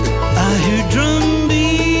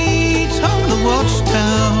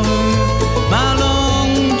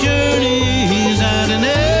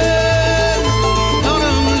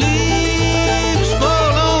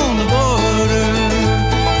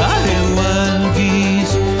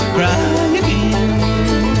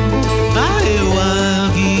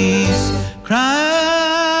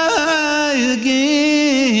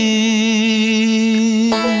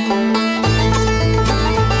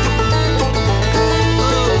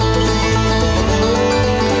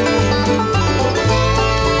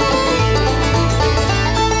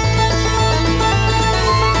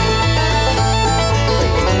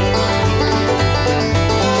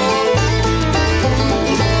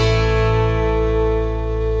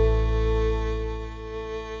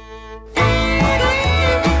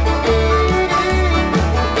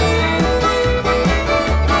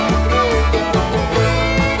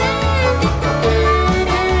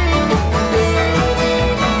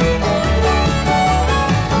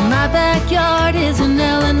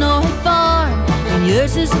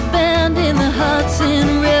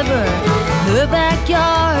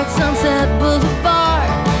backyard, Sunset Boulevard,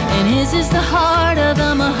 and his is the heart of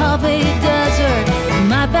the Mojave Desert.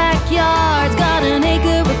 My backyard's got an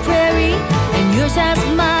acre of prairie, and yours has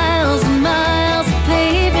miles and miles of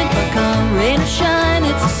pavement. But come rain or shine,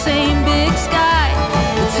 it's the same big sky.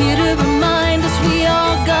 It's here to remind us we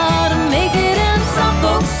all gotta make it. And some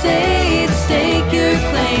folks say to stake your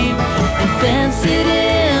claim and fence it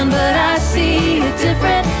in, but I see it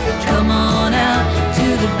different. Come on out to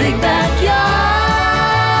the big backyard.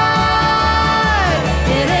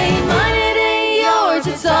 It ain't mine, it ain't yours,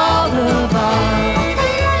 it's all of ours.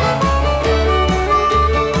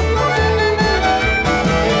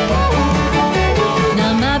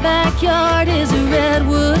 Now my backyard is a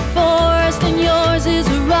redwood forest, and yours is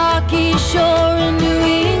a rocky shore in New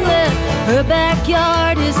England. Her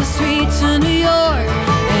backyard is the streets of New York,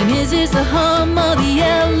 and his is the hum of the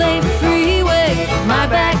LA freeway. My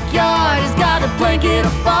backyard has got a blanket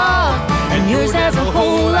of fog, and yours has a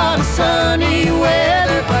whole lot of sunny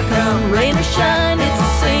weather. But come rain or shine, it's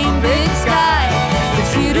the same big sky.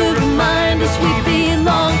 It's here to remind us we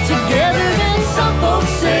belong together. And some folks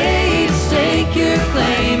say to stake your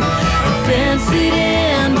claim and fence it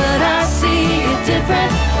in, but I see it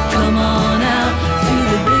different. Come on out to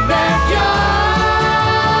the big backyard.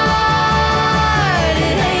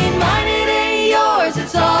 It ain't mine, it ain't yours,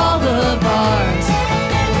 it's all of ours.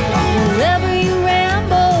 Wherever you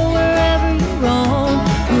ramble, wherever you roam,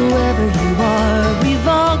 whoever you are, we've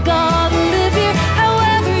all got to live here.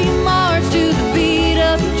 However you march to the beat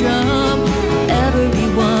of the drum,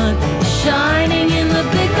 everyone shining in the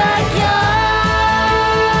big backyard.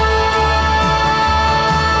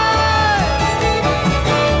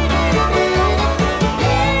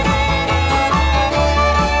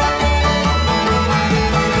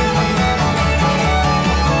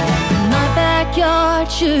 My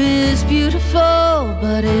backyard sure is beautiful,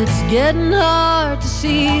 but it's getting hard to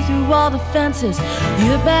see through all the fences.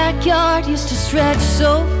 Your backyard used to stretch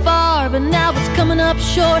so far, but now it's coming up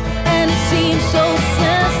short, and it seems so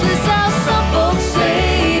senseless. How some folks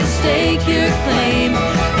say to stake your claim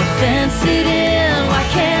and fence it in. Why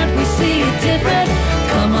can't we see it different?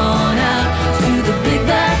 Come on out to the big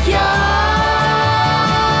backyard.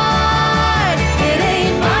 It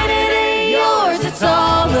ain't mine, it ain't yours, it's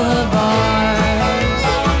all of ours.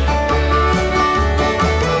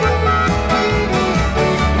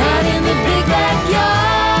 Out in the big backyard,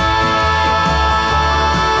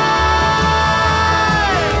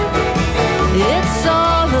 it's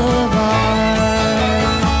all of ours.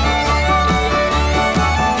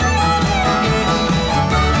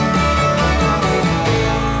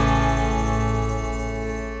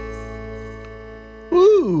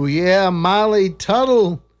 Ooh, yeah, Molly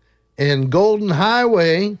Tuttle and Golden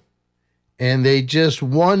Highway. And they just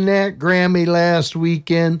won that Grammy last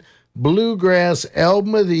weekend. Bluegrass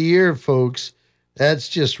Album of the Year, folks. That's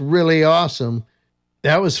just really awesome.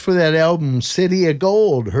 That was for that album, City of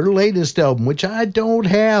Gold, her latest album, which I don't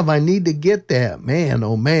have. I need to get that. Man,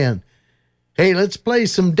 oh man. Hey, let's play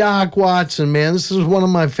some Doc Watson, man. This is one of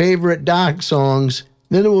my favorite Doc songs.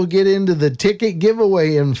 Then we'll get into the ticket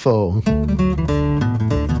giveaway info.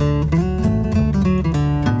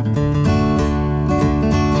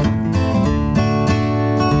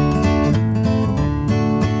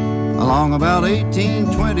 Along about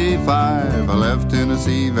 1825, I left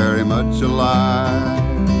Tennessee very much alive.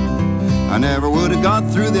 I never would have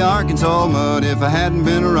got through the Arkansas mud if I hadn't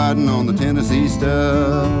been riding on the Tennessee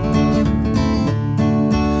stud.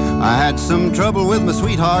 I had some trouble with my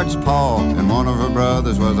sweetheart's paw, and one of her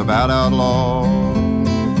brothers was about outlaw.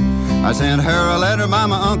 I sent her a letter by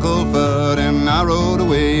my Uncle Fudd, and I rode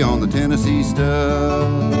away on the Tennessee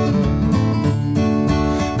stud.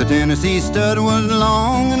 The Tennessee stud was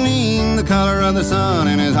long and lean, the color of the sun,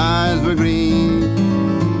 and his eyes were green.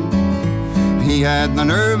 He had the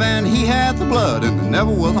nerve and he had the blood, and there never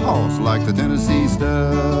was a horse like the Tennessee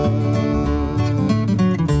stud.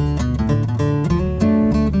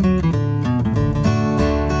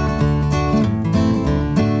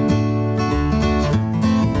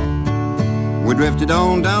 We drifted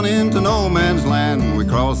on down into no man's land. We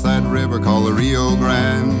crossed that river called the Rio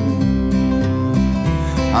Grande.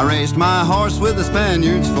 I raced my horse with the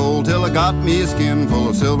Spaniard's foal till I got me a skin full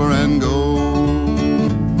of silver and gold.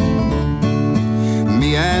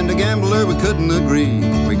 Me and a gambler, we couldn't agree.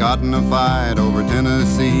 We got in a fight over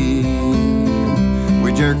Tennessee.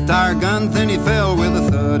 We jerked our guns, then he fell with a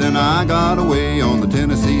thud, and I got away on the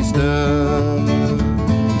Tennessee stud.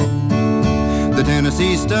 The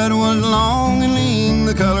Tennessee stud was long and lean,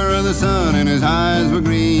 the color of the sun, and his eyes were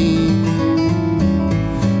green.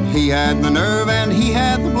 He had the nerve and he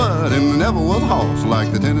had the blood, and there never was a horse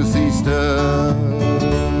like the Tennessee stud.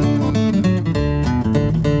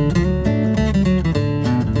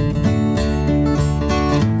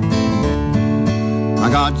 I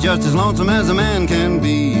got just as lonesome as a man can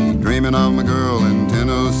be, dreaming of my girl in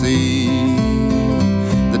Tennessee.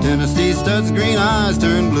 The Tennessee stud's green eyes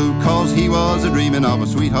turned blue, 'cause he was a-dreaming of a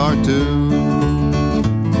sweetheart too.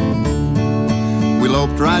 We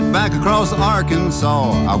loped right back across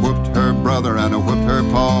Arkansas. I whooped her brother and I whooped her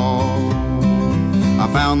paw. I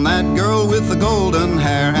found that girl with the golden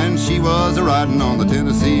hair, and she was a-riding on the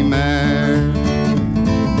Tennessee mare.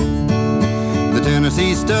 The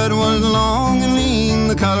Tennessee stud was long and lean,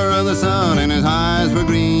 the color of the sun, and his eyes were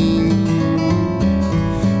green.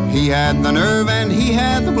 He had the nerve and he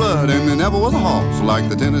had the blood, and there never was a horse like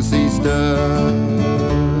the Tennessee stud.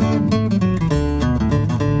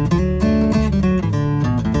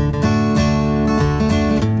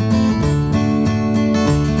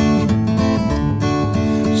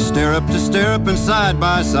 Stirrup to stirrup and side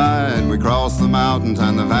by side, we crossed the mountains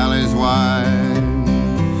and the valleys wide.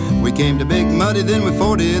 We came to Big Muddy, then we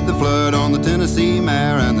forded the flood on the Tennessee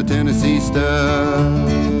mare and the Tennessee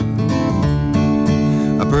stud.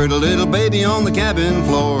 I put a little baby on the cabin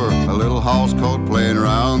floor, a little house coat playing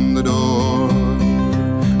around the door.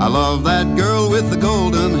 I love that girl with the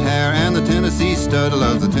golden hair, and the Tennessee stud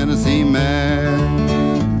loves the Tennessee mare.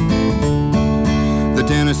 The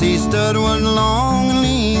Tennessee stud was long and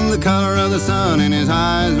lean, the color of the sun, and his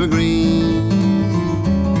eyes were green.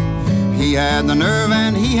 He had the nerve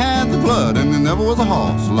and he had the blood, and there never was a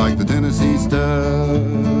horse like the Tennessee stud.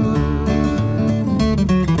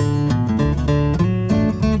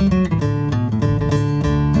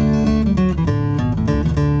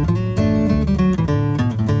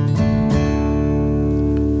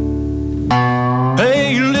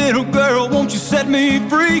 Hey, little girl, won't you set me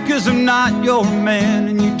free? 'Cause I'm not your man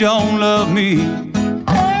and you don't love me.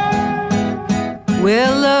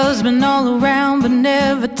 Well, love's been all around but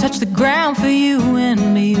never touched the ground for you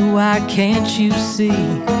and me. Why can't you see?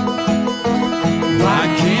 Why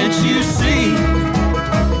can't you see?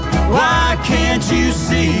 Why can't you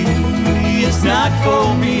see? It's not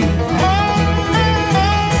for me.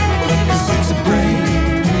 'Cause it's a break,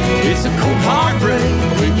 it's a cold heartbreak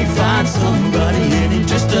when you find somebody and it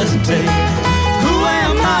just doesn't take. Who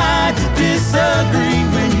am I to disagree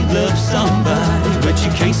when you love somebody but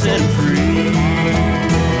you can't set them free?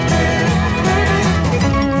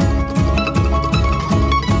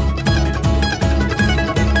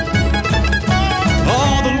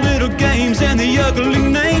 All the little games and the ugly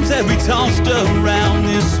names that we tossed around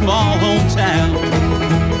this small hometown.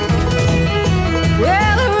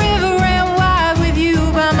 Well, the river ran wide with you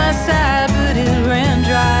by my side, but it ran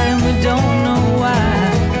dry and we don't know why.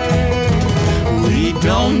 We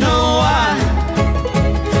don't know why.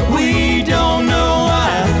 We don't know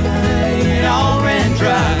why. It all ran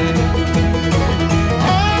dry.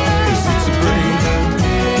 'Cause it's a break,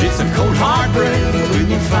 it's a cold heartbreak when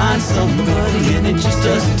you find somebody and it just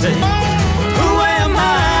doesn't take. Who am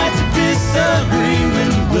I to disagree when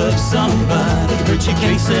you love somebody but you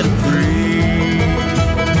can't set them free?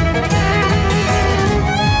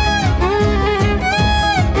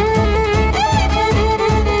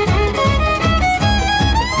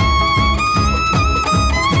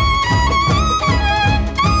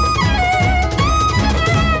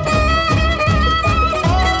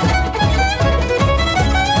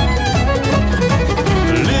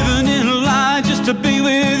 To be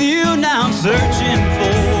with you now, I'm searching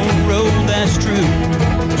for a road that's true.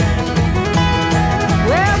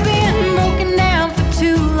 Well, being broken down for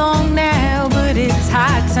too long now, but it's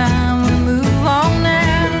high time we move on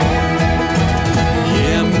now.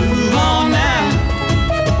 Yeah, move on now.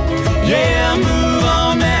 Yeah, move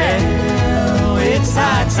on now. It's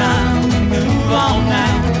high time we move on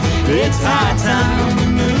now. It's high time we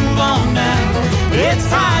move on now. It's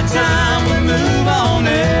high time we move on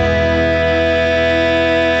now.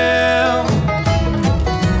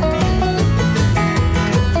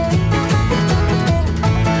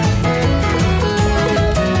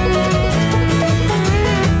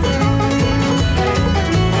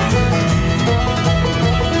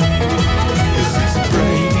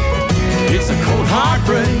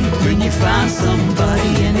 Heartbreak when you find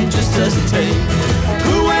somebody and it just doesn't take.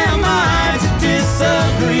 Who am I to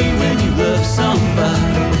disagree when you love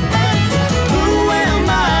somebody? Who am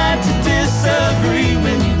I to disagree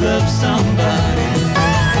when you love somebody?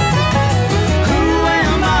 Who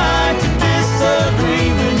am I to disagree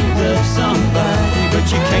when you love somebody but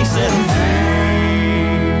you can't set them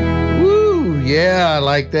free? Woo, yeah, I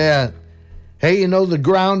like that. Hey, the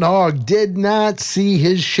groundhog did not see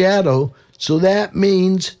his shadow, so that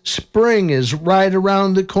means spring is right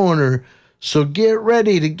around the corner. So get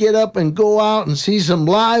ready to get up and go out and see some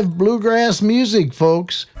live bluegrass music,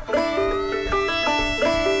 folks.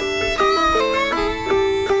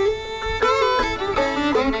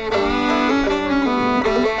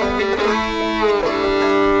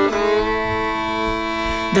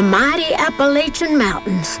 The mighty Appalachian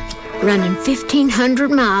Mountains, running 1,500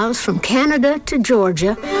 miles from Canada to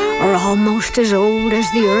Georgia, are almost as old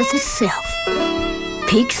as the earth itself.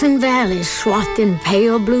 Peaks and valleys swathed in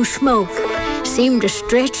pale blue smoke seem to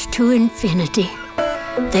stretch to infinity.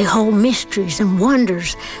 They hold mysteries and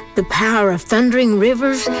wonders, the power of thundering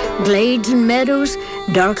rivers, glades and meadows,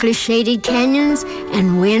 darkly shaded canyons,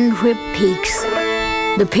 and wind-whipped peaks.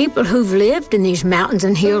 The people who've lived in these mountains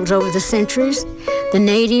and hills over the centuries, the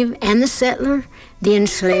native and the settler, the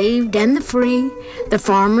enslaved and the free, the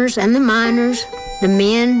farmers and the miners, the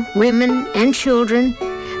men, women, and children,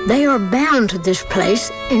 they are bound to this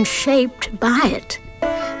place and shaped by it.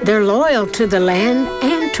 They're loyal to the land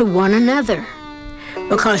and to one another,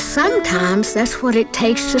 because sometimes that's what it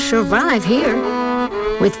takes to survive here.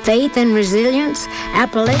 With faith and resilience,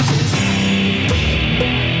 Appalachians.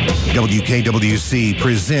 WKWC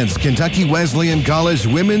presents Kentucky Wesleyan College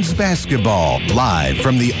Women's Basketball live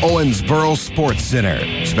from the Owensboro Sports Center.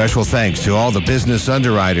 Special thanks to all the business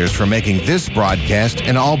underwriters for making this broadcast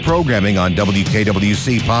and all programming on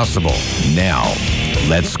WKWC possible. Now,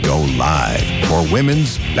 let's go live for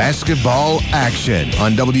women's basketball action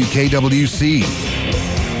on WKWC.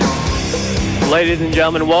 Ladies and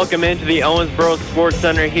gentlemen, welcome into the Owensboro Sports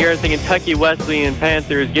Center here as the Kentucky Wesleyan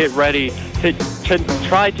Panthers get ready to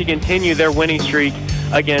try to continue their winning streak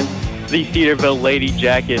against the Cedarville Lady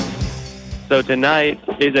Jackets. So tonight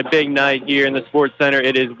is a big night here in the Sports Center.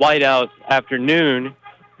 It is whiteout afternoon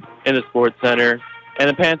in the Sports Center. And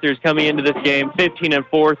the Panthers coming into this game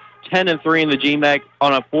 15-4, 10-3 in the GMAC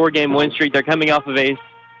on a 4-game win streak. They're coming off of a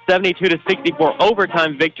 72-64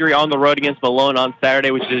 overtime victory on the road against Malone on Saturday,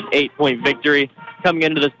 which is an 8-point victory. Coming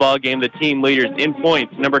into this ball game, the team leaders in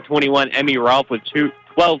points, number 21, Emmy Ralph with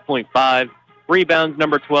 12.5. Rebounds,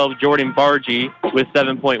 number 12, Jordan Bargy with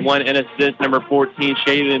 7.1. And assists, number 14,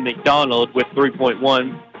 Shaylin McDonald with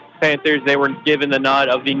 3.1. Panthers, they were given the nod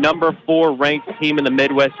of the number 4 ranked team in the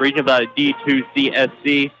Midwest region by the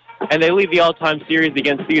D2CSC. And they lead the all-time series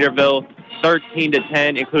against Cedarville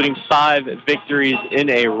 13-10, including 5 victories in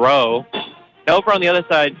a row. Now, over on the other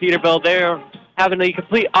side, Cedarville, they're having a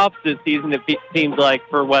complete opposite season, it seems like,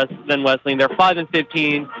 for than Wesleyan. They're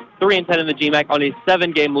 5-15, 3-10 in the GMAC on a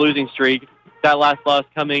 7-game losing streak. That last loss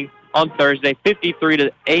coming on Thursday,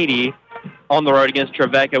 53-80 on the road against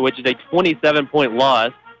Trevecca, which is a 27-point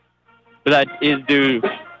loss. But that is due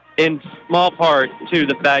in small part to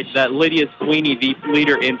the fact that Lydia Sweeney, the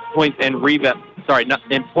leader in points and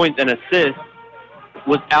in points and assists,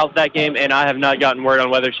 was out that game, and I have not gotten word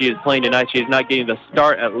on whether she is playing tonight. She is not getting the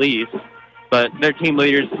start at least. But their team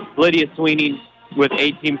leaders, Lydia Sweeney with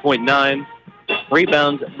 18.9.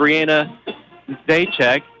 Rebounds, Brianna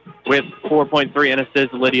Zajac with 4.3, and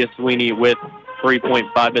assists, Lydia Sweeney with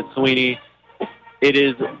 3.5. But Sweeney, it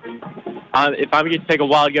is, if I'm going to take a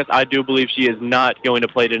wild guess, I do believe she is not going to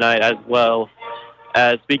play tonight, as well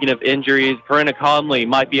as, speaking of injuries, Corinna Conley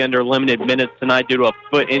might be under limited minutes tonight due to a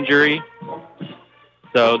foot injury.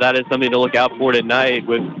 So that is something to look out for tonight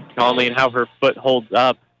with Conley and how her foot holds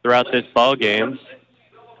up throughout this ball game.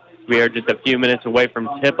 We are just a few minutes away from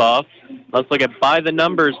tip-off. Let's look at by the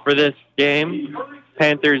numbers for this game.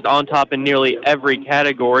 Panthers on top in nearly every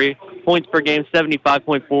category. Points per game,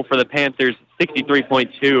 75.4 for the Panthers,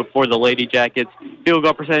 63.2 for the Lady Jackets. Field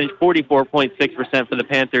goal percentage, 44.6% for the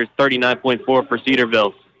Panthers, 39.4 for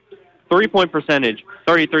Cedarville. Three-point percentage,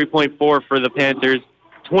 33.4 for the Panthers,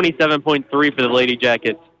 27.3 for the Lady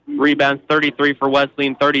Jackets. Rebounds, 33 for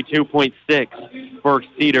Wesleyan, 32.6 for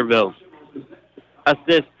Cedarville.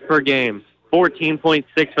 Assists per game,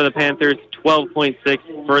 14.6 for the Panthers,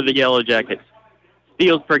 12.6 for the Yellow Jackets.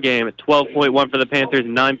 Steals per game, 12.1 for the Panthers,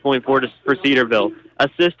 9.4 for Cedarville.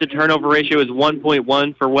 Assist to turnover ratio is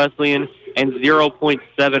 1.1 for Wesleyan and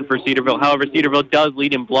 0.7 for Cedarville. However, Cedarville does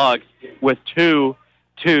lead in blocks with 2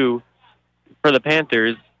 for the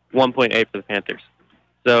Panthers, 1.8 for the Panthers.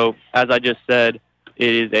 So, as I just said, it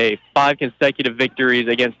is a 5 consecutive victories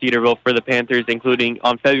against Cedarville for the Panthers, including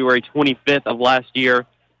on February 25th of last year.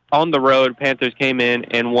 On the road, Panthers came in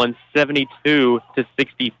and won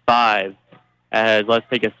 72-65. As let's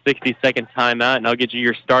take a 60-second timeout, and I'll get you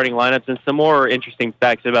your starting lineups and some more interesting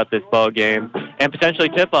facts about this ball game and potentially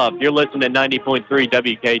tip-off. You're listening to 90.3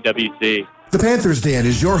 WKWC. The Panthers Den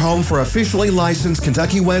is your home for officially licensed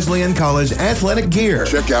Kentucky Wesleyan College athletic gear.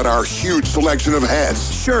 Check out our huge selection of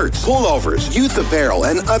hats, Shirts, pullovers, youth apparel,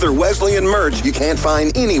 and other Wesleyan merch you can't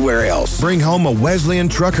find anywhere else. bring home a Wesleyan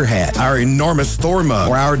trucker hat, our enormous Thor mug,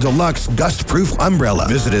 or our deluxe gust-proof umbrella.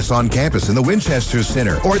 Visit us on campus in the Winchester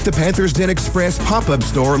Center or at the Panthers Den Express pop-up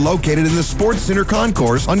store located in the Sports Center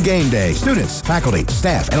concourse on game day. Students, faculty,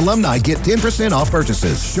 staff, and alumni get 10% off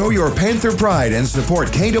purchases. Show your Panther pride and support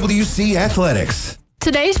KWC Athletics.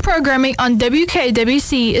 Today's programming on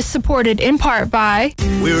WKWC is supported in part by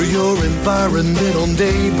We're your environmental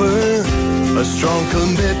neighbor, a strong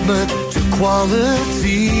commitment to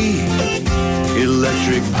quality.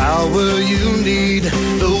 Electric power you need,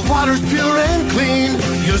 the water's pure and clean,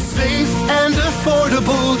 your safe and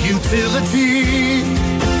affordable utility.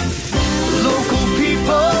 Local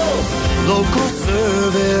people, local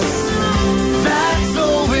service, that's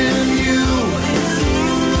ONU.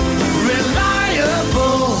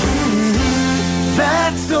 Reliable,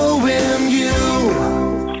 that's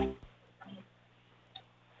OMU.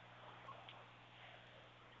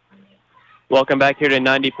 Welcome back here to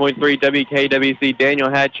 90.3 WKWC. Daniel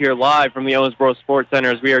Hatch here live from the Owensboro Sports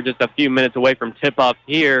Center as we are just a few minutes away from tip-off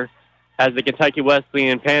here as the Kentucky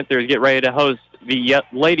Wesleyan Panthers get ready to host the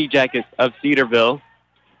Lady Jackets of Cedarville.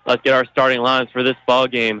 Let's get our starting lines for this ball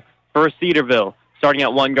game. For Cedarville, starting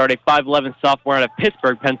at one guard, a 5'11 sophomore out of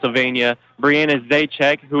Pittsburgh, Pennsylvania, Brianna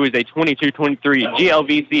Zajac, who is a 22-23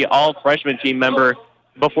 GLVC all-freshman team member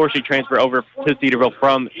before she transferred over to Cedarville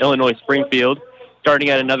from Illinois Springfield. Starting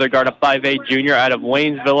at another guard, a 5'8 junior out of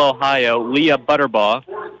Waynesville, Ohio, Leah Butterbaugh.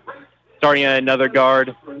 Starting at another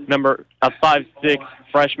guard, a 5'6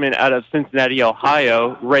 freshman out of Cincinnati,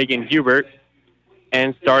 Ohio, Reagan Hubert.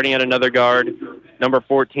 And starting at another guard, number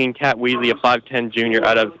 14, Kat Weasley, a 5'10 junior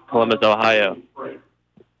out of Columbus, Ohio.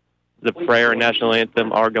 The prayer and national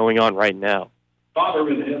anthem are going on right now. Father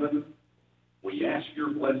in heaven, we ask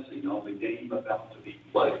your blessing on the game about to be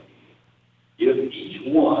played. Give each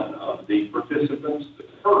one of the participants the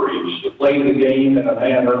courage to play the game in a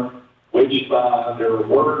manner which by their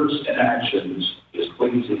words and actions is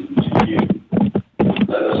pleasing to you.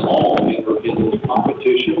 Let us all enter into the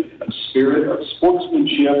competition in a spirit of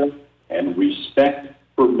sportsmanship and respect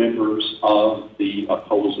for members of the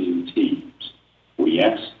opposing teams. We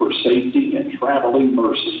ask for safety and traveling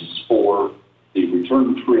mercies for the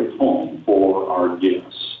return trip home for our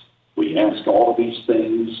guests. We ask all of these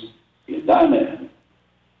things in thy name.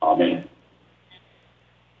 Amen.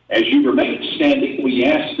 As you remain standing, we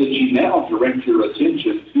ask that you now direct your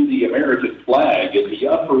attention to the American flag at the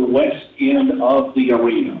upper west end of the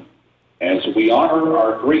arena as we honor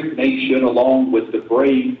our great nation along with the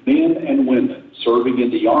brave men and women serving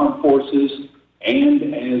in the armed forces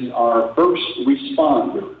and as our first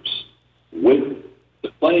responders with the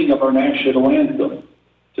playing of our national anthem.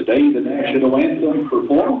 Today, the national anthem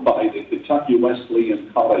performed by the Kentucky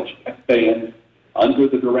Wesleyan College Band under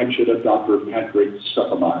the direction of Dr. Patrick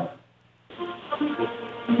Stuckemeyer.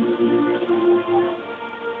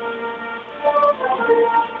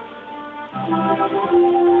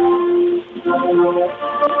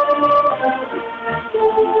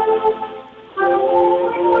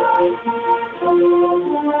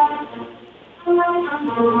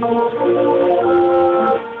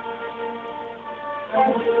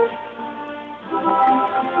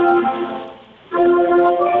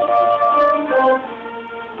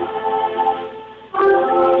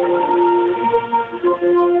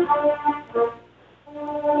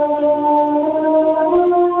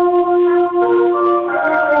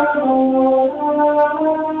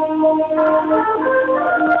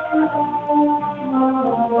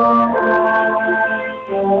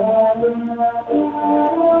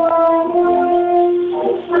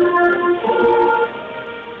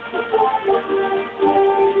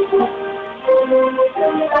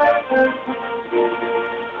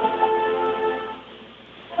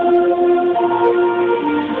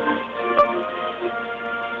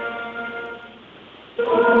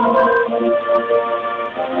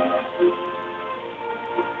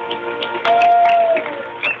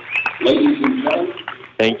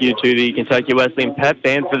 Thank you to the Kentucky Wesleyan Pep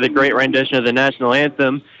Band for the great rendition of the national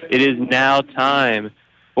anthem. It is now time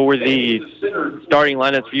for the starting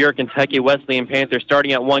lineups for your Kentucky Wesleyan Panthers.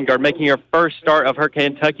 Starting at one guard, making her first start of her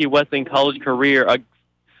Kentucky Wesleyan college career,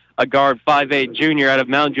 a guard 5'8 junior out of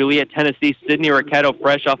Mount Juliet, Tennessee, Sydney Ricchetto,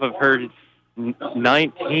 fresh off of her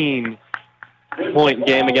 19-point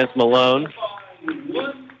game against Malone.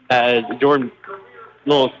 As Jordan,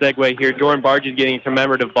 little segue here, Jordan Barge is getting a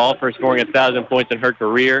commemorative ball for scoring 1,000 points in her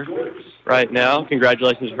career right now.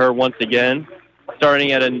 Congratulations to her once again.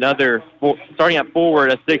 Starting at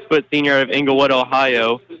forward, a 6-foot senior out of Englewood,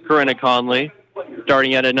 Ohio, Corinna Conley.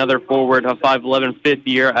 Starting at another forward, a 5'11", fifth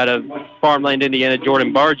year out of Farmland, Indiana,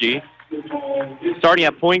 Jordan Bargy. Starting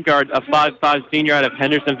at point guard, a 5'5" senior out of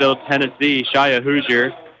Hendersonville, Tennessee, Shia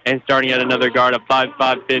Hoosier. And starting at another guard, a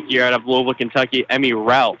 5'5", fifth year out of Louisville, Kentucky, Emmy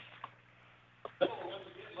Ralph.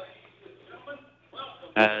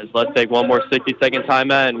 Let's take one more 60-second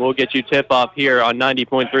timeout, and we'll get you tip-off here on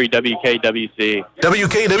 90.3 WKWC.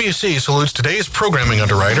 WKWC salutes today's programming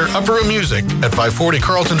underwriter, Upper Room Music, at 540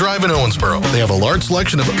 Carlton Drive in Owensboro. They have a large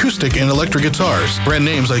selection of acoustic and electric guitars. Brand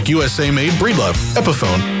names like USA-made Breedlove,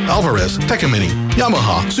 Epiphone, Alvarez, Takamine,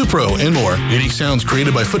 Yamaha, Supro, and more. Unique sounds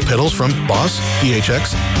created by foot pedals from Boss,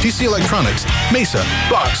 EHX, TC Electronics, Mesa,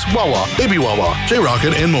 Box, Wawa, Baby Wawa,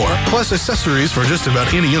 J-Rocket, and more. Plus accessories for just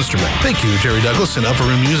about any instrument. Thank you, Jerry Douglas and Upper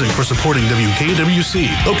Room Music, for supporting WKWC.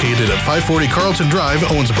 Located at 540 Carlton Drive,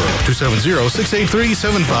 Owensboro.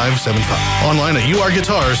 270-683-7575. Online at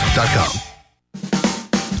urguitars.com.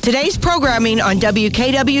 Today's programming on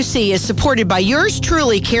WKWC is supported by yours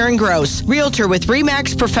truly, Karen Gross, Realtor with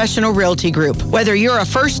RE/MAX Professional Realty Group. Whether you're a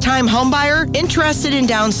first-time homebuyer, interested in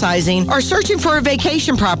downsizing, or searching for a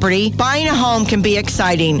vacation property, buying a home can be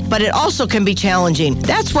exciting, but it also can be challenging.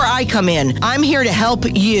 That's where I come in. I'm here to help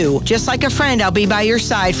you. Just like a friend, I'll be by your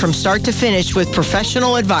side from start to finish with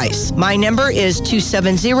professional advice. My number is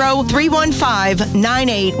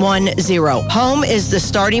 270-315-9810. Home is the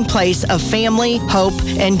starting place of family, hope,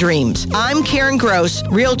 and dreams. I'm Karen Gross,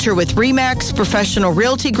 Realtor with RE/MAX Professional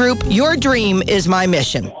Realty Group. Your dream is my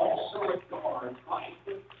mission.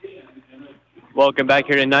 Welcome back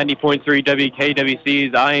here to 90.3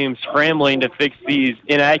 WKWC's. I am scrambling to fix these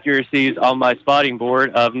inaccuracies on my spotting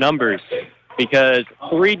board of numbers because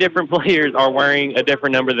 3 different players are wearing a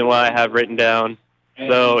different number than what I have written down.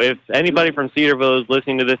 So if anybody from Cedarville is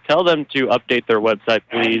listening to this, tell them to update their website,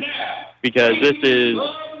 please, because this is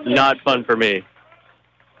not fun for me.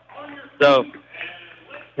 So,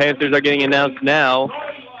 Panthers are getting announced now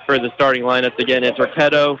for the starting lineups. Again, it's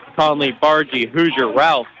Ricchetto, Conley, Bargy, Hoosier,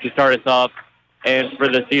 Ralph to start us off. And for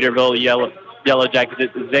the Cedarville Yellow Jackets,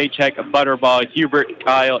 it's Zajac, Butterball, Hubert,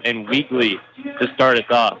 Kyle, and Weekly to start us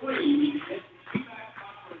off.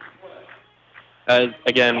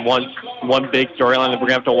 Again, one big storyline that we're going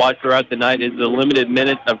to have to watch throughout the night is the limited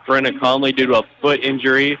minutes of Corinna Conley due to a foot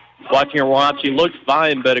injury. Watching her warm up, she looks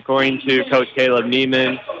fine, but according to Coach Caleb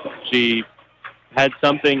Neiman, she had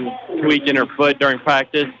something tweaked in her foot during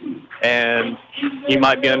practice, and he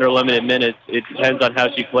might be under limited minutes. It depends on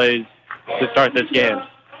how she plays to start this game.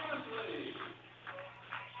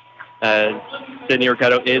 Sydney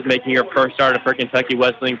Ricchetto is making her first start of her Kentucky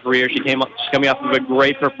Wesleyan career. She's coming off of a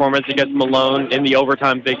great performance against Malone in the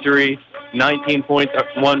overtime victory. 19 points,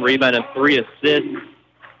 1 rebound, and 3 assists,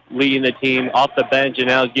 leading the team off the bench, and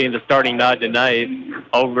now is getting the starting nod tonight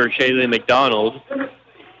over Shaylee McDonald.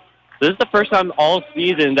 This is the first time all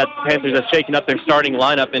season that the Panthers have shaken up their starting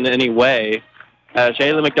lineup in any way.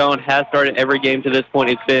 Shaylee McDonald has started every game to this point.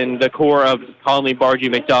 It's been the core of Conley,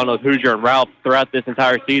 Bargy, McDonald, Hoosier, and Ralph throughout this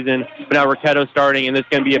entire season. But now Ricchetto starting, and this is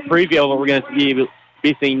going to be a preview of what we're going to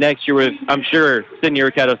be seeing next year with, I'm sure, Sydney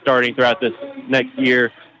Ricchetto starting throughout this next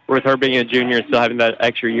year, with her being a junior and still having that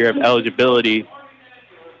extra year of eligibility.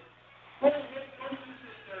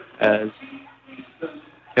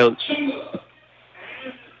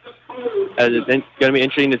 It's going to be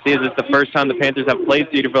interesting to see, is this the first time the Panthers have played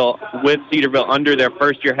Cedarville under their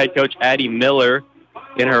first-year head coach, Addie Miller,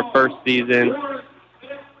 in her first season.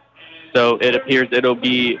 So it appears it'll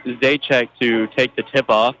be Zajac to take the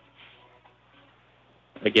tip-off.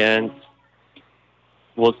 Again,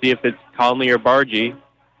 we'll see if it's Conley or Bargy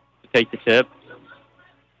to take the tip.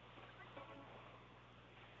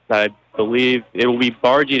 I believe it will be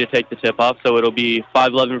Bargy to take the tip-off, so it'll be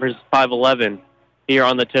 5'11 versus 5'11 here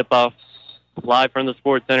on the tip-off. Live from the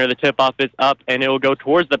Sports Center, the tip-off is up, and it will go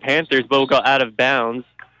towards the Panthers, but it will go out of bounds,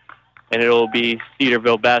 and it will be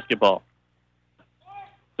Cedarville basketball.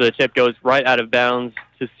 So the tip goes right out of bounds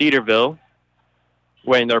to Cedarville,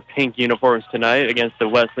 wearing their pink uniforms tonight against the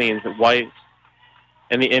Wesleyans white.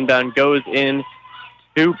 And the inbound goes in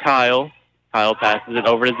to Kyle. Kyle passes it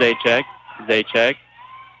over to Zajac. Zajac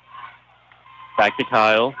back to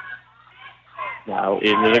Kyle. Now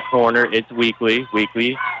into the corner, it's Weekly.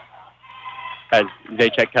 Weekly, as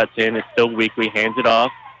Zajac cuts in, it's still Weekly, hands it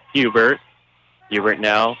off. Hubert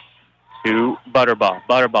now to Butterball.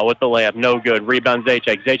 Butterball with the layup, no good. Rebound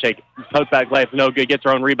Zajac. Zajac, post-back layup, no good. Gets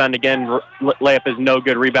her own rebound again. Layup is no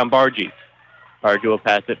good. Rebound Bargy. Bargy will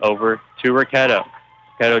pass it over to Ricchetto.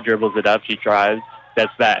 Ricchetto dribbles it up. She drives,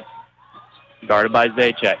 steps back. Guarded by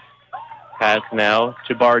Zajac. Pass now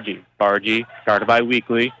to Bargy. Bargy, guarded by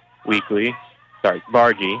Bargy.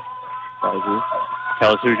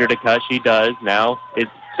 Tells Hoosier to cut. She does. Now it's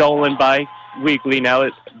stolen by Weekly. Now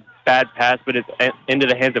it's bad pass, but it's into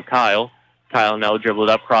the hands of Kyle. Kyle now dribbled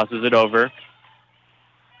up, crosses it over.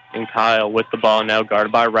 And Kyle with the ball now,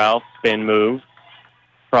 guarded by Ralph. Spin move.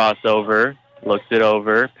 Crossover. Looks it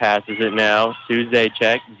over. Passes it now to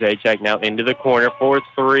Zajac. Zajac now into the corner for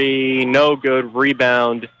three. No good.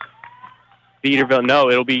 Rebound. Cedarville, no,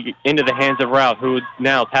 it'll be into the hands of Ralph, who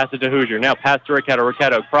now passes to Hoosier. Now pass to Ricchetto.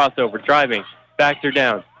 Ricchetto, crossover, driving, backs her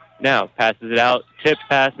down. Now passes it out. Tip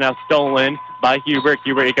pass, now stolen by Hubert.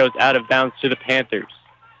 Hubert, it goes out of bounds to the Panthers.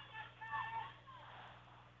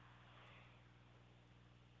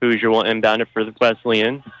 Hoosier will inbound it for the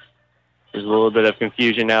Wesleyan. There's a little bit of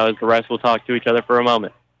confusion now as the rest will talk to each other for a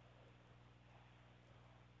moment.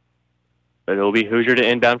 But it'll be Hoosier to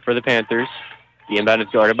inbound for the Panthers. The inbound is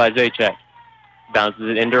guarded by Zajac. Bounces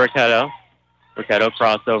it into Ricchetto. Ricchetto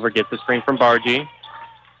crossover, gets the screen from Bargy.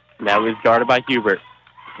 Now he's guarded by Hubert.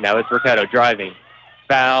 Now it's Ricchetto driving.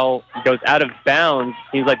 Foul goes out of bounds.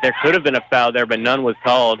 Seems like there could have been a foul there, but none was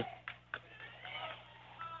called.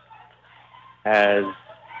 As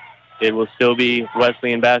it will still be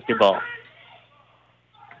Wesleyan basketball.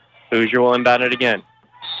 Hoosier will inbound it again.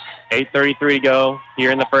 8:33 to go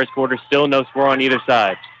here in the first quarter. Still no score on either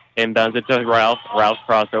side. Inbounds it to Ralph. Ralph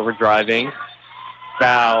crossover driving.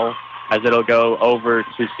 Foul as it'll go over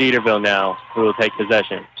to Cedarville now, who will take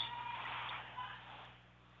possession.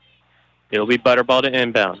 It'll be Butterball to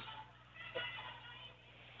inbound.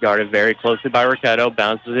 Guarded very closely by Ricchetto.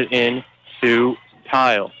 Bounces it in to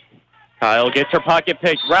Kyle. Kyle gets her pocket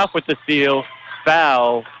picked. Ralph with the steal.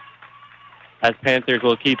 Foul as Panthers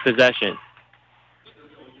will keep possession.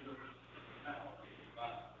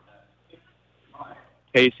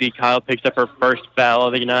 Casey Kyle picks up her first foul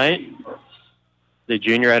of the night. The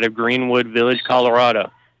junior out of Greenwood Village,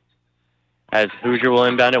 Colorado. As Hoosier will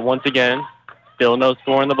inbound it once again. Still no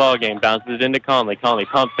score in the ballgame. Bounces it into Conley. Conley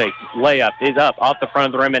pump fake. Layup is up off the front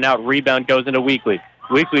of the rim and out. Rebound goes into Weekly.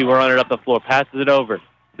 Weekly will run it up the floor. Passes it over.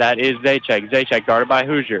 That is Zajac. Zajac guarded by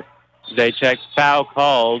Hoosier. Zajac foul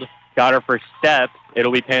called. Got her for steps.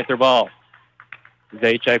 It'll be Panther ball.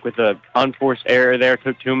 Zajac with an unforced error there.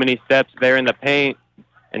 Took too many steps there in the paint.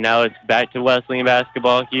 And now it's back to Wesleyan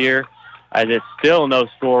basketball here, as it's still no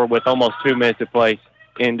score with almost 2 minutes to play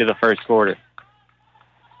into the first quarter.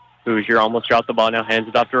 Hoosier almost dropped the ball, now hands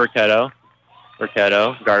it off to Ricchetto.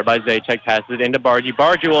 Ricchetto, guarded by Zajac, passes it into Bargy.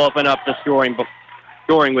 Bargy will open up the scoring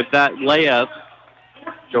with that layup.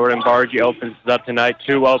 Jordan Bargy opens it up tonight.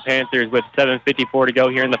 2-0 Panthers with 7:54 to go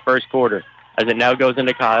here in the first quarter. As it now goes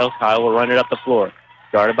into Kyle. Kyle will run it up the floor.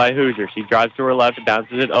 Guarded by Hoosier. She drives to her left,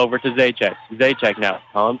 bounces it over to Zajac. Zajac now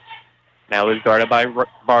pumps. Now is guarded by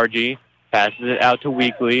Bargy. Passes it out to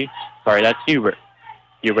Weekly. Sorry, that's Hubert.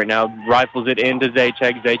 Hubert now rifles it into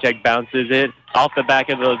Zajac. Zajac bounces it off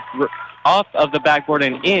of the backboard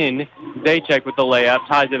and in. Zajac with the layup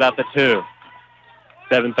ties it up to 2.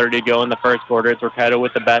 7:30 to go in the first quarter. It's Ricchetto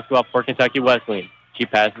with the basketball for Kentucky Wesleyan. She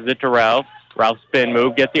passes it to Ralph. Ralph spin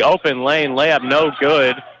move, gets the open lane. Layup no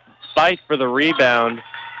good. Fight for the rebound,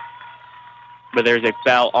 but there's a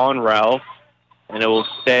foul on Ralph, and it will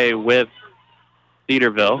stay with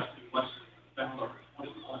Cedarville.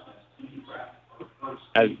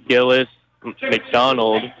 As Gillis,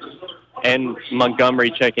 McDonald, and Montgomery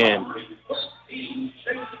check in.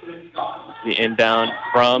 The inbound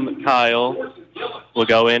from Kyle will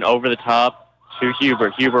go in over the top to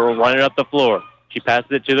Hubert. Hubert will run it up the floor. She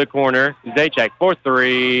passes it to the corner. Zajac for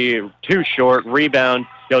 3, too short. Rebound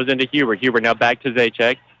goes into Hubert. Hubert now back to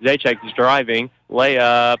Zajac. Zajac is driving.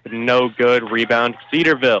 Layup, no good. Rebound,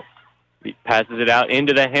 Cedarville. He passes it out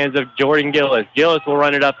into the hands of Jordan Gillis. Gillis will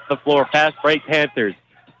run it up the floor. Fast break Panthers.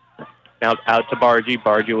 Now out to Bargy.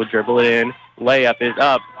 Bargy will dribble it in. Layup is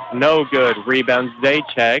up. No good. Rebound,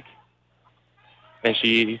 Zajac. And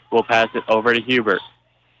she will pass it over to Hubert.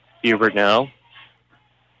 Hubert now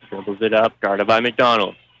dribbles it up. Guarded by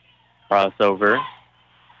McDonald. Crossover.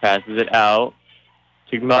 Passes it out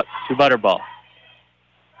to Butterball.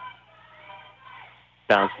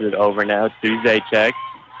 Bounces it over now to Zajac.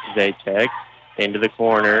 Zajac into the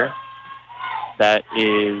corner. That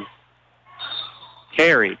is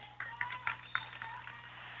carried.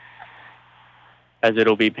 As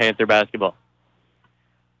it'll be Panther basketball.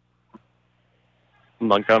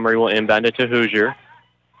 Montgomery will inbound it to Hoosier.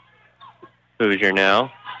 Hoosier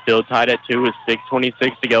now. Still tied at 2 with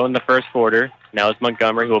 6:26 to go in the first quarter. Now it's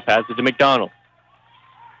Montgomery who will pass it to McDonald.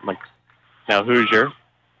 Now Hoosier.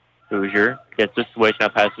 Hoosier gets the switch. Now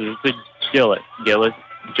passes it to Gillis. Gillis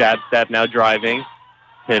jab step now driving.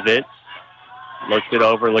 Pivot. Looks it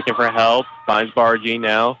over, looking for help. Finds Bargy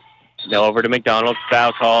now. Now over to McDonald.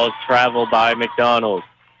 Foul call, travel by McDonald.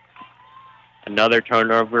 Another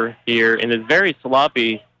turnover here in this very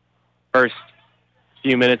sloppy first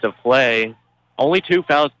few minutes of play. Only 2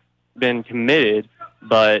 fouls been committed,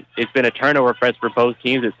 but it's been a turnover fest for both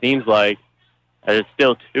teams, it seems like. It's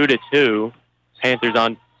still 2-2.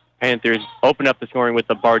 Panthers open up the scoring with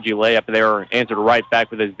the Bargy layup. They were answered right back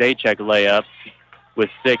with a Zajac layup. With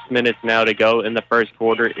 6 minutes now to go in the first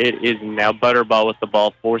quarter, it is now Butterball with the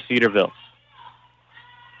ball for Cedarville.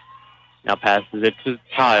 Now passes it to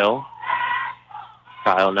Kyle.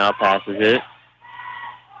 Kyle now passes it.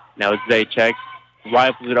 Now it's Zajac.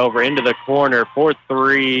 Rifles it over into the corner.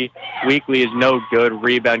 4-3. Weekly is no good.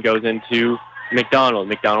 Rebound goes into McDonald.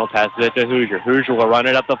 McDonald passes it to Hoosier. Hoosier will run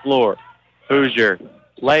it up the floor. Hoosier.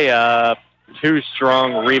 Layup. Too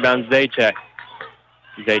strong. Rebound Zajac.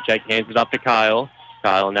 Zajac hands it off to Kyle.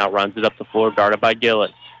 Kyle now runs it up the floor, guarded by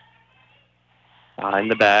Gillett. Behind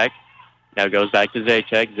the back. Now goes back to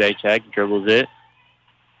Zajac. Zajac dribbles it.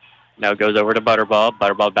 Now goes over to Butterball.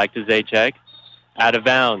 Butterball back to Zajac. Out of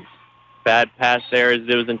bounds. Bad pass there as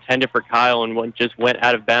it was intended for Kyle and just went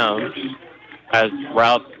out of bounds as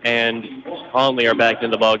Ralph and Conley are back in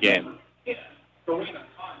the ball game.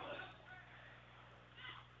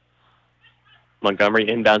 Montgomery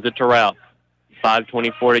inbounds it to Ralph.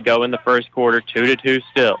 5:24 to go in the first quarter, 2-2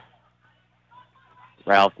 still.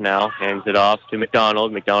 Ralph now hands it off to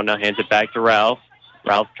McDonald. McDonald now hands it back to Ralph.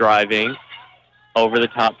 Ralph driving over the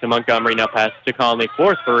top to Montgomery. Now passes to Conley.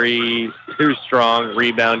 4-3, too strong.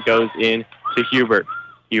 Rebound goes in to Hubert.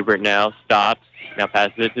 Hubert now stops. Now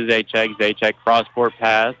passes it to Zajac. Zajac cross-court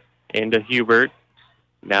pass into Hubert.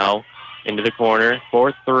 Now into the corner.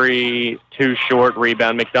 4-3, too short.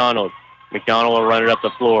 Rebound McDonald. McDonald will run it up the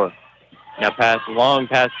floor. Now long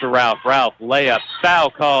pass to Ralph. Ralph, layup, foul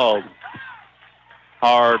called.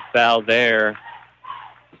 Hard foul there.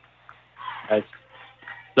 As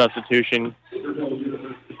substitution.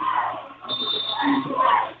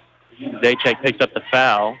 Zajac picks up the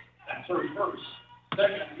foul.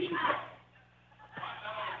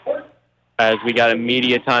 As we got a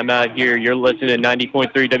media timeout here, you're listening to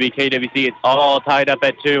 90.3 WKWC. It's all tied up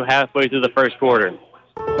at 2, halfway through the first quarter.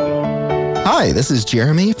 Hi, this is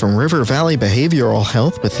Jeremy from River Valley Behavioral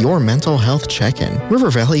Health with your mental health check-in. River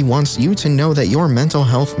Valley wants you to know that your mental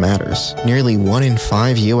health matters. Nearly 1 in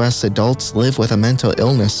 5 U.S. adults live with a mental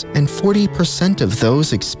illness, and 40% of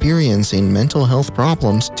those experiencing mental health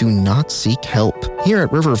problems do not seek help. Here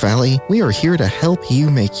at River Valley, we are here to help you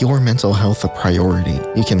make your mental health a priority.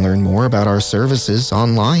 You can learn more about our services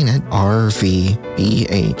online at rvbh.com.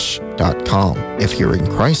 If you're in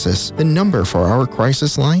crisis, the number for our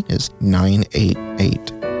crisis line is 988.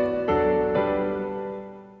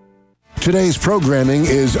 Today's programming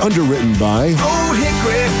is underwritten by Old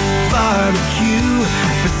Hickory Barbecue,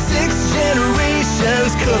 for 6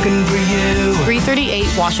 generations cooking for you.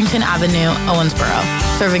 338 Washington Avenue, Owensboro.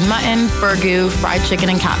 Serving mutton, burgoo, fried chicken,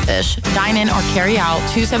 and catfish. Dine in or carry out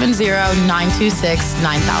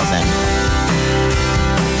 270-926-9000.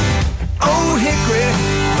 Old Hickory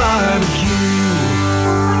Barbecue.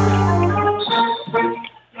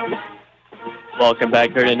 Welcome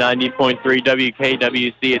back here to 90.3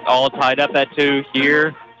 WKWC. It's all tied up at 2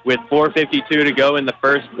 here with 4:52 to go in the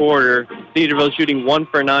first quarter. Cedarville shooting 1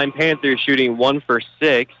 for 9, Panthers shooting 1 for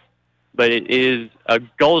 6. But it is a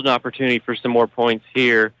golden opportunity for some more points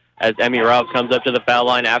here as Emmy Ralph comes up to the foul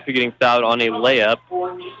line after getting fouled on a layup.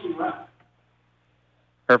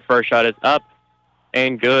 Her first shot is up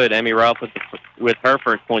and good. Emmy Ralph with her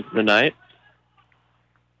first points of the night.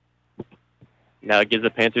 Now it gives the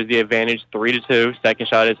Panthers the advantage, 3-2. Second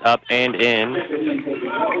shot is up and in.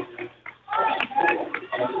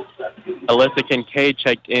 Alyssa Kincaid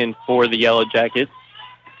checked in for the Yellow Jackets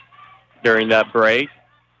during that break.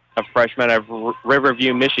 A freshman of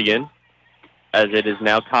Riverview, Michigan, as it is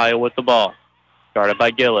now Kyle with the ball. Guarded by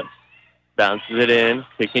Gillis. Bounces it in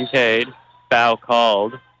to Kincaid. Foul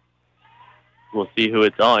called. We'll see who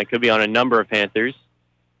it's on. It could be on a number of Panthers.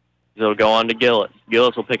 It'll go on to Gillis.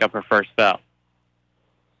 Gillis will pick up her first foul.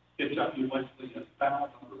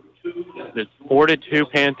 It's 4-2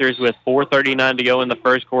 Panthers with 4:39 to go in the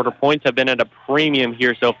first quarter. Points have been at a premium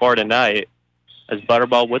here so far tonight as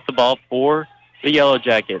Butterball with the ball for the Yellow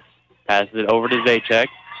Jackets. Passes it over to Zajac.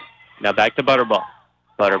 Now back to Butterball.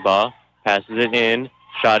 Butterball passes it in.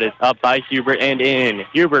 Shot is up by Hubert and in.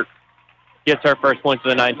 Hubert gets her first points of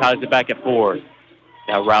the night, ties it back at 4.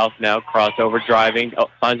 Now Ralph crossover driving,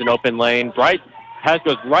 finds an open lane. Pass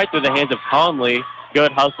goes right through the hands of Conley.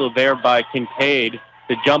 Good hustle there by Kincaid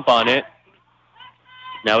to jump on it.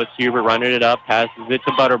 Now it's Hubert running it up, passes it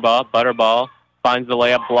to Butterball. Butterball finds the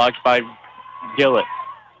layup blocked by Gillett.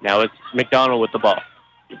 Now it's McDonald with the ball.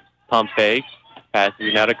 Pump fake. Passes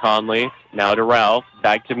it now to Conley. Now to Ralph.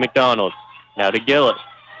 Back to McDonald. Now to Gillett.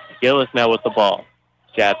 Gillis now with the ball.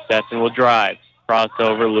 Jab steps and will drive.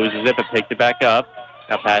 Crossover, loses it, but picks it back up.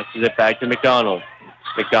 Now passes it back to McDonald.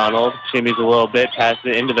 McDonald shimmies a little bit, passes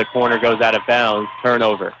it into the corner, goes out of bounds.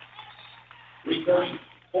 Turnover.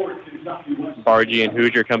 Bargy and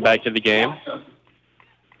Hoosier come back to the game.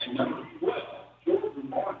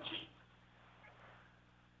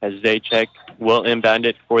 As Zajac will inbound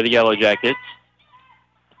it for the Yellow Jackets.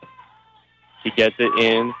 He gets it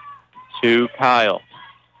in to Kyle.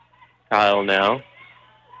 Kyle now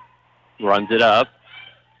runs it up.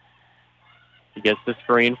 He gets the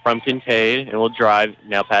screen from Kincaid and will drive.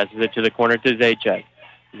 Now passes it to the corner to Zajac.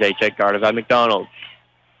 Zajac guarded by McDonald.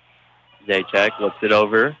 Zajac looks it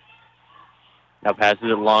over. Now passes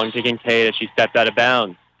it long to Kincaid as she stepped out of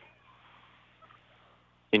bounds.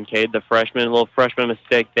 Kincaid, the freshman, a little freshman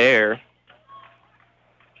mistake there.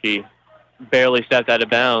 She barely stepped out of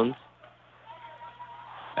bounds.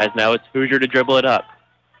 As now it's Hoosier to dribble it up.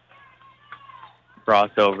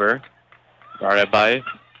 Crossover. Guarded by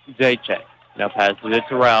Zajac. Now passes it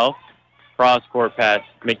to Ralph. Cross-court pass.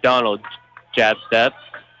 McDonald. Jab step.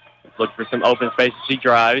 Looks for some open space as she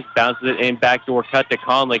drives. Bounces it in. Backdoor cut to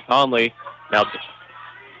Conley. Conley now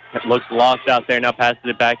looks lost out there. Now passes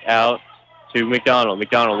it back out to McDonald.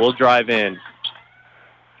 McDonald will drive in.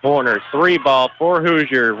 Corner. 3-ball for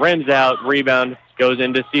Hoosier. Rims out. Rebound goes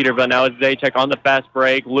into Cedarville. Now it's Zajac on the fast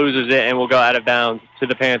break. Loses it and will go out of bounds to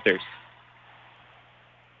the Panthers.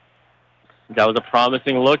 That was a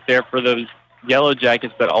promising look there for the Yellow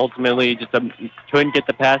Jackets, but ultimately just couldn't get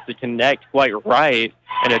the pass to connect quite right,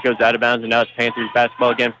 and it goes out of bounds, and now it's Panthers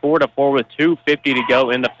basketball again, 4-4 with 2:50 to go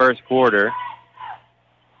in the first quarter.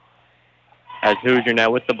 As Hoosier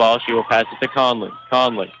now with the ball, she will pass it to Conley.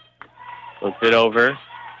 Conley looks it over.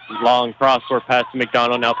 Long cross-court pass to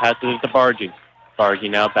McDonald, now passes it to Bargy.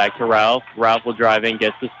 Bargy now back to Ralph. Ralph will drive in,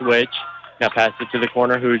 gets the switch. Now passes it to the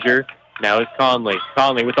corner, Hoosier. Now it's Conley.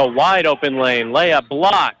 Conley with a wide open lane. Layup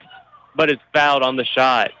blocked, but it's fouled on the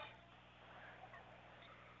shot.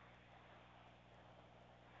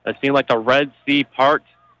 It seemed like the Red Sea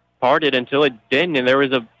parted until it didn't, and there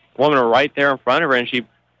was a woman right there in front of her, and she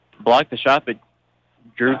blocked the shot, but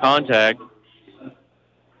drew contact.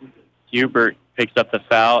 Hubert picks up the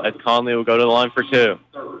foul as Conley will go to the line for two.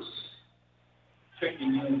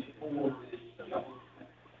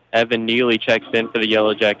 Evan Neely checks in for the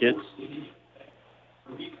Yellow Jackets.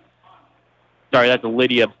 Sorry, that's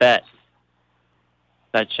Lydia Betts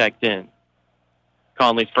that checked in.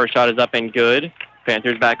 Conley's first shot is up and good.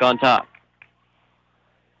 Panthers back on top.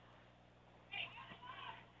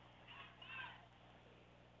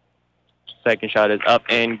 Second shot is up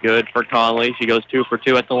and good for Conley. She goes 2 for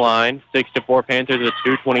 2 at the line. 6-4 Panthers with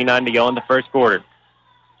 2:29 to go in the first quarter.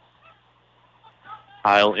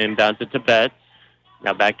 Kyle inbounds it to Betts.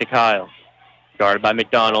 Now back to Kyle. Guarded by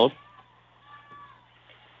McDonald.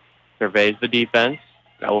 Surveys the defense.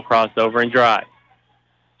 Now will cross over and drive.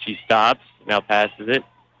 She stops. Now passes it.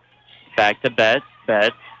 Back to Betts.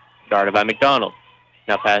 Betts. Guarded by McDonald.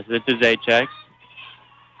 Now passes it to Zajac.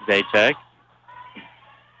 Zajac.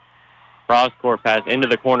 Cross-court pass into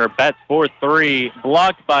the corner. Betts for 3.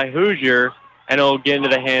 Blocked by Hoosier. And it will get into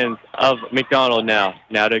the hands of McDonald now.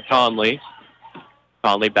 Now to Conley.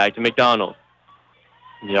 Conley back to McDonald.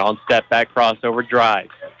 On step back, crossover, drive.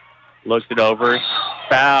 Looks it over.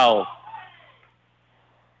 Foul.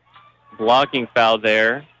 Blocking foul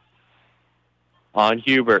there on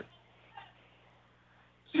Hubert.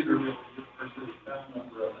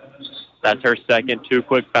 That's her second. 2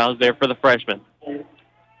 quick fouls there for the freshman.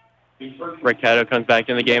 Ricchetto comes back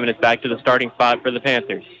in the game, and it's back to the starting 5 for the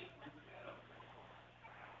Panthers.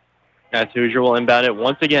 As Hoosier will inbound it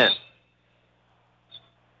once again.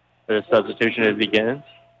 The substitution as begins.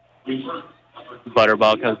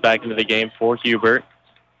 Butterball comes back into the game for Hubert.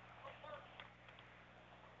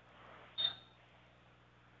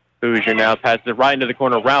 Hoosier now passes it right into the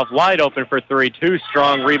corner. Ralph wide open for 3. 2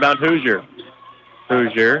 strong. Rebound Hoosier.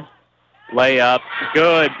 Hoosier. Layup.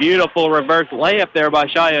 Good. Beautiful reverse layup there by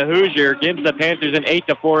Shia Hoosier. Gives the Panthers an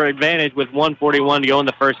 8-4 advantage with 1:41 to go in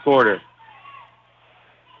the first quarter.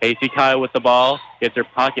 Casey Kyle with the ball. Gets her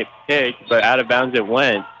pocket picked, but out of bounds it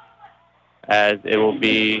went. As it will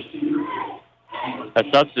be a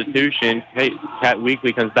substitution. Kat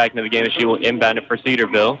Weekly comes back into the game, and she will inbound it for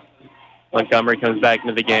Cedarville. Montgomery comes back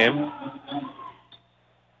into the game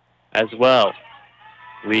as well.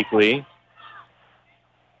 Weekly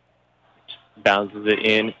bounces it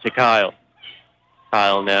in to Kyle.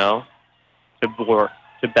 Kyle now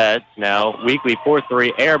to to Betts. Now Weekly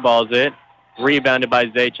 4-3, airballs it. Rebounded by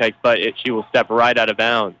Zajac, but she will step right out of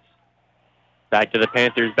bounds. Back to the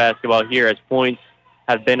Panthers basketball here as points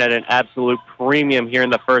have been at an absolute premium here in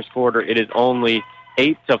the first quarter. It is only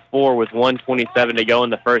 8-4 with 1:27 to go in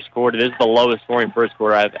the first quarter. This is the lowest scoring first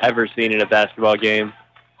quarter I've ever seen in a basketball game.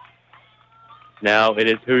 Now it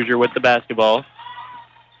is Hoosier with the basketball.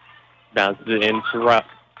 Bounces it into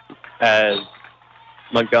as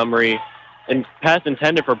Montgomery, and pass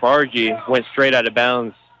intended for Bargy, went straight out of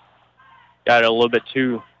bounds. Got a little bit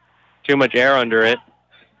too much air under it.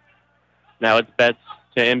 Now it's Betts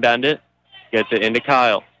to inbound it. Gets it into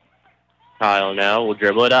Kyle. Kyle now will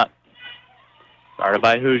dribble it up. Started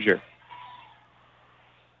by Hoosier.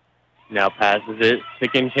 Now passes it to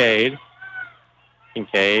Kincaid.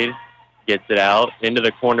 Kincaid gets it out into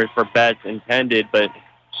the corners for Betts, intended, but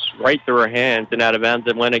right through her hands and out of bounds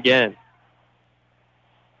it went again.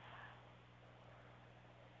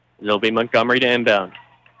 It'll be Montgomery to inbound.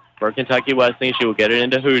 For Kentucky Wesleyan, she will get it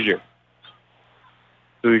into Hoosier.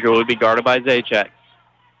 Hoosier will be guarded by Zajac.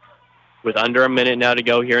 With under a minute now to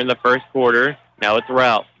go here in the first quarter, now it's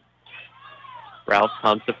Ralph. Ralph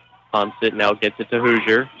pumps it, now gets it to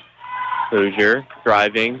Hoosier. Hoosier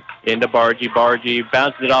driving into Bargy. Bargy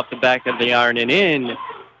bounces it off the back of the iron and in.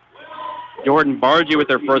 Jordan Bargy with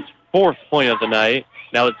her fourth point of the night.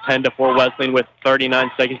 Now it's 10-4 Wesleyan with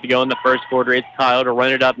 39 seconds to go in the first quarter. It's Kyle to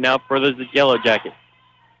run it up now for the Yellow Jackets.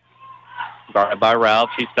 Guarded by Ralph.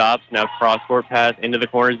 She stops. Now cross-court pass into the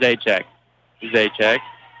corner. Zajac. Zajac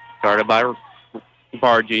guarded by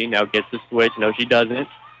Bargy. Now gets the switch. No, she doesn't.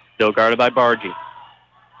 Still guarded by Bargy.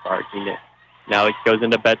 Bargy now it goes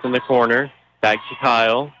into Betts in the corner. Back to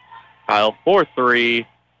Kyle. Kyle 4-3.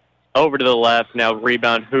 Over to the left. Now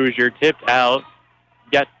rebound Hoosier. Tipped out.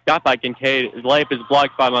 Got by Kincaid. His layup is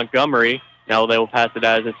blocked by Montgomery. Now they will pass it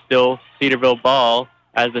as it's still Cedarville ball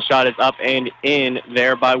as the shot is up and in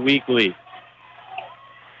there by Weekly.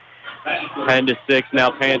 10-6 now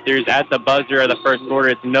Panthers at the buzzer of the first quarter.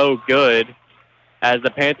 It's no good as the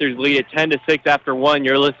Panthers lead at 10-6 after one.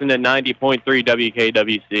 You're listening to 90.3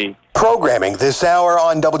 WKWC. Programming this hour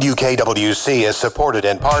on WKWC is supported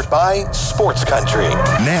in part by Sports Country.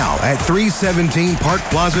 Now at 317 Park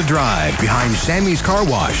Plaza Drive, behind Sammy's Car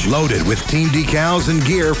Wash, loaded with team decals and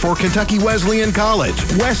gear for Kentucky Wesleyan College,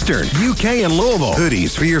 Western, UK, and Louisville.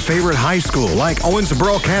 Hoodies for your favorite high school like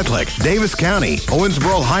Owensboro Catholic, Davis County,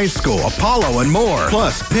 Owensboro High School, Apollo, and more.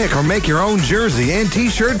 Plus, pick or make your own jersey and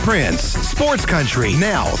t-shirt prints. Sports Country,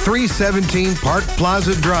 now 317 Park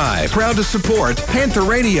Plaza Drive. Proud to support Panther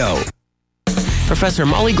Radio. Professor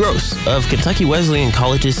Molly Gross of Kentucky Wesleyan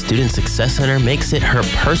College's Student Success Center makes it her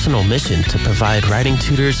personal mission to provide writing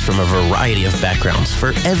tutors from a variety of backgrounds for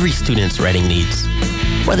every student's writing needs.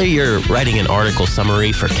 Whether you're writing an article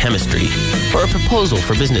summary for chemistry, or a proposal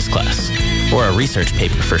for business class, or a research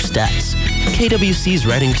paper for stats, KWC's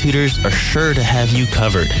writing tutors are sure to have you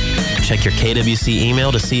covered. Check your KWC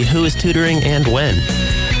email to see who is tutoring and when.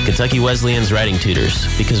 Kentucky Wesleyan's writing tutors,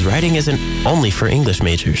 because writing isn't only for English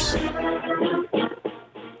majors.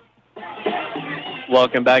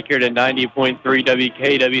 Welcome back here to 90.3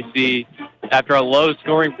 WKWC. After a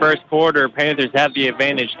low-scoring first quarter, Panthers have the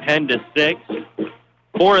advantage 10-6.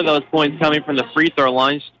 4 of those points coming from the free throw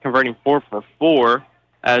line, converting 4 for 4.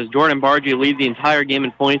 As Jordan Bargy leads the entire game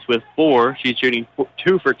in points with 4. She's shooting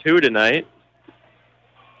 2 for 2 tonight.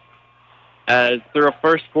 As through a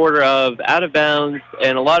first quarter of out of bounds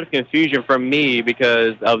and a lot of confusion from me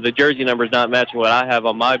because of the jersey numbers not matching what I have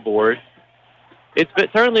on my board, it's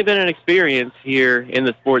certainly been an experience here in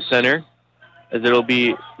the Sports Center, as it'll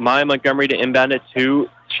be Maya Montgomery to inbound it to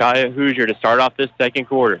Shia Hoosier to start off this second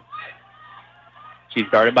quarter. She's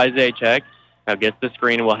guarded by Zajac. Now gets the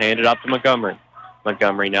screen and will hand it off to Montgomery.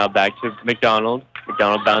 Montgomery now back to McDonald.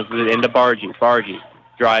 McDonald bounces it into Bargy. Bargy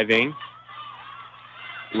driving.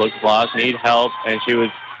 Looks lost, need help, and she was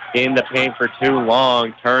in the paint for too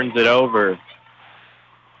long. Turns it over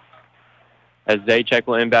as Zajac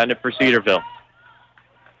will inbound it for Cedarville.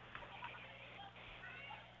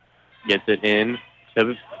 Gets it in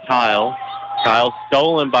to Kyle. Kyle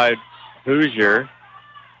stolen by Hoosier,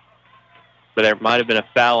 but there might have been a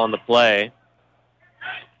foul on the play.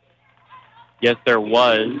 Yes, there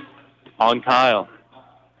was on Kyle.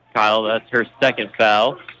 Kyle, that's her second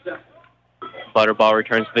foul. Butterball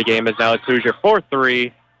returns to the game as now it's Hoosier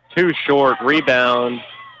 4-3, 2 short, rebound,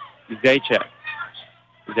 Zajac.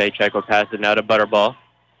 Zajac will pass it now to Butterball.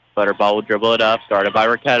 Butterball will dribble it up, started by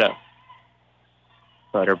Raquetto.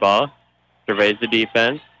 Butterball surveys the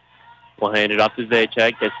defense. We'll hand it off to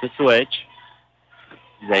Zajac. Gets the switch.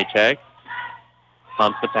 Zajac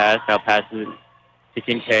pumps the pass. Now passes it to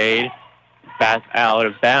Kincaid. pass out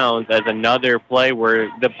of bounds as another play where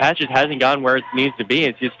the pass just hasn't gotten where it needs to be.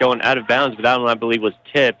 It's just going out of bounds, but that one I believe was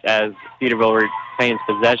tipped as Cedarville retains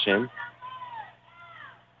possession.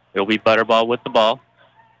 It'll be Butterball with the ball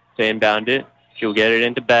to inbound it. She'll get it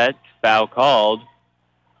into Betts. Foul called.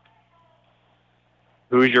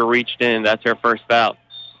 Hoosier reached in. That's her first foul.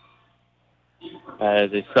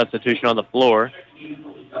 As a substitution on the floor.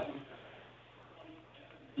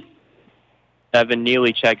 Evan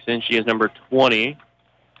Neely checks in. She is number 20.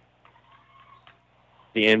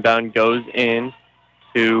 The inbound goes in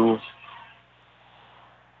to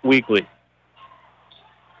Weekly.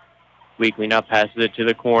 Weekly now passes it to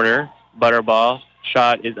the corner. Butterball.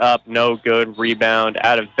 Shot is up. No good. Rebound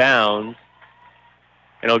out of bounds.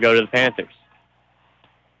 And it'll go to the Panthers.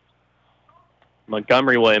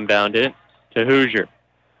 Montgomery will inbound it to Hoosier.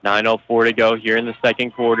 9:04 to go here in the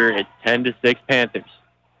second quarter. It's 10-6 Panthers.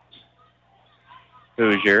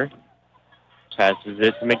 Hoosier passes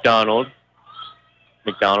it to McDonald.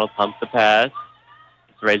 McDonald pumps the pass.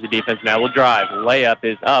 Raise the defense. Now will drive. Layup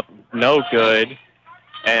is up. No good.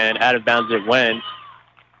 And out of bounds it went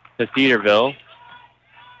to Cedarville.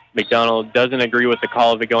 McDonald doesn't agree with the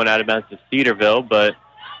call of it going out of bounds to Cedarville, but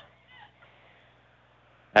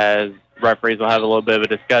as referees will have a little bit of a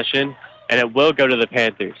discussion, and it will go to the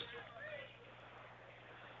Panthers.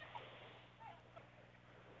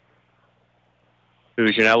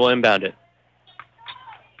 Hoosier now will inbound it.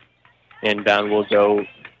 Inbound will go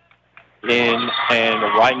in and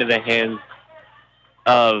right into the hands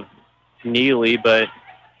of Neely, but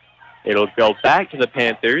it'll go back to the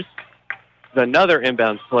Panthers. There's another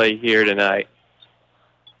inbound play here tonight.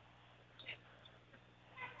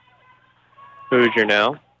 Hoosier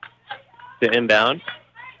now to inbound.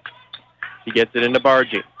 He gets it into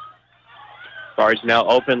Bargy. Bargy now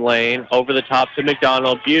open lane, over the top to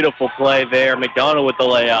McDonald. Beautiful play there. McDonald with the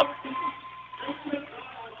layup.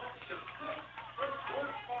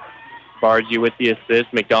 Bargy with the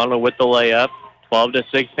assist. McDonald with the layup.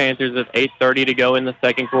 12-6 Panthers with 8:30 to go in the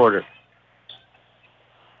second quarter.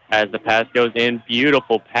 As the pass goes in,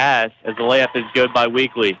 beautiful pass as the layup is good by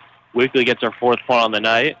Weekly. Weekly gets her fourth point on the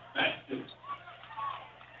night.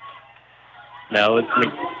 Now it's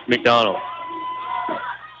McDonald.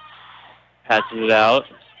 Passes it out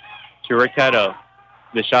to Ricchetto.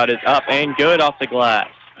 The shot is up and good off the glass.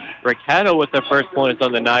 Ricchetto with the first points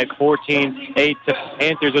on the night. 14-8 to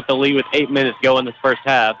Panthers with the lead with 8 minutes to go in this first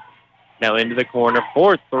half. Now into the corner.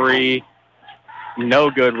 4-3. No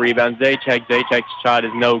good rebound. Zajac shot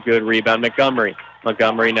is no good rebound.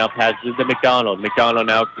 Montgomery now passes to McDonald. McDonald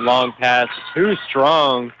now long pass. Too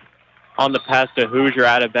strong on the pass to Hoosier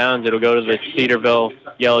out of bounds. It'll go to the Cedarville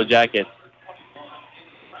Yellow Jackets.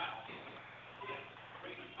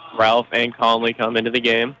 Ralph and Conley come into the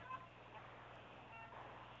game.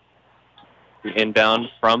 The inbound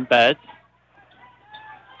from Betts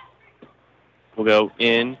will go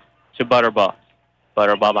in to Butterball.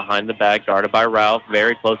 Butterball behind the back, guarded by Ralph.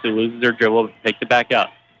 Very closely loses her dribble, picks it back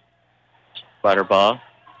up. Butterball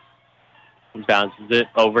bounces it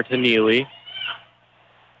over to Neely.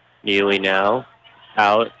 Neely now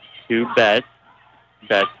out to Betts.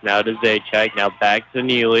 Betts now to Zajac. Now back to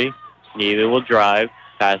Neely. Neely will drive.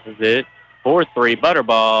 Passes it. 4-3.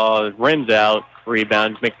 Butterball rims out.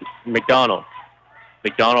 Rebounds McDonald.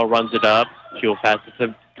 McDonald runs it up. She'll pass it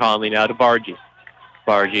to Conley now to Bargy.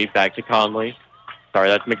 Bargy back to Conley. Sorry,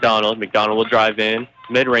 that's McDonald. McDonald will drive in.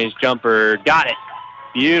 Mid-range jumper. Got it.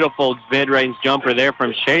 Beautiful mid-range jumper there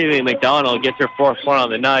from Shaylee McDonald. Gets her fourth point on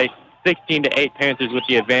the night. 16-8 Panthers with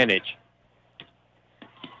the advantage.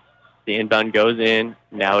 The inbound goes in.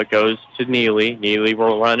 Now it goes to Neely. Neely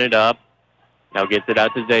will run it up. Now gets it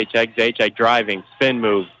out to Zajac. Zajac driving. Spin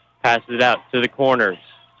move. Passes it out to the corners.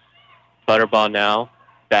 Butterball now.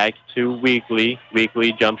 Back to Weekly.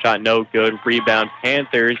 Weekly jump shot no good. Rebound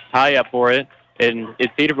Panthers. Tie up for it. And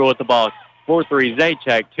it's Cedarville with the ball. 4-3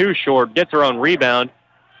 Zajac. Too short. Gets her own rebound.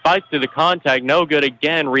 Fights through the contact. No good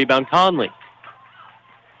again. Rebound Conley.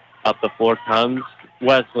 Up the floor comes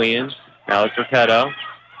Wesleyan. Now it's Ricchetto.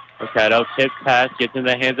 Ricchetto tips pass. Gets in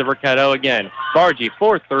the hands of Ricchetto again. Bargy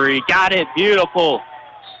 4-3. Got it. Beautiful.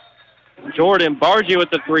 Jordan Bargy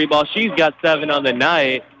with the three ball. She's got 7 on the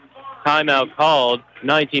night. Timeout called.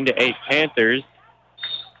 19-8 Panthers.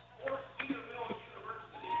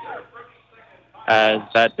 As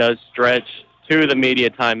that does stretch to the media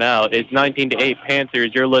timeout. It's 19-8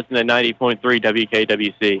 Panthers. You're listening to 90.3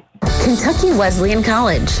 WKWC. Kentucky Wesleyan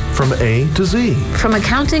College. From A to Z. From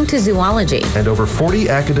accounting to zoology. And over 40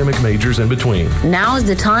 academic majors in between. Now is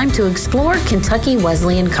the time to explore Kentucky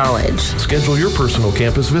Wesleyan College. Schedule your personal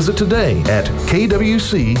campus visit today at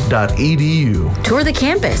kwc.edu. Tour the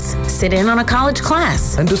campus, sit in on a college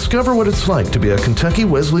class, and discover what it's like to be a Kentucky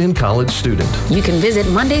Wesleyan College student. You can visit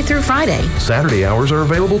Monday through Friday. Saturday hours are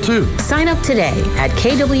available too. Sign up today at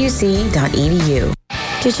kwc.edu.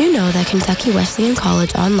 Did you know that Kentucky Wesleyan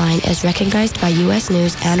College Online is recognized by U.S.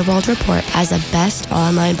 News and World Report as a best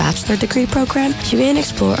online bachelor degree program? You can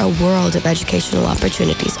explore a world of educational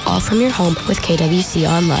opportunities all from your home with KWC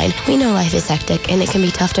Online. We know life is hectic and it can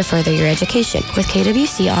be tough to further your education. With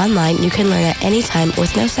KWC Online, you can learn at any time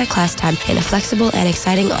with no set class time in a flexible and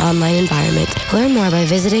exciting online environment. Learn more by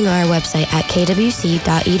visiting our website at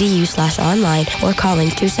kwc.edu/online or calling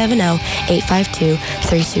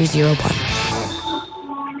 270-852-3201.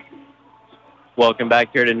 Welcome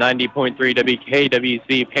back here to 90.3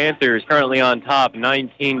 WKWC. Panthers currently on top,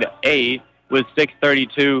 19-8, with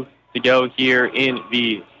 6:32 to go here in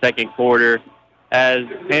the second quarter. As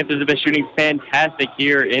Panthers have been shooting fantastic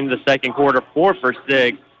here in the second quarter, 4 for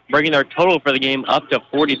 6, bringing their total for the game up to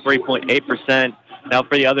 43.8%. Now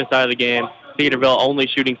for the other side of the game, Cedarville only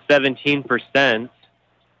shooting 17%.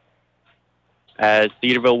 As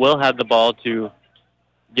Cedarville will have the ball to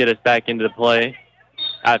get us back into the play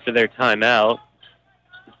after their timeout.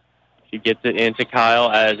 She gets it into Kyle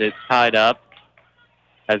as it's tied up,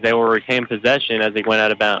 as they will retain possession as they went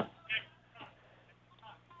out of bounds.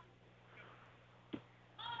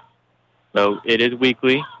 So it is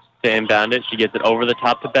Weekly to inbound it. She gets it over the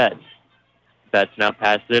top to Betts. Betts now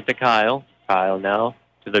passes it to Kyle. Kyle now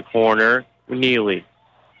to the corner, Neely.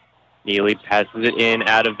 Neely passes it in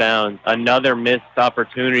out of bounds. Another missed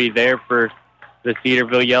opportunity there for the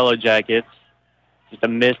Cedarville Yellow Jackets. Just a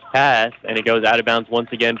missed pass, and it goes out of bounds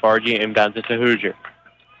once again. Bargy inbounds it to Hoosier.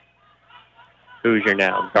 Hoosier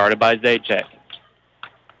now, guarded by Zajac.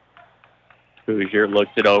 Hoosier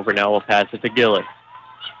looks it over. Now we'll pass it to Gillis.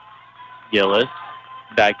 Gillis,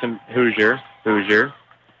 back to Hoosier. Hoosier,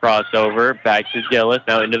 crossover, back to Gillis.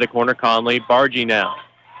 Now into the corner, Conley. Bargy now.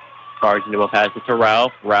 Bargy will pass it to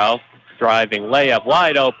Ralph. Ralph driving, layup,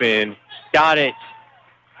 wide open. Got it.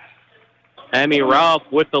 Emmy Ralph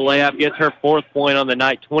with the layup gets her 4th point on the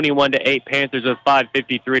night, 21-8 Panthers with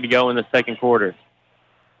 5:53 to go in the second quarter.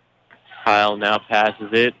 Kyle now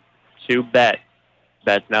passes it to Betts.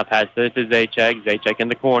 Betts now passes it to Zajac. Zajac in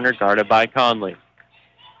the corner, guarded by Conley.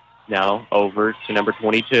 Now over to number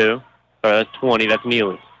 22. That's 20, that's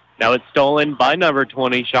Neely. Now it's stolen by number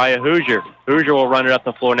 20, Shia Hoosier. Hoosier will run it up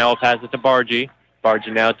the floor. Now we'll pass it to Bargy.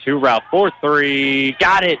 Bargy now to Ralph. 4-3.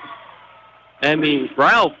 Got it. Emmy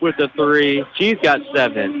Ralph with the 3. She's got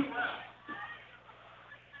 7.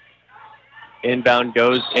 Inbound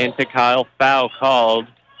goes into Kyle. Foul called.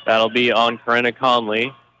 That'll be on Corinna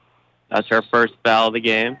Conley. That's her first foul of the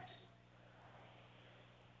game.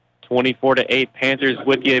 24-8 Panthers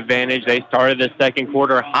with the advantage. They started the second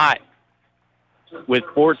quarter hot with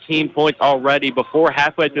 14 points already. Before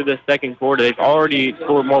halfway through the second quarter, they've already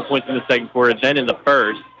scored more points in the second quarter than in the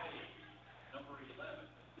first.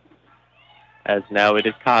 As now it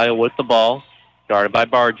is Kyle with the ball, guarded by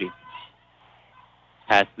Bargy.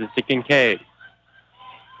 Passes it to Kincaid.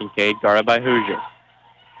 Kincaid guarded by Hoosier.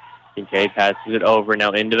 Kincaid passes it over,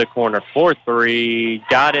 now into the corner. 4-3,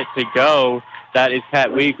 got it to go. That is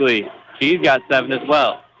Kat Weekly. She's got 7 as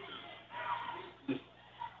well.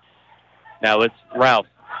 Now it's Ralph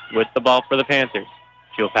with the ball for the Panthers.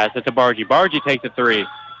 She'll pass it to Bargy. Bargy takes a 3.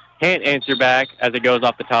 Can't answer back as it goes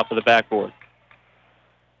off the top of the backboard.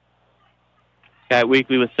 Kat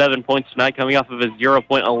Weekly with 7 points tonight, coming off of a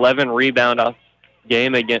 0.11 rebound off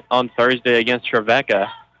game on Thursday against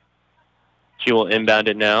Trevecca. She will inbound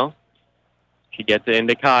it now. She gets it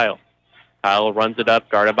into Kyle. Kyle runs it up,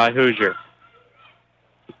 guarded by Hoosier.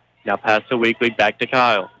 Now pass to Weekly, back to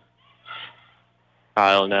Kyle.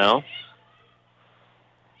 Kyle now.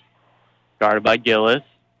 Guarded by Gillis.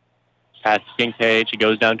 Pass to Kincaid. She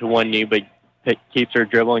goes down to one knee, but keeps her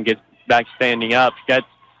dribble and gets back standing up. Gets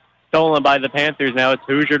stolen by the Panthers. Now it's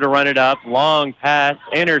Hoosier to run it up. Long pass,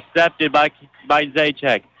 intercepted by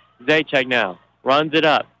Zajac. Zajac now runs it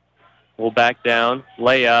up. Will back down,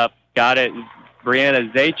 layup, got it. Brianna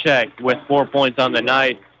Zajac with 4 points on the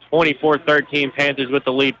night. 24-13 Panthers with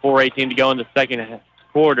the lead. 4:18 to go in the second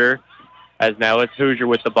quarter. As now it's Hoosier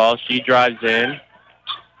with the ball. She drives in.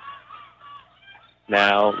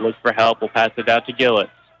 Now looks for help. We'll pass it out to Gillis.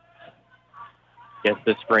 Gets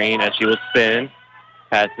the screen as she will spin.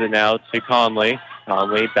 Passes it now to Conley.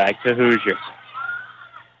 Conley back to Hoosier.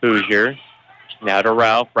 Hoosier now to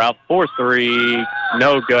Ralph. Ralph 4-3.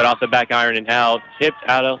 No good off the back iron and out. Tipped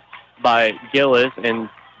out by Gillis, and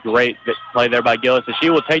great play there by Gillis. So she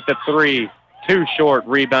will take the three. Too short.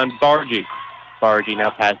 Rebound, Bargy. Bargy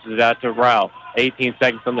now passes it out to Ralph. 18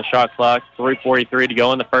 seconds on the shot clock. 3:43 to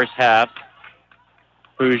go in the first half.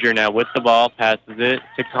 Hoosier now with the ball. Passes it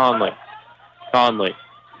to Conley. Conley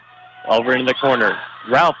over into the corner.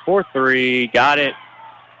 Ralph for three. Got it.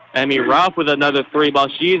 Ralph with another three ball.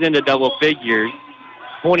 She's into double figures.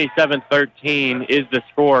 27-13 is the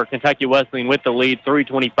score. Kentucky Wesleyan with the lead.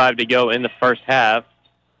 3:25 to go in the first half.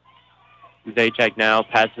 Zajac now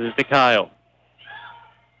passes it to Kyle.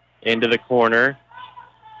 Into the corner.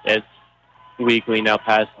 It's Weekly now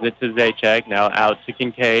passes it to Zajac. Now out to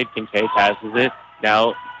Kincaid. Kincaid passes it.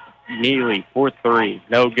 Now Neely for three.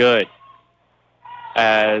 No good.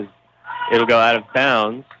 As it'll go out of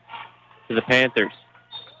bounds to the Panthers.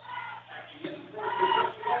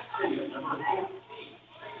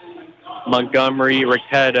 Montgomery,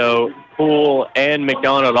 Ricchetto, Poole, and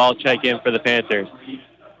McDonald all check in for the Panthers.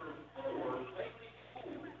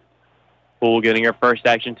 Poole getting her first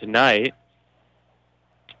action tonight.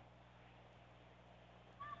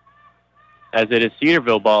 As it is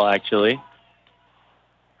Cedarville ball, actually.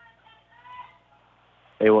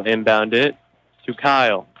 They will inbound it to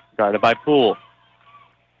Kyle, guarded by Poole.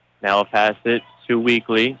 Now we'll pass it to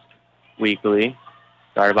Weekly. Weekly,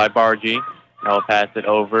 guarded by Bargy. Now we'll pass it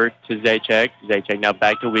over to Zajac. Zajac now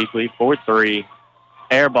back to Weekly for three.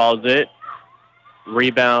 Airballs it.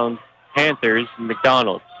 Rebound, Panthers,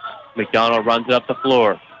 McDonald. McDonald runs it up the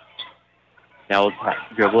floor. Now we'll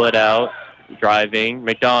dribble it out. Driving,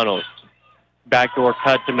 McDonald. Backdoor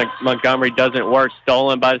cut to Montgomery doesn't work.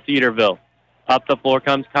 Stolen by Cedarville. Up the floor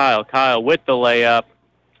comes Kyle. Kyle with the layup.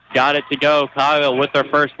 Got it to go. Kyle with her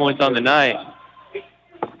first points on the night.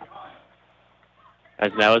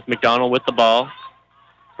 As now it's McDonald with the ball.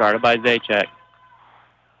 Guarded by Zajac.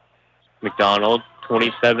 McDonald,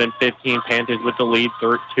 27-15. Panthers with the lead.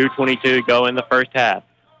 2:22 to go in the first half.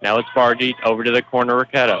 Now it's Bargy over to the corner,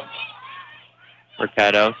 Ricchetto.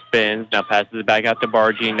 Ricchetto spins, now passes it back out to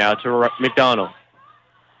Bargy, now to McDonald.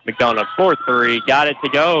 McDonald for three, got it to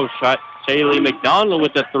go. Shot Shaylee McDonald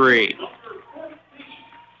with the three.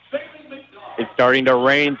 It's starting to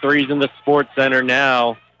rain threes in the Sports Center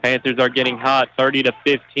now. Panthers are getting hot,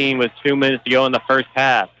 30-15 with 2 minutes to go in the first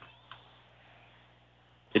half.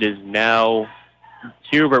 It is now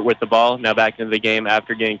Hubert with the ball, now back into the game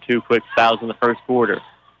after getting two quick fouls in the first quarter.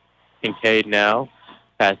 Kincaid now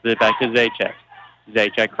passes it back to Zajac.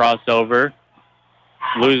 Zajac crossover,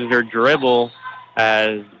 loses her dribble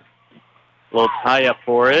as a little tie-up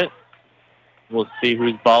for it. We'll see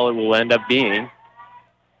whose ball it will end up being.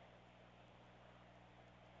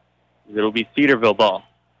 It'll be Cedarville ball.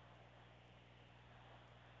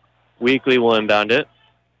 Weekly will inbound it.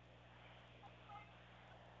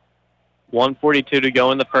 1:42 to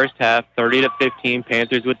go in the first half, 30-15,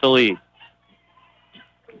 Panthers with the lead.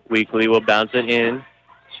 Weekly will bounce it in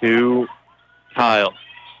to Kyle.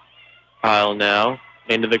 Kyle now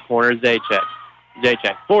into the corner, Zajac.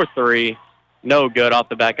 Zajac for three. No good off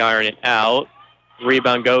the back iron and out.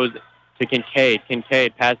 Rebound goes to Kincaid.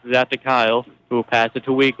 Kincaid passes out to Kyle, who will pass it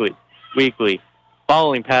to Weekly. Weekly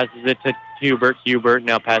following passes it to Hubert. Hubert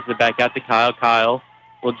now passes it back out to Kyle. Kyle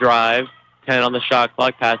will drive. 10 on the shot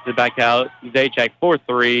clock. Passes it back out. Zajac for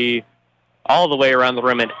three. All the way around the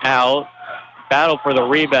rim and out. Battle for the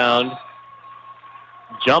rebound.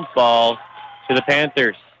 Jump ball to the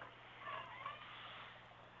Panthers.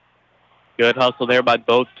 Good hustle there by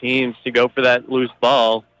both teams to go for that loose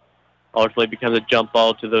ball. Ultimately becomes a jump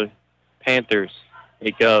ball to the Panthers.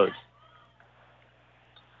 It goes.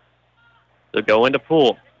 So go into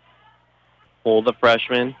Poole. Poole, the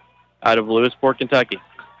freshman, out of Lewisport, Kentucky.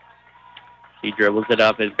 He dribbles it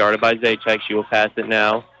up. Is guarded by Zajac. She will pass it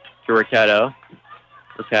now to Ricchetto.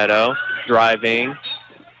 Ricchetto driving.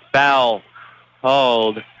 Foul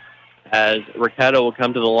called as Ricchetto will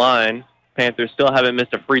come to the line. Panthers still haven't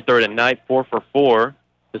missed a free throw tonight, 4 for 4.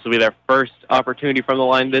 This will be their first opportunity from the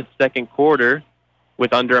line this second quarter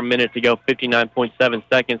with under a minute to go, 59.7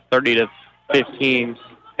 seconds, 30-15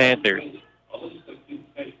 Panthers.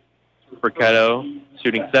 Ricchetto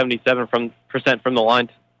shooting 77% from the line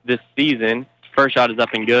this season. First shot is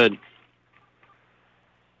up and good.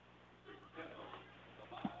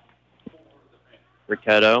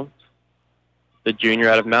 Ricchetto, the junior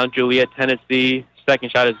out of Mount Juliet, Tennessee. Second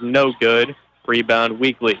shot is no good. Rebound,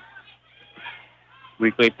 Weekly.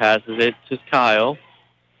 Weekly passes it to Kyle.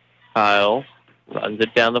 Kyle runs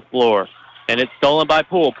it down the floor. And it's stolen by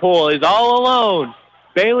Poole. Poole is all alone.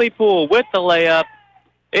 Bailey Poole with the layup.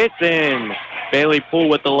 It's in. Bailey Poole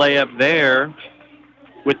with the layup there.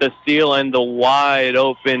 with the steal and the wide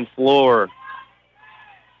open floor.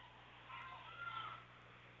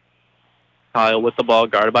 Kyle with the ball,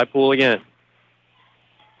 guarded by Poole again.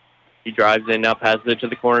 He drives in, now passes it to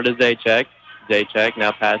the corner to Zajac. Zajac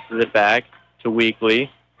now passes it back to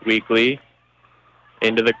Weekly. Weekly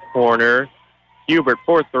into the corner. Hubert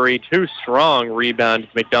for three, too strong. Rebound to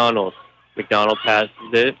McDonald. McDonald passes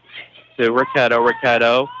it to Ricchetto.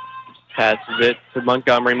 Ricchetto passes it to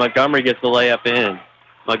Montgomery. Montgomery gets the layup in.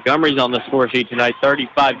 Montgomery's on the score sheet tonight,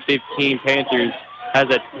 35-15. Panthers has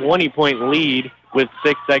a 20-point lead with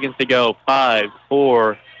 6 seconds to go. 5,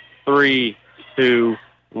 4, 3, 2,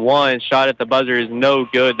 1. Shot at the buzzer is no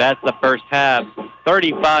good. That's the first half.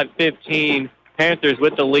 35-15. Panthers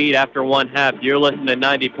with the lead after one half. You're listening to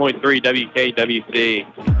 90.3 WKWC.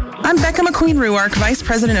 I'm Becca McQueen-Ruark, Vice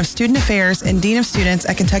President of Student Affairs and Dean of Students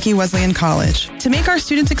at Kentucky Wesleyan College. To make our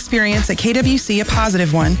students' experience at KWC a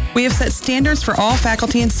positive one, we have set standards for all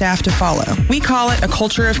faculty and staff to follow. We call it a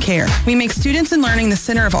culture of care. We make students and learning the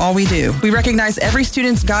center of all we do. We recognize every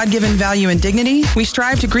student's God-given value and dignity. We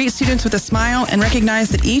strive to greet students with a smile and recognize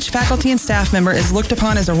that each faculty and staff member is looked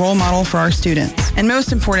upon as a role model for our students. And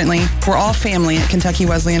most importantly, we're all family at Kentucky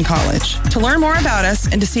Wesleyan College. To learn more about us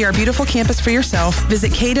and to see our beautiful campus for yourself,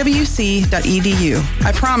 visit KWC.edu.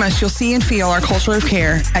 I promise you'll see and feel our culture of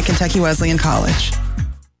care at Kentucky Wesleyan College.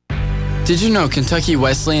 Did you know Kentucky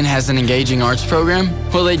Wesleyan has an engaging arts program?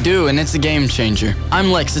 Well, they do, and it's a game changer. I'm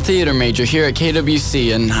Lex, a theater major here at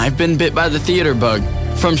KWC, and I've been bit by the theater bug.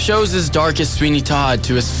 From shows as dark as Sweeney Todd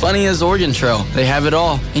to as funny as Oregon Trail, they have it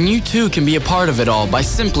all. And you too can be a part of it all by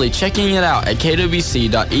simply checking it out at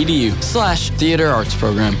kwc.edu/theater arts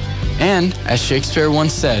program. And, as Shakespeare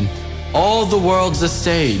once said, all the world's a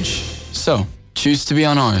stage, so choose to be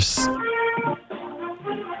on ours.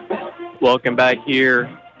 Welcome back here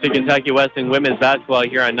to Kentucky Wesleyan women's basketball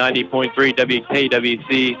here on 90.3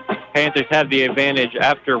 WKWC. Panthers have the advantage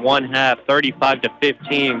after one half,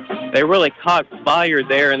 35-15. They really caught fire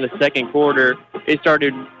there in the second quarter. It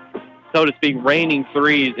started, so to speak, raining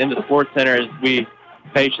threes in the Sports Center as we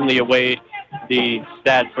patiently await the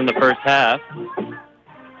stats from the first half.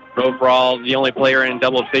 Overall, the only player in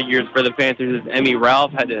double figures for the Panthers is Emmy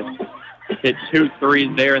Ralph. Had to hit 2 threes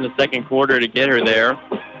there in the second quarter to get her there.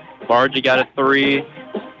 Bargy got a 3.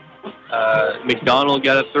 McDonald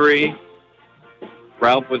got a 3.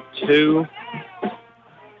 Ralph with 2.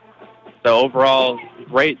 So overall,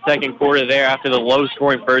 great second quarter there after the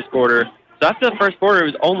low-scoring first quarter. So after the first quarter, it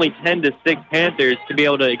was only 10-6 Panthers to be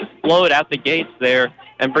able to explode out the gates there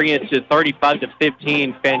and bring it to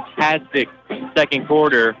 35-15. Fantastic second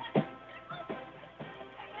quarter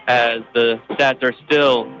as the stats are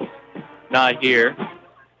still not here.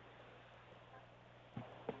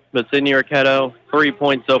 But Sydney Ricchetto, 3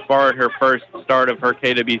 points so far at her first start of her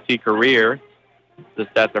KWC career. The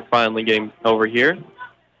stats are finally getting over here.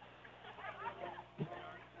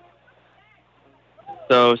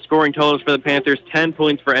 So scoring totals for the Panthers, 10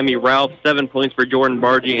 points for Emmy Ralph, 7 points for Jordan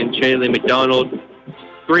Bargy and Shaylee McDonald,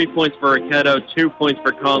 3 points for Ricchetto, 2 points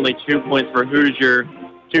for Conley, 2 points for Hoosier,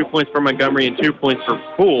 2 points for Montgomery, and 2 points for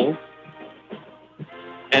Poole.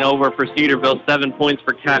 And over for Cedarville, 7 points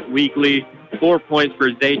for Kat Weekly, 4 points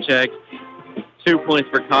for Zajac, 2 points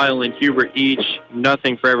for Kyle and Hubert each,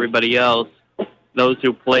 nothing for everybody else. Those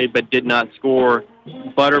who played but did not score,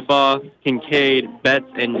 Butterbaugh, Kincaid,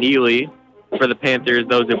 Betts, and Neely. For the Panthers,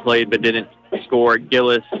 those who played but didn't score,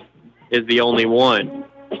 Gillis is the only one.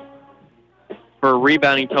 For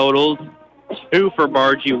rebounding totals, 2 for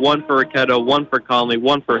Bargy, 1 for Ricchetto, 1 for Conley,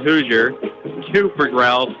 1 for Hoosier, 2 for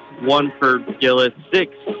Ralph, 1 for Gillis,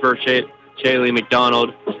 6 for Shaylee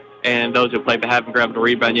McDonald, and those who played but haven't grabbed a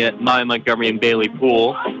rebound yet, Maya Montgomery and Bailey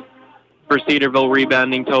Poole. For Cedarville,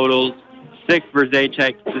 rebounding totals, 6 for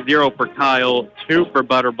Zajac, 0 for Kyle, 2 for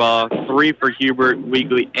Butterbaugh, 3 for Hubert,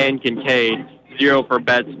 Weekly, and Kincaid, 0 for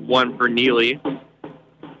Betts, 1 for Neely.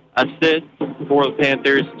 Assists for the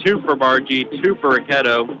Panthers, 2 for Bargy, 2 for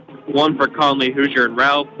Ricchetto, 1 for Conley, Hoosier, and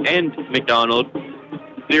Ralph, and McDonald,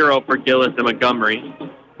 0 for Gillis and Montgomery,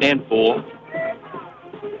 and Poole.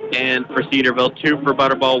 And for Cedarville, 2 for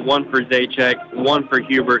Butterball, 1 for Zajac, 1 for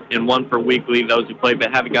Hubert, and 1 for Weekly. Those who played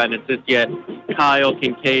but haven't gotten an assist yet, Kyle,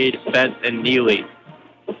 Kincaid, Betts, and Neely.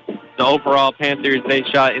 So overall, Panthers, they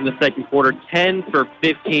shot in the second quarter 10 for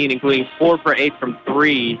 15, including 4 for 8 from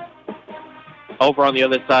 3. Over on the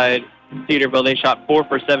other side, Cedarville, they shot 4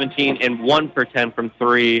 for 17 and 1 for 10 from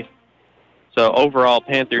 3. So overall,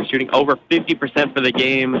 Panthers shooting over 50% for the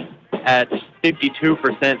game at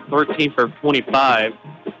 52%, 13 for 25,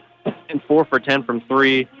 and 4 for 10 from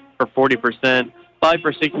 3 for 40%. 5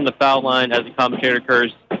 for 6 from the foul line, as the commentator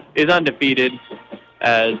curse, is undefeated,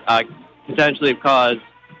 as potentially have caused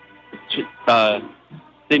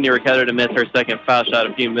Sydney Ricchetto to miss her second foul shot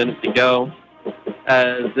a few minutes ago.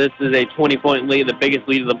 As this is a 20-point lead, the biggest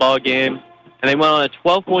lead of the ball game. And they went on a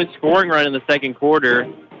 12-point scoring run in the second quarter,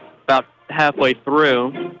 about halfway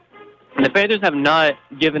through. And the Panthers have not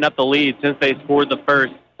given up the lead since they scored the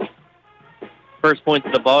first points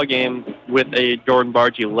of the ball game with a Jordan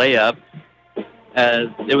Bargee layup. As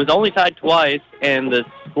it was only tied twice, and the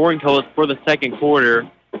scoring totals for the second quarter,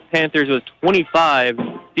 Panthers was 25,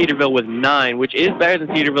 Cedarville was 9, which is better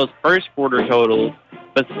than Cedarville's first quarter totals,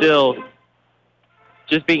 but still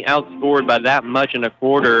just being outscored by that much in a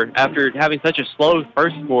quarter after having such a slow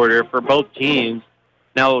first quarter for both teams.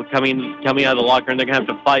 Now coming out of the locker room, they're going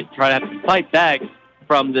to have to fight back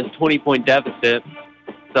from this 20-point deficit.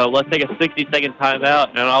 So let's take a 60-second timeout,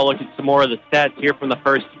 and I'll look at some more of the stats here from the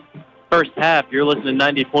first half. You're listening to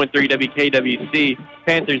 90.3 WKWC.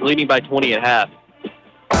 Panthers leading by 20 at half.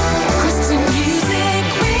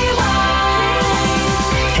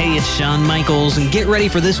 Hey, it's Shawn Michaels, and get ready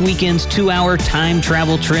for this weekend's 2-hour time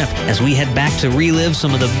travel trip as we head back to relive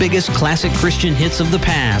some of the biggest classic Christian hits of the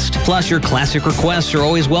past. Plus, your classic requests are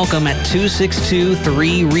always welcome at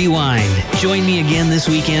 262-3-REWIND. Join me again this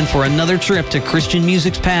weekend for another trip to Christian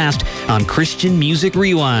music's past on Christian Music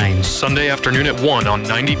Rewind. Sunday afternoon at 1 on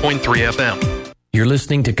 90.3 FM. You're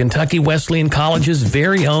listening to Kentucky Wesleyan College's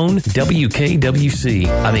very own WKWC.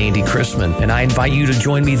 I'm Andy Christman, and I invite you to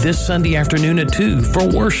join me this Sunday afternoon at 2 for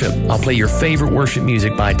worship. I'll play your favorite worship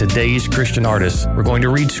music by today's Christian artists. We're going to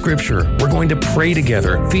read scripture. We're going to pray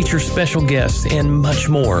together, feature special guests, and much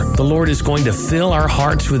more. The Lord is going to fill our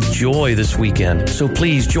hearts with joy this weekend. So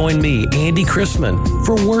please join me, Andy Christman,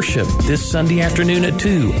 for worship this Sunday afternoon at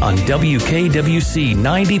 2 on WKWC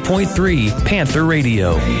 90.3 Panther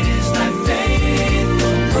Radio.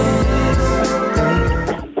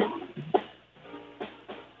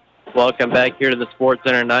 Welcome back here to the Sports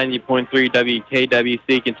Center, 90.3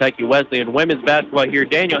 WKWC, Kentucky Wesleyan women's basketball here.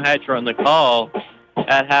 Daniel Hatcher on the call.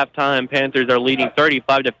 At halftime, Panthers are leading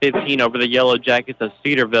 35-15 over the Yellow Jackets of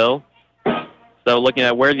Cedarville. So looking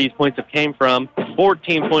at where these points have came from,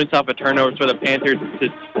 14 points off of turnovers for the Panthers to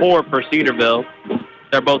 4 for Cedarville.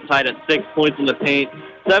 They're both tied at 6 points in the paint.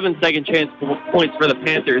 7 second chance points for the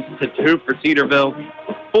Panthers to 2 for Cedarville.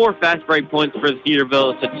 4 fast break points for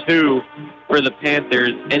Cedarville to 2 for the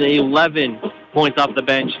Panthers, and 11 points off the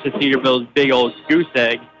bench to Cedarville's big old goose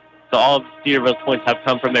egg. So all of Cedarville's points have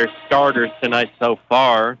come from their starters tonight so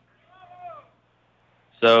far.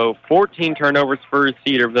 So 14 turnovers for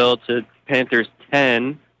Cedarville to Panthers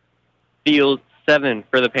 10. Steals 7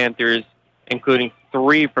 for the Panthers, including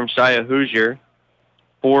 3 from Shia Hoosier.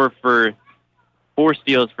 4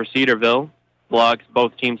 steals for Cedarville. Blocks,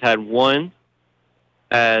 both teams had 1.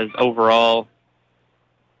 As overall,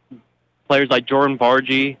 players like Jordan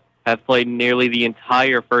Bargee have played nearly the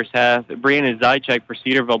entire first half. Brianna Zychek for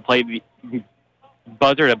Cedarville played the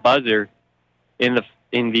buzzer to buzzer in the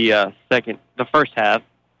first half.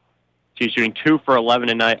 She's shooting 2 for 11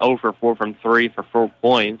 tonight, 0 for 4 from 3 for 4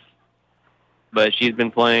 points. But she's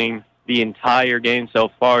been playing the entire game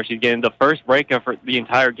so far. She's getting the first breakup for the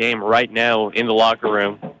entire game right now in the locker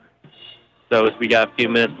room. So as we got a few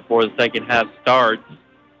minutes before the second half starts,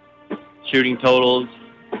 shooting totals,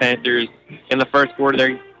 Panthers in the first quarter,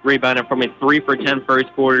 they're rebounding from a 3 for 10 first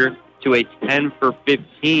quarter to a 10 for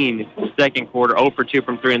 15 second quarter, 0 for 2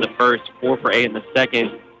 from 3 in the first, 4 for 8 in the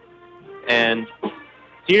second. And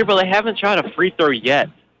Cedarville, they haven't shot a free throw yet,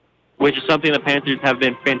 which is something the Panthers have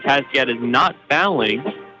been fantastic at, is not fouling.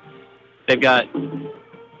 They've got 4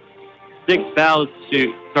 fouls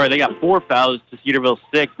to Cedarville's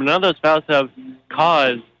 6, but none of those fouls have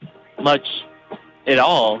caused much at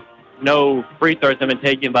all. No free throws have been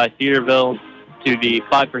taken by Cedarville to the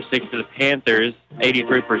 5 for 6 to the Panthers,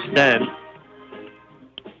 83%.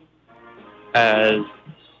 As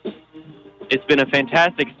it's been a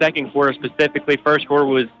fantastic second quarter specifically. First quarter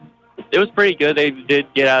was pretty good. They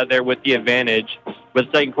did get out of there with the advantage. But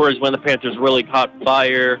the second quarter is when the Panthers really caught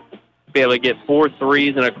fire, be able to get 4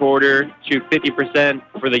 threes in a quarter, shoot 50%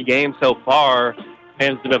 for the game so far.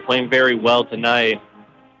 Panthers have been playing very well tonight.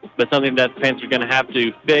 But something that the Panthers are going to have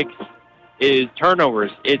to fix is turnovers.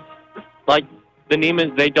 It's like the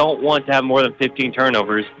Neiman's, they don't want to have more than 15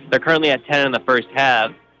 turnovers. They're currently at 10 in the first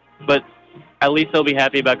half, but at least they'll be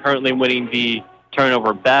happy about currently winning the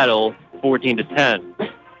turnover battle 14-10.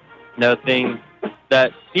 Another thing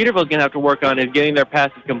that Cedarville's going to have to work on is getting their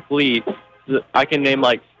passes complete. I can name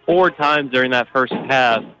like 4 times during that first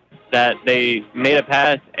half that they made a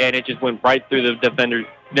pass and it just went right through the defenders,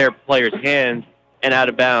 their players' hands, and out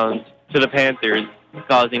of bounds to the Panthers,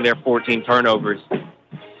 causing their 14 turnovers.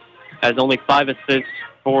 As only 5 assists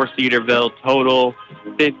for Cedarville, total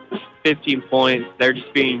 15 points. They're just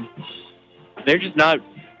not,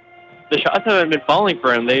 the shots haven't been falling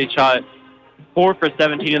for them. They shot 4 for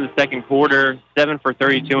 17 in the second quarter, 7 for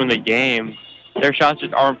 32 in the game. Their shots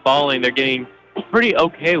just aren't falling. They're getting pretty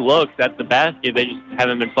okay looks at the basket. They just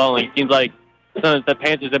haven't been falling. It seems like something that the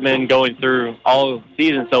Panthers have been going through all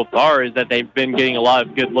season so far is that they've been getting a lot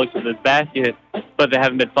of good looks at this basket, but they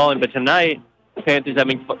haven't been falling. But tonight, the Panthers have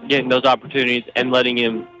been getting those opportunities and letting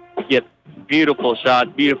him get beautiful shots,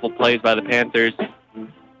 beautiful plays by the Panthers.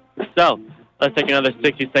 So let's take another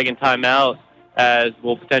 60-second timeout as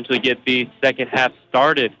we'll potentially get the second half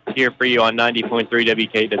started here for you on 90.3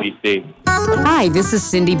 WKWC. Hi, this is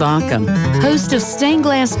Cindy Baucom, host of Stained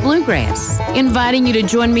Glass Bluegrass, inviting you to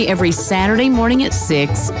join me every Saturday morning at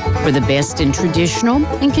 6 for the best in traditional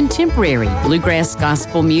and contemporary bluegrass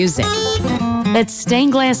gospel music. That's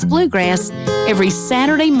Stained Glass Bluegrass every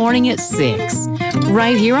Saturday morning at 6,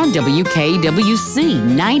 right here on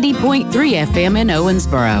WKWC 90.3 FM in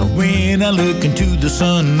Owensboro. When I look into the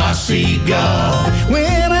sun, I see God.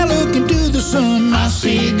 When I look into the sun, I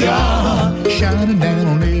see God. Shining down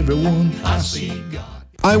on everyone, I see God.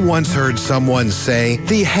 I once heard someone say,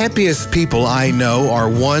 the happiest people I know are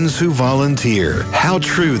ones who volunteer. How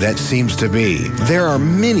true that seems to be. There are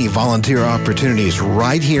many volunteer opportunities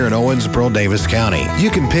right here in Owensboro, Davis County.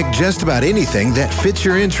 You can pick just about anything that fits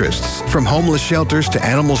your interests, from homeless shelters to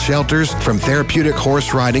animal shelters, from therapeutic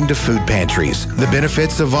horse riding to food pantries. The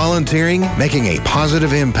benefits of volunteering, making a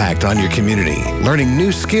positive impact on your community, learning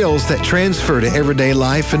new skills that transfer to everyday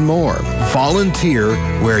life and more. Volunteer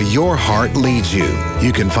where your heart leads you.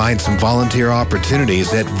 You can find some volunteer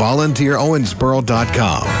opportunities at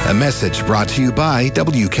volunteerowensboro.com. A message brought to you by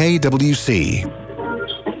WKWC.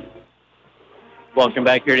 Welcome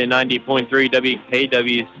back here to 90.3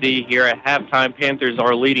 WKWC. Here at halftime, Panthers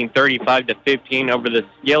are leading 35-15 over the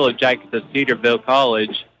Yellow Jackets of Cedarville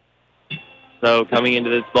College. So coming into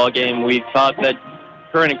this ball game, we thought that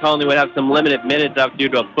Curran and Conley would have some limited minutes due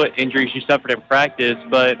to a foot injury she suffered in practice,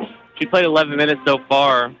 but she played 11 minutes so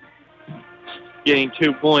far, getting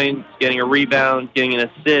 2 points, getting a rebound, getting an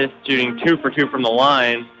assist, shooting 2 for 2 from the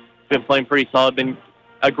line. Been playing pretty solid. Been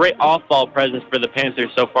a great off-ball presence for the Panthers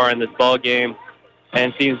so far in this ball game,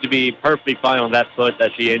 and seems to be perfectly fine on that foot that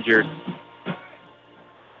she injured.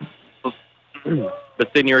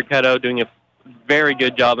 But Sydney Ricchetto doing a very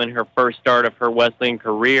good job in her first start of her Wesleyan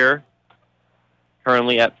career.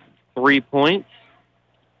 Currently at 3 points,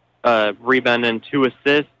 rebound and 2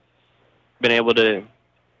 assists. Been able to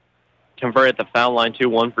convert at the foul line too,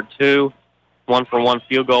 1 for 2, 1 for 1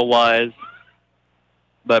 field goal wise.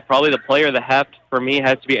 But probably the player of the half for me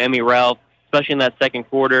has to be Emmy Ralph, especially in that second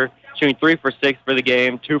quarter, shooting 3 for 6 for the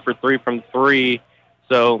game, 2 for 3 from 3.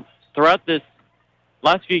 So throughout this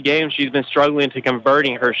last few games, she's been struggling to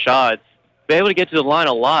converting her shots. Been able to get to the line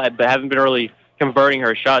a lot, but haven't been really converting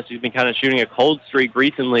her shots. She's been kind of shooting a cold streak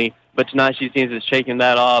recently, but tonight she seems to have shaken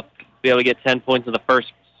that off, be able to get 10 points in the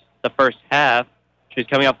first half. She's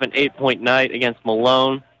coming off an 8-point night against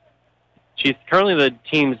Malone. She's currently the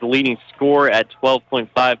team's leading scorer at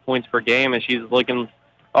 12.5 points per game, and she's looking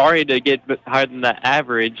already to get higher than that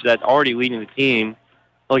average that's already leading the team.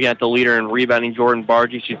 Looking at the leader in rebounding, Jordan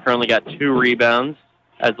Bargy, she's currently got 2 rebounds,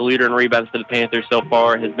 as the leader in rebounds for the Panthers so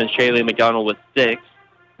far has been Shaylee McDonald with 6.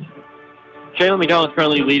 Shaylee McDonald is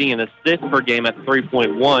currently leading in assists per game at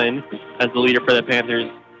 3.1, as the leader for the Panthers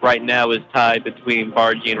right now is tied between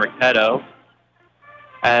Bargy and Ricchetto.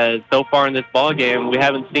 As so far in this ball game, we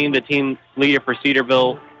haven't seen the team leader for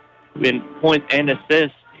Cedarville in points and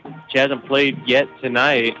assists. She hasn't played yet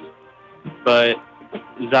tonight, but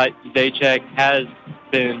Zajac has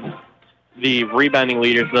been the rebounding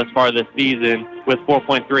leader thus far this season with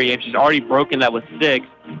 4.3, and she's already broken that with 6.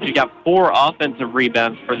 She got 4 offensive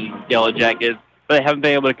rebounds for the Yellow Jackets, but they haven't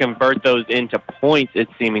been able to convert those into points,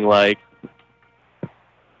 it's seeming like.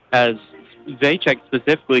 As Zajac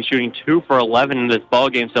specifically shooting 2 for 11 in this ball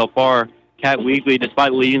game so far. Kat Weegley,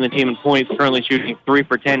 despite leading the team in points, currently shooting 3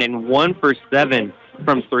 for 10 and 1 for 7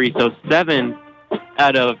 from 3. So 7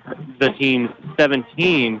 out of the team's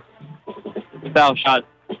 17 foul shots,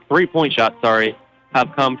 3-point shots,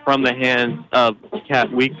 have come from the hands of Kat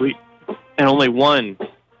Weegley, and only 1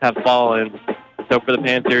 have fallen. So for the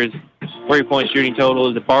Panthers, 3-point shooting total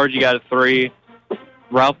is Bargy got a 3,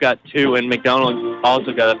 Ralph got 2, and McDonald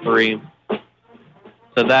also got a 3.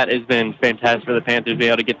 So that has been fantastic for the Panthers to be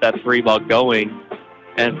able to get that 3 ball going.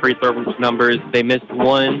 And free throw numbers, they missed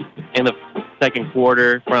 1 in the second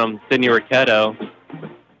quarter from Sydney Ricchetto.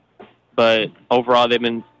 But overall, they've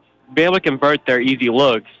been able to convert their easy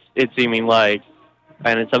looks, it's seeming like.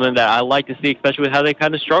 And it's something that I like to see, especially with how they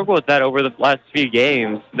kind of struggle with that over the last few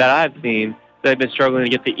games that I've seen. They've been struggling to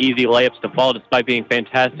get the easy layups to fall despite being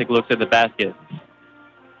fantastic looks at the basket.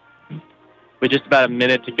 With just about a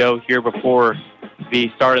minute to go here before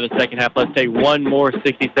the start of the second half, let's take one more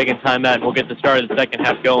 60-second timeout, and we'll get the start of the second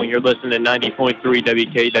half going. You're listening to 90.3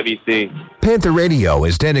 WKWC. Panther Radio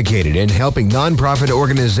is dedicated in helping nonprofit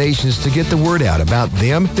organizations to get the word out about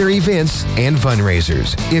them, their events, and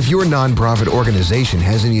fundraisers. If your nonprofit organization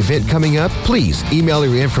has an event coming up, please email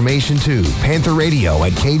your information to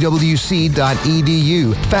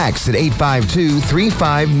pantherradio@kwc.edu, fax at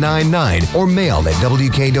 852-3599, or mailed at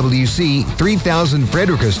WKWC 3000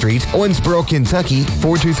 Frederica Street, Owensboro, Kentucky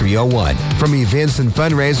 42301. From events and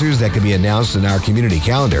fundraisers that can be announced in our community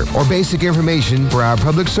calendar or basic information for our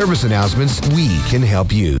public service announcements, we can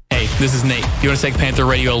help you. Hey, this is Nate. You want to take Panther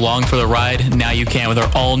Radio along for the ride? Now you can with our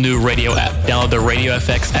all-new radio app. Download the Radio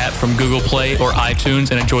FX app from Google Play or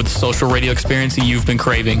iTunes and enjoy the social radio experience you've been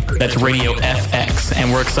craving. That's Radio FX, and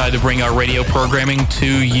we're excited to bring our radio programming to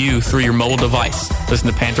you through your mobile device. Listen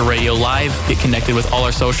to Panther Radio live, get connected with all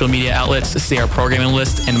our social media outlets, see our programming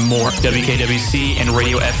list, and more. WKWC and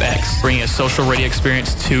Radio FX, bringing a social radio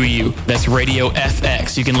experience to you. That's Radio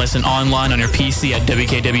FX. You can listen online on your PC at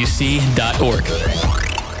WKWC.org.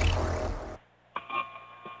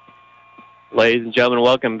 Ladies and gentlemen,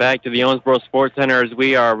 welcome back to the Owensboro Sports Center as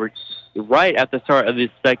we are right at the start of the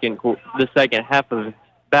second half of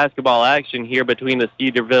basketball action here between the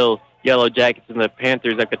Cedarville Yellow Jackets and the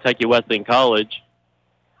Panthers at Kentucky Wesleyan College.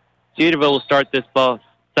 Cedarville will start this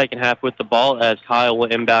second half with the ball as Kyle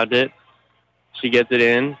will inbound it. She gets it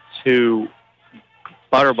in to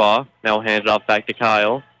Butterbaugh. Now hand it off back to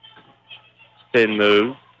Kyle. Spin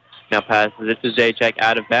move. Now passes it to Zajac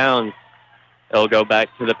out of bounds. It'll go back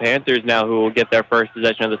to the Panthers now, who will get their first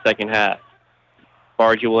possession of the second half.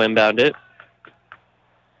 Bargy will inbound it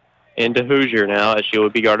into Hoosier now, as she will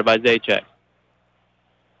be guarded by Zajac.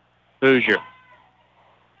 Hoosier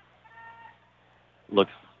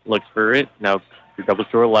looks for it. Now doubles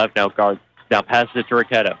to her left. Now passes it to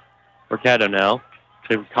Ricchetto. Ricchetto now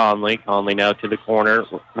to Conley. Conley now to the corner.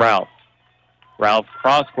 Ralph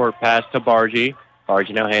cross-court pass to Bargy.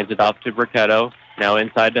 Bargy now hands it off to Ricchetto. Now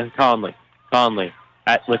inside to Conley. Conley,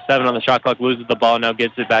 with 7 on the shot clock, loses the ball, now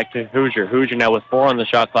gets it back to Hoosier. Hoosier now with 4 on the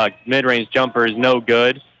shot clock. Mid-range jumper is no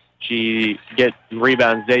good. She gets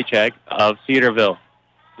rebounds Zajac of Cedarville.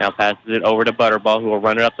 Now passes it over to Butterball, who will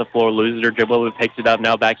run it up the floor, loses her dribble, but picks it up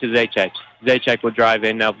now back to Zajac. Zajac will drive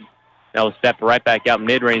in, now will step right back out.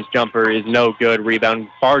 Mid-range jumper is no good. Rebound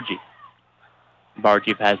Bargy.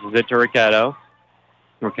 Bargy passes it to Ricchetto.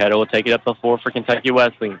 Ricchetto will take it up the floor for Kentucky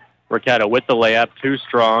Wesleyan. Ricchetto with the layup, too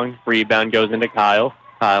strong. Rebound goes into Kyle.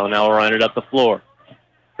 Kyle now will run it up the floor.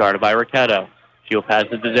 Guarded by Ricchetto. She'll pass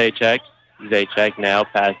it to Zajac. Zajac now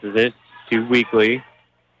passes it to Weekly.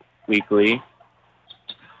 Weekly.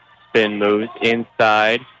 Spin moves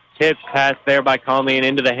inside. Tips pass there by Conley and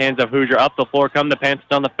into the hands of Hoosier. Up the floor come the Panthers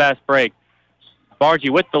on the fast break. Bargy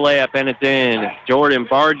with the layup, and it's in. Jordan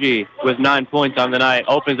Bargy with 9 points on the night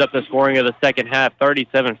opens up the scoring of the second half.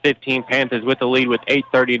 37-15 Panthers with the lead with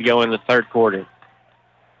 8:30 to go in the third quarter.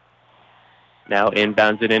 Now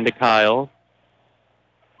inbounds it into Kyle.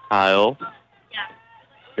 Kyle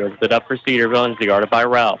goes it up for Cedarville and is guarded by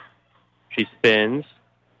Ralph. She spins.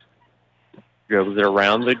 Dribbles it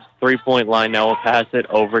around the three-point line. Now will pass it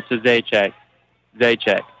over to Zajac.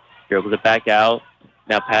 Zajac dribbles it back out.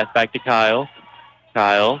 Now pass back to Kyle.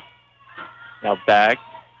 Kyle, now back.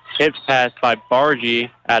 Tips pass by Bargy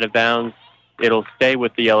out of bounds. It'll stay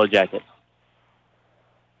with the Yellow Jackets.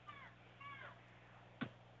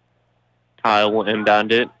 Kyle will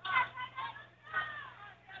inbound it.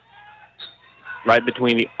 Right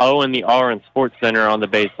between the O and the R in Sports Center on the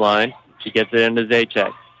baseline. She gets it into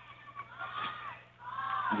Zajac.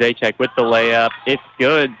 Zajac with the layup. It's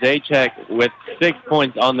good. Zajac with 6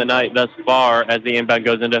 points on the night thus far as the inbound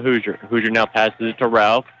goes into Hoosier. Hoosier now passes it to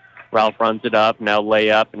Ralph. Ralph runs it up. Now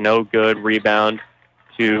layup. No good. Rebound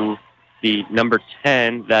to the number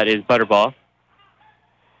 10. That is Butterball.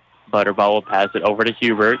 Butterball will pass it over to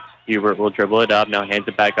Hubert. Hubert will dribble it up. Now hands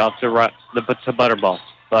it back off to Butterball.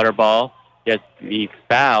 Butterball gets the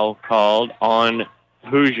foul called on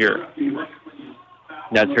Hoosier.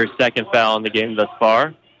 That's her second foul in the game thus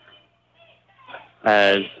far,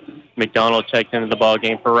 as McDonald checks into the ball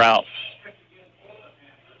game for Ralph.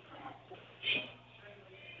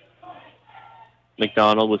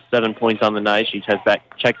 McDonald with 7 points on the night. She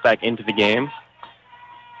checks back into the game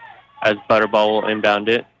as Butterball will inbound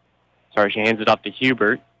it. She hands it off to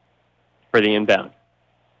Hubert for the inbound.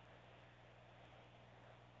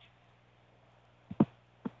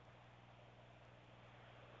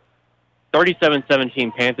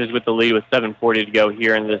 37-17 Panthers with the lead with 7:40 to go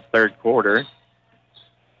here in this third quarter.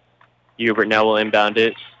 Hubert now will inbound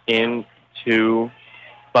it into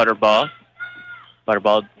Butterball.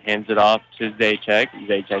 Butterball hands it off to Zajac.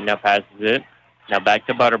 Zajac now passes it. Now back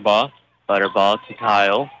to Butterball. Butterball to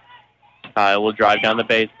Kyle. Kyle will drive down the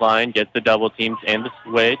baseline, gets the double teams and the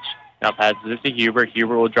switch. Now passes it to Hubert.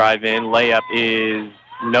 Hubert will drive in. Layup is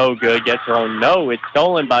no good. Gets thrown. No, it's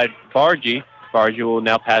stolen by Bargy. Bargy will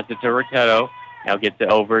now pass it to Ricchetto. Now gets it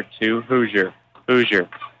over to Hoosier. Hoosier.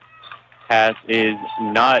 Pass is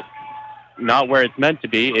not where it's meant to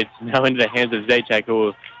be. It's now into the hands of Zajac, who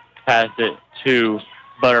will pass it to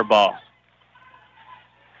Butterball.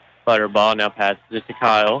 Butterball now passes it to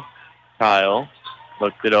Kyle. Kyle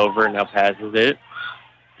looks it over, now passes it.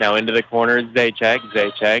 Now into the corner is Zajac.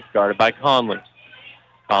 Zajac guarded by Conley.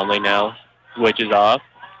 Conley now switches off.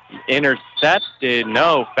 Intercepted.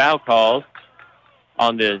 No, foul calls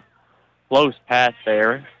on the close pass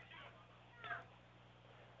there.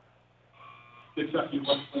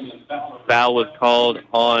 Foul was called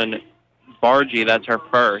on Bargy. That's her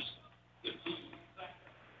first.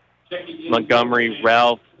 Montgomery,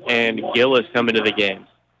 Ralph, and Gillis come into the game.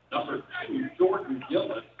 Number 2, Jordan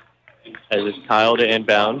Gillis. As it's Kyle to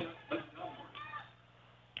inbound.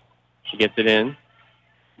 She gets it in.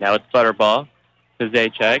 Now it's Butterball to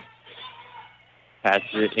Zajac. Passes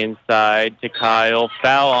it inside to Kyle.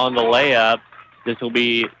 Foul on the layup. This will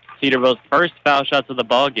be Cedarville's first foul shots of the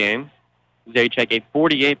ball game. Zajac, a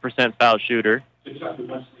 48% foul shooter.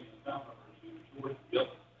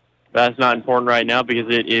 That's not important right now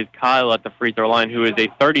because it is Kyle at the free throw line, who is a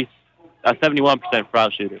 71% foul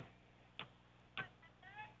shooter.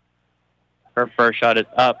 Her first shot is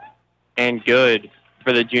up and good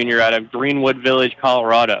for the junior out of Greenwood Village,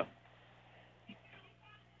 Colorado.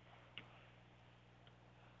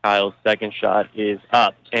 Kyle's second shot is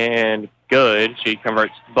up and good. She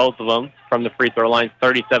converts both of them from the free throw line.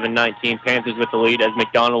 37-19, Panthers with the lead as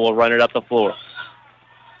McDonald will run it up the floor.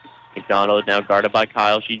 McDonald is now guarded by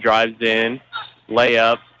Kyle. She drives in.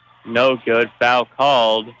 Layup, no good. Foul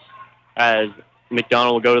called as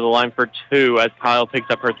McDonald will go to the line for 2 as Kyle picks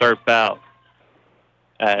up her third foul.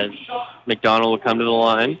 As McDonald will come to the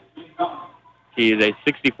line. He is a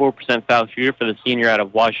 64% foul shooter for the senior out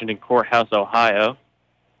of Washington Courthouse, Ohio.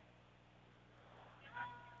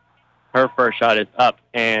 Her first shot is up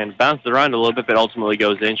and bounces around a little bit, but ultimately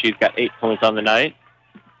goes in. She's got 8 points on the night.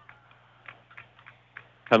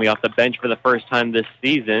 Coming off the bench for the first time this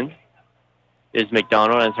season is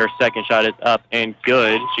McDonald, as her second shot is up and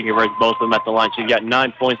good. She converts both of them at the line. She's got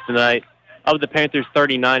 9 points tonight. Of the Panthers,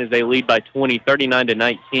 39 as they lead by 20,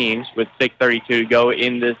 39-19, with 6:32 to go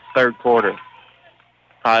in this third quarter.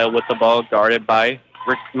 Kyle with the ball, guarded by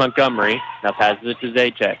Rick Montgomery. Now passes it to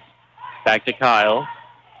Zajac. Back to Kyle.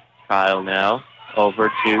 Kyle now over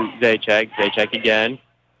to Zajac. Zajac again.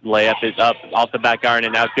 Layup is up off the back iron,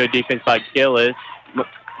 and now good defense by Gillis.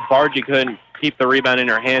 Bargy couldn't keep the rebound in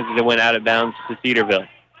her hands as it went out of bounds to Cedarville.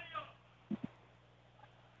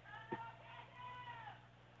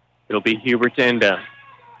 It'll be Hubert to inbound.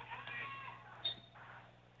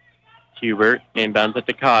 Hubert inbounds it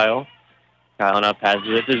to Kyle. Kyle now passes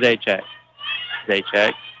it to Zajac.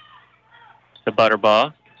 Zajac to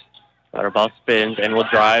Butterball. Butterball spins and will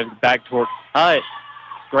drive back toward Hutt.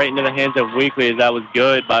 Straight into the hands of Weekly, as that was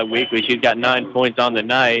good by Weekly. She's got 9 points on the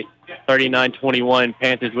night. 39-21,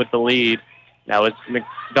 Panthers with the lead. Now it's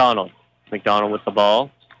McDonald. McDonald with the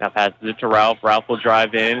ball. Now passes it to Ralph. Ralph will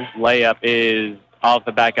drive in. Layup is off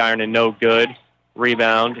the back iron and no good.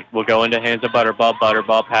 Rebound will go into hands of Butterball.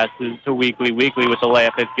 Butterball passes to Weekly. Weekly with the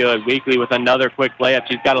layup is good. Weekly with another quick layup.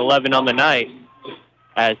 She's got 11 on the night.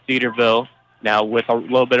 As Cedarville now with a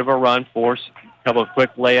little bit of a run, force a couple of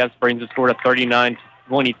quick layups, brings the score to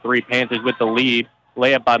 39-23. Panthers with the lead.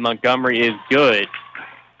 Layup by Montgomery is good.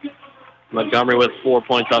 Montgomery with 4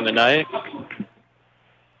 points on the night.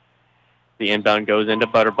 The inbound goes into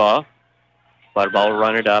Butterball. Butterball will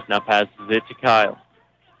run it up. Now passes it to Kyle.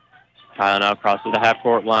 Kyle now crosses the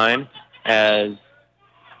half-court line. As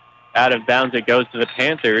out of bounds it goes to the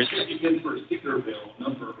Panthers.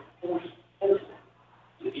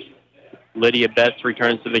 Lydia Betts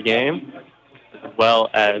returns to the game, as well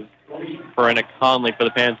as Brenna Conley for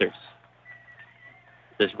the Panthers.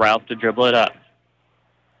 This Ralph to dribble it up.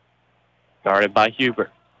 Guarded by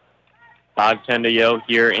Hubert. 5:10 to go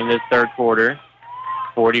here in this third quarter.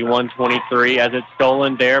 41-23 as it's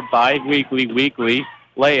stolen there by Weekly. Weekly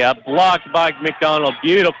layup blocked by McDonald.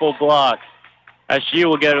 Beautiful block as she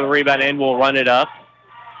will get a rebound and will run it up.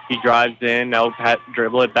 She drives in. Now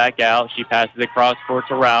dribble it back out. She passes it across court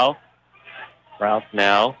to Ralph. Ralph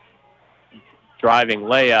now driving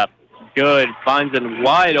layup. good. Finds a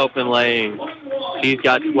wide open lane. She's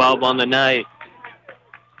got 12 on the night.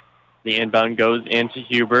 The inbound goes into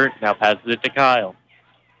Hubert. Now passes it to Kyle.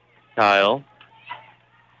 Kyle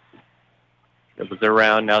dribbles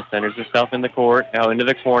around. Now centers herself in the court. Now into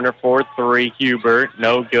the corner for 3. Hubert.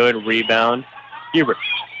 No good. Rebound. Hubert.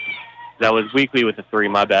 That was Weekly with the 3,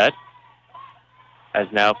 my bad. As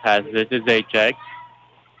now passes it to Zajac.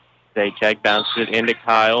 Zajac bounces it into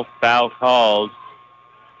Kyle. Foul called.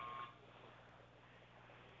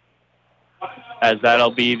 As that'll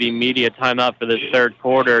be the media timeout for this third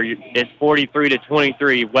quarter. It's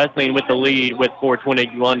 43-23. Wesleyan with the lead with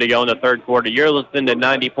 4:21 to go in the third quarter. You're listening to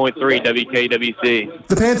 90.3 WKWC.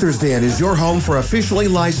 The Panthers Den is your home for officially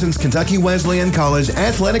licensed Kentucky Wesleyan College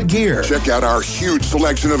athletic gear. Check out our huge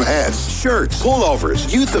selection of hats, Shirts,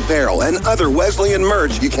 pullovers, youth apparel, and other Wesleyan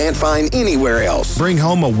merch you can't find anywhere else. Bring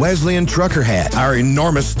home a Wesleyan trucker hat, our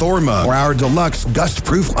enormous Thor mug, or our deluxe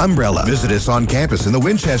gust-proof umbrella. Visit us on campus in the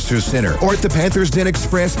Winchester Center or at the Panthers Den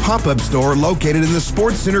Express pop-up store located in the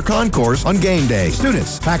Sports Center concourse on game day.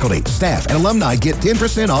 Students, faculty, staff, and alumni get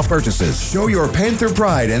 10% off purchases. Show your Panther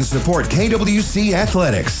pride and support KWC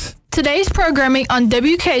Athletics. Today's programming on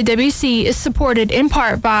WKWC is supported in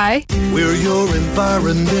part by We're your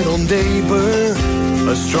environmental neighbor,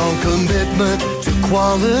 a strong commitment to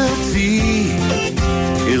quality.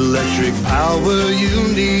 Electric power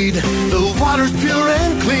you need, the water's pure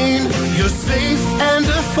and clean, your safe and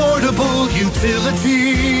affordable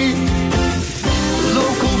utility.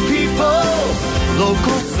 Local people,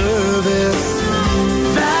 local service,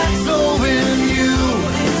 that's ONU.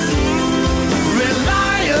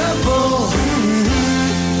 Reliable,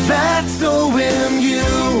 that's ONU.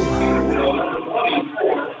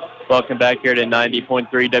 Welcome back here to 90.3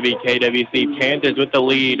 WKWC. Panthers with the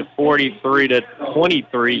lead,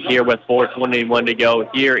 43-23 here with 4:21 to go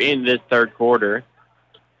here in this third quarter.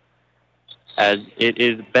 As it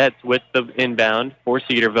is Betts with the inbound for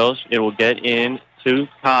Cedarville. It will get in to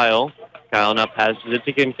Kyle. Kyle now passes it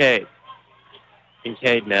to Kincaid.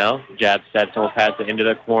 Kincaid now. Jab steps and will pass it into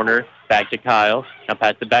the corner. Back to Kyle. Now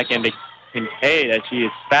pass it back into Kincaid as she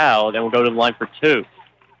is fouled and will go to the line for 2.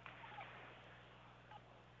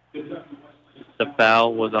 The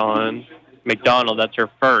foul was on McDonald. That's her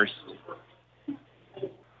first.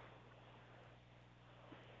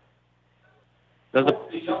 That's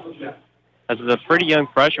a pretty young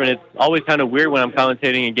freshman. It's always kind of weird when I'm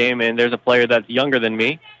commentating a game and there's a player that's younger than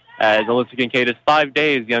me, as Alyssa Kincaid is 5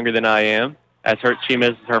 days younger than I am. As she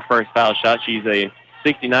misses her first foul shot. She's a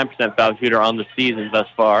 69% foul shooter on the season thus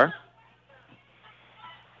far.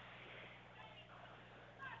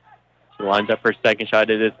 She lines up her second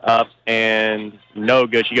shot. It is up and no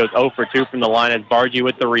good. She goes 0 for 2 from the line as Bargy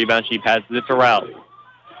with the rebound. She passes it to Ralph.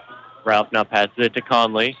 Ralph now passes it to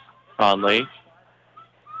Conley. Conley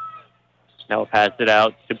now pass it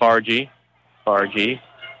out to Bargy. Bargy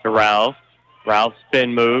to Ralph. Ralph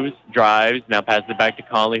spin moves, drives, now passes it back to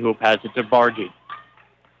Conley, who will pass it to Bargy.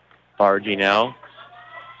 Bargy now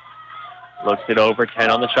looks it over,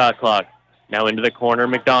 10 on the shot clock. Now into the corner,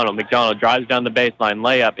 McDonald. McDonald drives down the baseline.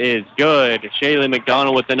 Layup is good. Shaylee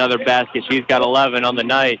McDonald with another basket. She's got 11 on the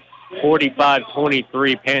night.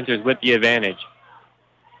 45-23, Panthers with the advantage.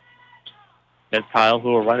 That's Kyle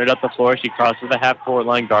who will run it up the floor. She crosses the half-court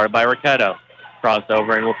line, guarded by Raquetto.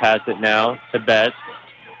 Crossover and will pass it now to Betts.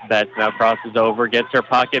 Betts now crosses over, gets her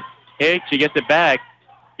pocket pick. She gets it back.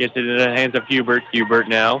 Gets it into the hands of Hubert. Hubert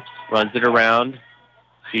now runs it around.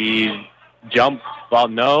 She jumps. Well,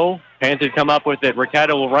 no. Panthers come up with it.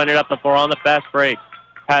 Raquetto will run it up the floor on the fast break.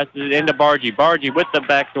 Passes it into Bargy. Bargy with the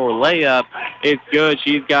backdoor layup. It's good.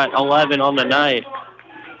 She's got 11 on the night.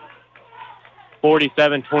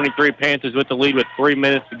 47-23 Panthers with the lead with 3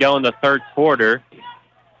 minutes to go in the third quarter.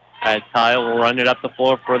 As Kyle will run it up the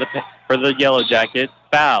floor for the Yellow Jackets.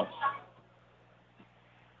 Foul.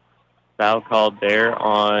 Foul called there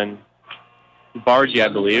on Bargy, I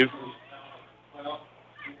believe.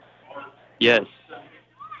 Yes.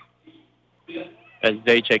 As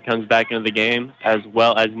Zajac comes back into the game, as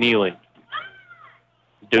well as kneeling.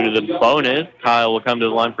 Due to the bonus, Kyle will come to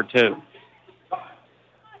the line for 2.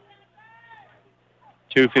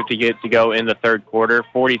 2:50 to go in the third quarter.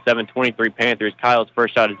 47-23 Panthers. Kyle's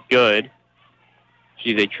first shot is good.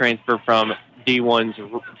 She's a transfer from D1's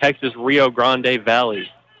Texas Rio Grande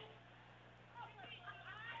Valley.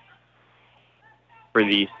 For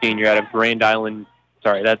the senior out of Grand Island.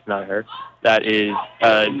 Sorry, that's not her. That is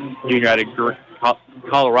junior out of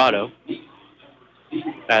Colorado.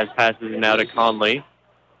 As passes now to Conley.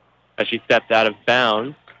 As she stepped out of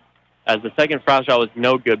bounds. As the second foul shot was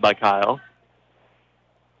no good by Kyle.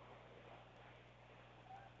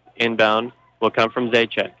 Inbound will come from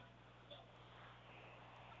Zajac.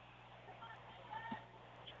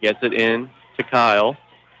 Gets it in to Kyle.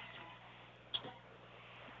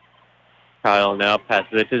 Kyle now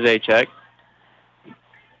passes it to Zajac.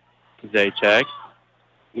 Zajac.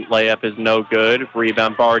 Layup is no good.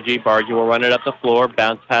 Rebound Bargy. Bargy will run it up the floor.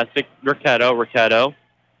 Bounce past to Ricchetto. Ricchetto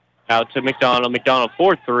out to McDonald. McDonald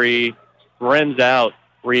 4-3. Rims out.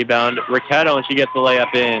 Rebound Ricchetto, and she gets the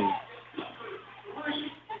layup in.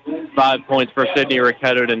 5 points for Sydney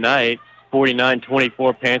Ricchetto tonight.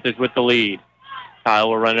 49-24 Panthers with the lead. Kyle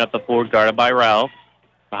will run it up the floor, guarded by Ralph.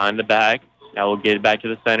 Behind the back. Now we'll get it back to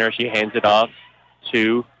the center. She hands it off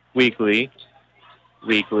to Weekly.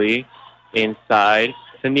 Weekly inside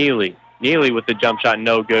to Neely. Neely with the jump shot,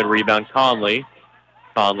 no good. Rebound Conley.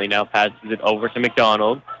 Conley now passes it over to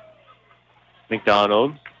McDonald.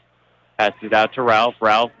 McDonald passes it out to Ralph.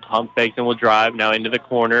 Ralph pump fakes and will drive. Now into the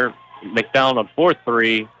corner. McDonald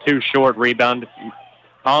 4-3. Too short. Rebound.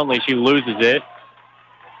 Conley, she loses it.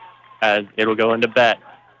 As it'll go into Bet.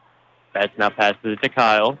 Bet now passes it to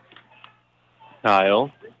Kyle.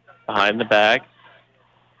 Kyle behind the back.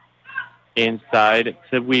 Inside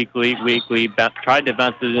to Weekly. Weekly tried to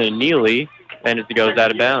bounce it into Neely, and it goes out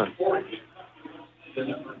of bounds.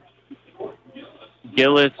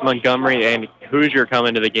 Gillis, Montgomery, and Hoosier come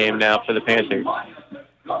into the game now for the Panthers.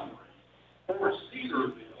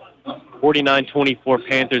 49-24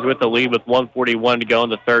 Panthers with the lead with 1:41 to go in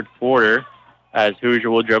the third quarter as Hoosier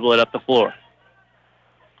will dribble it up the floor.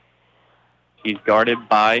 She's guarded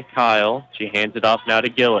by Kyle. She hands it off now to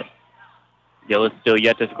Gillis. Gillis still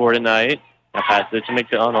yet to score tonight. Now passes it to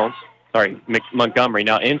McDonald. Montgomery.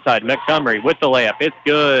 Now inside Montgomery with the layup. It's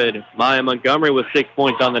good. Maya Montgomery with 6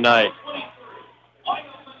 points on the night.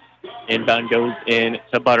 Inbound goes in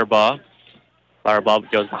to Butterbaugh.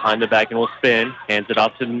 Butterbaugh goes behind the back and will spin. Hands it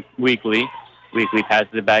off to Weekly. Weekly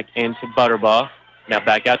passes it back into Butterbaugh. Now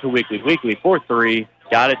back out to Weekly. Weekly 4-3.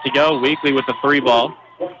 Got it to go. Weekly with the 3-ball.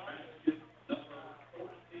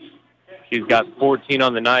 She's got 14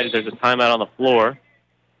 on the night. There's a timeout on the floor.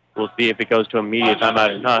 We'll see if it goes to immediate timeout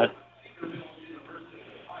or not.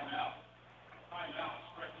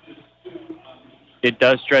 It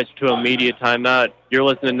does stretch to immediate timeout. You're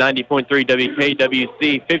listening to 90.3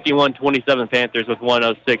 WKWC, 51-27 Panthers with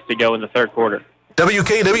 1:06 to go in the third quarter.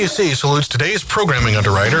 WKWC salutes today's programming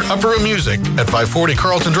underwriter, Upper Room Music, at 540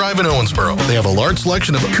 Carlton Drive in Owensboro. They have a large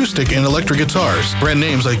selection of acoustic and electric guitars. Brand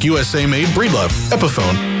names like USA-made Breedlove,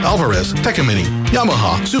 Epiphone, Alvarez, Tekkamini,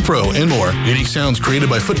 Yamaha, Supro, and more. Unique sounds created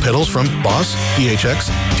by foot pedals from Boss,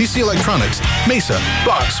 DHX, TC Electronics, Mesa,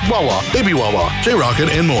 Box, Wawa, Baby Wawa, J-Rocket,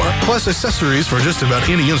 and more. Plus accessories for just about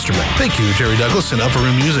any instrument. Thank you, Jerry Douglas and Upper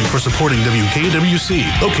Room Music, for supporting WKWC.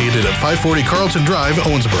 Located at 540 Carlton Drive,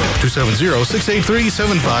 Owensboro. 270-683-7575.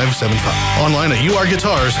 Online at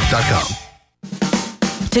urguitars.com.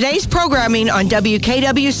 Today's programming on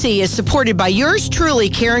WKWC is supported by yours truly,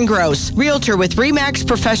 Karen Gross, Realtor with RE/MAX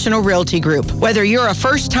Professional Realty Group. Whether you're a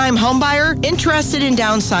first-time homebuyer, interested in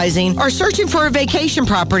downsizing, or searching for a vacation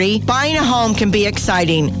property, buying a home can be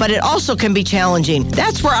exciting, but it also can be challenging.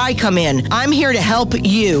 That's where I come in. I'm here to help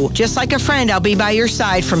you. Just like a friend, I'll be by your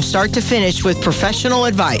side from start to finish with professional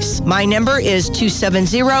advice. My number is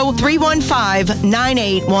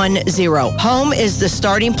 270-315-9810. Home is the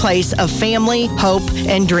starting place of family, hope,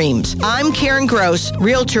 and dreams. I'm Karen Gross,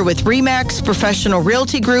 Realtor with RE/MAX Professional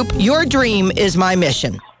Realty Group. Your dream is my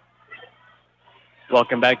mission.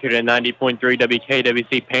 Welcome back to the 90.3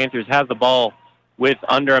 WKWC. Panthers have the ball with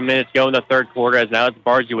under a minute to go in the third quarter, as now it's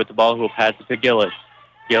Bargy with the ball, who will pass it to Gillis.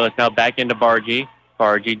 Gillis now back into Bargy.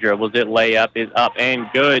 Bargy dribbles it. Layup is up and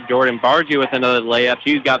good. Jordan Bargy with another layup.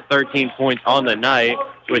 She's got 13 points on the night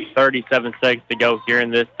with 37 seconds to go here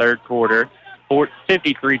in this third quarter.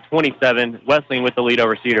 53-27, Wesleyan with the lead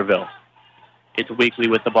over Cedarville. It's Weekly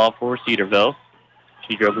with the ball for Cedarville.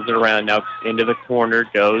 She dribbles it around. Now into the corner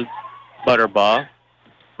goes Butterbaugh.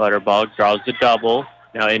 Butterbaugh draws the double.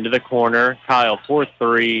 Now into the corner. Kyle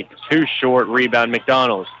 4-3, too short. Rebound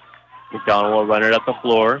McDonald. McDonald will run it up the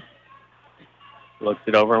floor. Looks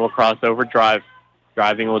it over and will cross over.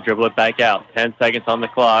 Driving will dribble it back out. 10 seconds on the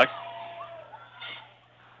clock.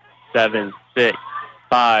 7, 6,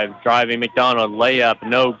 5, driving McDonald, layup,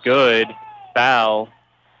 no good, foul.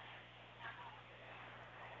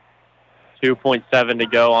 2.7 to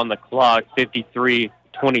go on the clock,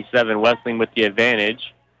 53-27, Wesleyan with the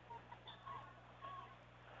advantage.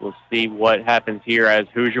 We'll see what happens here as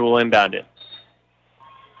Hoosier will inbound it.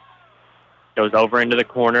 Goes over into the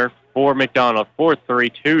corner for McDonald,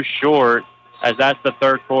 4-3, too short, as that's the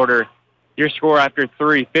third quarter. Your score after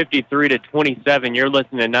 3, 53-27. You're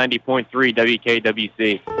listening to 90.3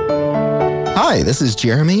 WKWC. Hi, this is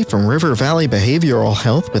Jeremy from River Valley Behavioral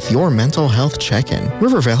Health with your mental health check-in.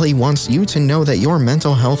 River Valley wants you to know that your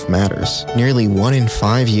mental health matters. Nearly 1 in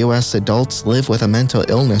 5 U.S. adults live with a mental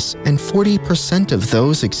illness, and 40% of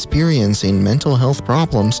those experiencing mental health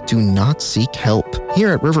problems do not seek help. Here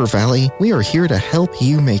at River Valley, we are here to help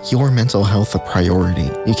you make your mental health a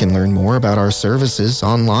priority. You can learn more about our services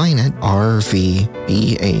online at rvbh.com.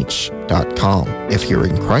 If you're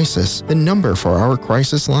in crisis, the number for our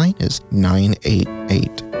crisis line is 988.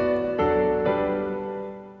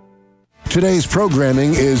 Today's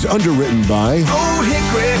programming is underwritten by Old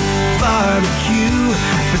Hickory Barbecue,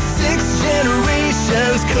 for 6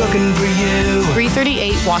 generations cooking for you.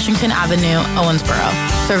 338 Washington Avenue, Owensboro.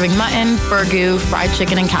 Serving mutton, burgoo, fried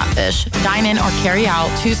chicken, and catfish. Dine in or carry out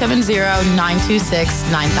 270-926-9000.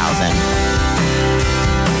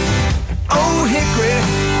 Old Hickory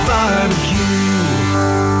Barbecue.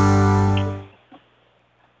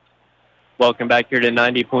 Welcome back here to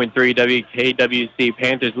 90.3 WKWC.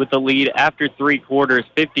 Panthers with the lead after 3 quarters,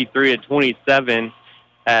 53-27,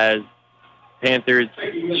 as Panthers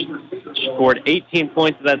scored 18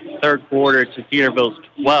 points in that third quarter to Cedarville's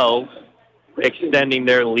 12, extending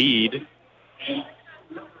their lead.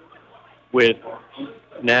 With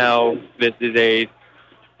now, this is a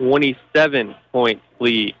 27-point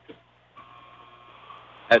lead.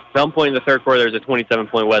 At some point in the third quarter, there's a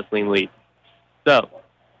 27-point Wesleyan lead. So,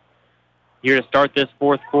 here to start this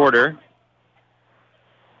fourth quarter,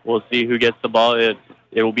 we'll see who gets the ball. It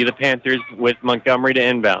will be the Panthers with Montgomery to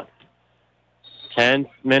inbound. 10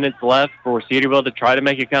 minutes left for Cedarville to try to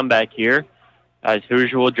make a comeback here, as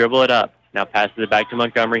Hoosier will dribble it up. Now passes it back to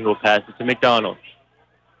Montgomery, who will pass it to McDonald.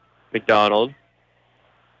 McDonald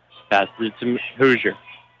passes it to Hoosier.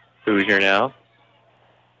 Hoosier now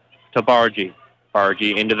to Bargy.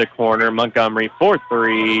 Bargy into the corner. Montgomery for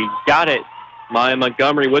 3. Got it. Maya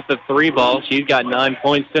Montgomery with the 3 ball. She's got 9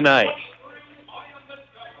 points tonight.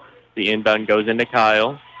 The inbound goes into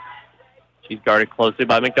Kyle. She's guarded closely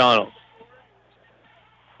by McDonald.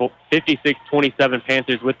 56-27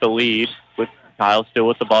 Panthers with the lead. With Kyle still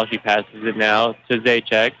with the ball. She passes it now to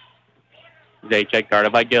Zajac. Zajac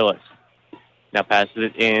guarded by Gillis. Now passes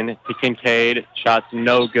it in to Kincaid. Shot's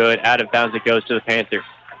no good. Out of bounds it goes to the Panthers.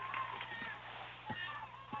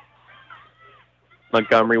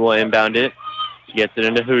 Montgomery will inbound it. She gets it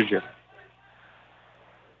into Hoosier.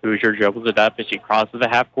 Hoosier dribbles it up as she crosses the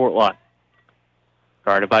half-court line.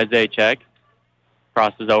 Guarded by Zajac.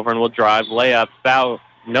 Crosses over and will drive. Layup. Foul.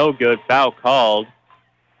 No good. Foul called.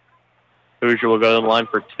 Hoosier will go to the line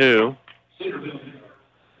for 2.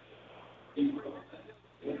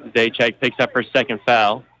 Zajac picks up her second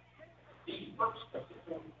foul.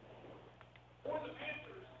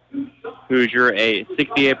 Hoosier, a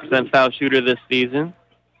 68% foul shooter this season.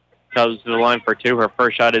 Comes to the line for 2. Her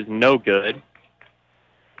first shot is no good.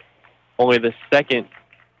 Only the second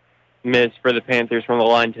miss for the Panthers from the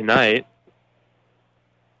line tonight.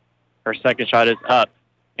 Her second shot is up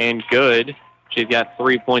and good. She's got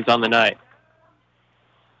 3 points on the night.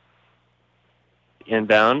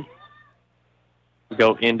 Inbound.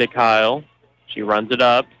 Go into Kyle. She runs it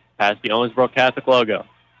up past the Owensboro Catholic logo.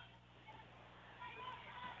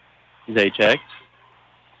 Zajac.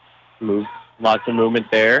 Move. Lots of movement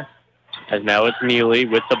there. As now it's Neely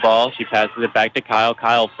with the ball. She passes it back to Kyle.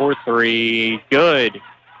 Kyle for 3. Good.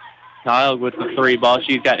 Kyle with the 3 ball.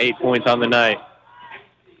 She's got 8 points on the night.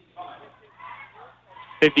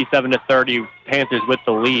 57-30. Panthers with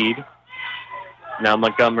the lead. Now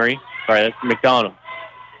Montgomery. Sorry, that's McDonald.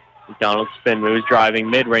 McDonald spin moves, driving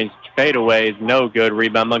mid-range fadeaway is no good.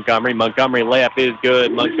 Rebound Montgomery. Montgomery layup is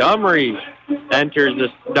good. Montgomery enters the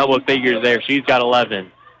double figures there. She's got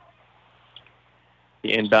 11.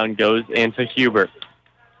 The inbound goes into Hubert.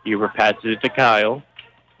 Hubert passes it to Kyle.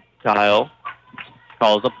 Kyle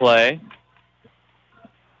calls a play.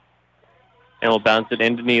 And will bounce it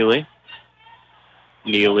into Neely.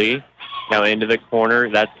 Neely now into the corner.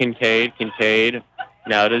 That's Kincaid. Kincaid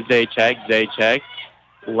now to Zajac. Zajac.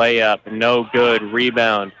 Layup. No good.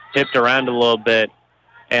 Rebound. Tipped around a little bit.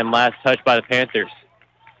 And last touch by the Panthers.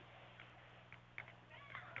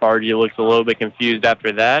 Bargy looks a little bit confused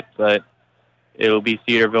after that, but it will be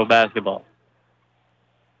Cedarville basketball.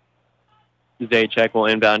 Zajac will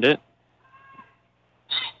inbound it.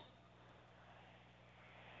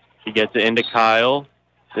 She gets it into Kyle.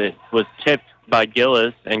 It was tipped by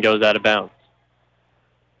Gillis and goes out of bounds.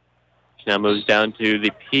 She now moves down to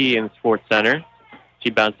the P in Sports Center. She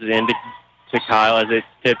bounces into Kyle as it's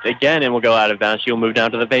tipped again and will go out of bounds. She'll move down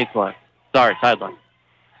to the baseline. Sorry, sideline.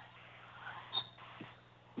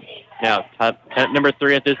 Now, number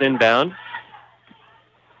 3 at this inbound.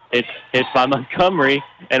 It's hit by Montgomery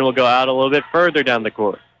and will go out a little bit further down the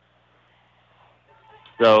court.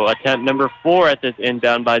 So attempt number 4 at this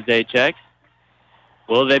inbound by Zajac.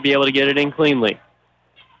 Will they be able to get it in cleanly?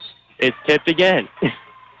 It's tipped again.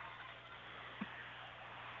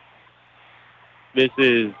 This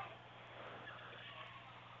is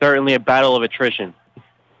certainly a battle of attrition.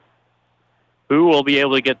 Who will be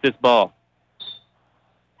able to get this ball?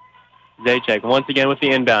 Zajac once again with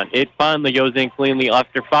the inbound. It finally goes in cleanly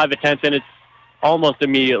after 5 attempts, and it's almost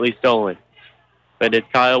immediately stolen. But it's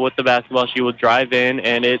Kyle with the basketball. She will drive in,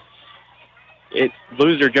 and it's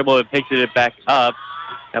loser dribble. It picks it back up.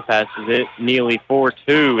 Now passes it. Neely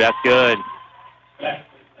 4-2. That's good.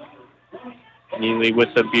 Neely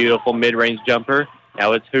with the beautiful mid-range jumper.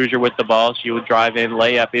 Now it's Hoosier with the ball. She will drive in.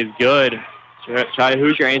 Layup is good.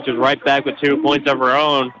 Hoosier answers right back with 2 points of her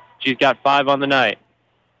own. She's got 5 on the night.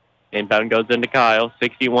 Inbound goes into Kyle.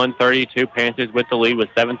 61-32. Panthers with the lead with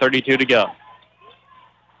 7:32 to go.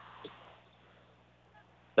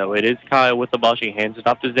 So it is Kyle with the ball. She hands it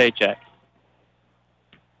off to Zajac.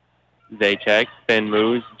 Zajac, spin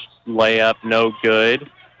moves, layup, no good.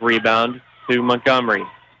 Rebound to Montgomery.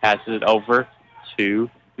 Passes it over to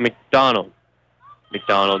McDonald.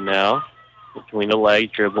 McDonald now between the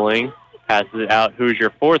legs, dribbling. Passes it out. Hoosier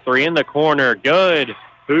 4-3 in the corner. Good.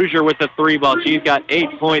 Hoosier with the 3 ball. She's got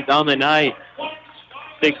 8 points on the night.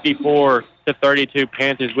 64-32.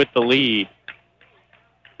 Panthers with the lead.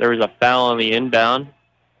 There was a foul on the inbound,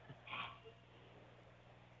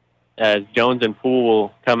 as Jones and Poole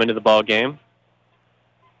will come into the ball game,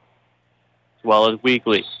 as well as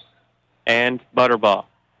Weekly and Butterball.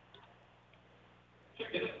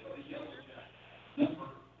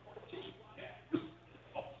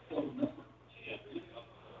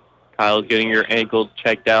 Kyle's getting your ankle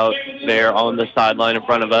checked out there on the sideline in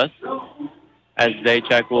front of us, as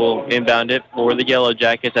Zajac will inbound it for the Yellow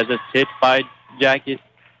Jackets, as it's hit by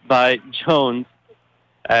Jones,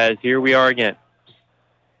 as here we are again.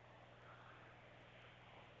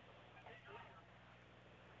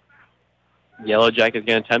 Yellow Jackets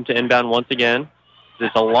going to attempt to inbound once again.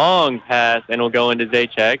 It's a long pass, and it'll go into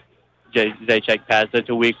Zajac. Zajac passes it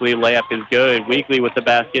to Weekly. Layup is good. Weekly with the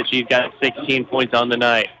basket. She's got 16 points on the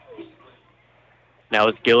night. Now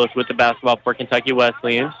it's Gillis with the basketball for Kentucky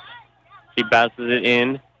Wesleyan. She passes it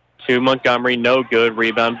in to Montgomery. No good.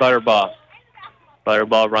 Rebound, Butterball.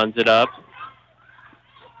 Butterball runs it up.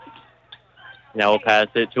 Now we'll pass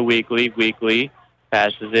it to Weekly. Weekly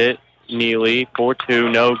passes it. Neely,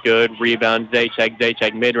 4-2, no good. Rebound, Zajac.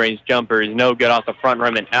 Zajac mid-range jumper is no good off the front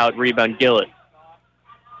rim and out. Rebound, Gillis.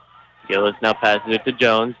 Gillis now passes it to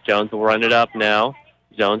Jones. Jones will run it up now.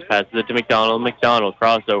 Jones passes it to McDonald. McDonald,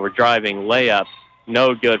 crossover, driving, layup.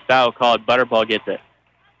 No good. Foul called. Butterball gets it.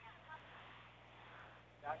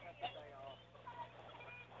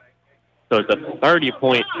 So it's a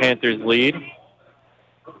 30-point Panthers lead.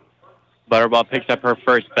 Butterball picks up her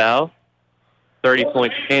first foul.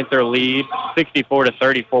 30-point Panther lead,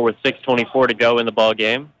 64-34 with 6:24 to go in the ball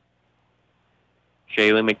game.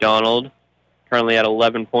 Shaylee McDonald currently at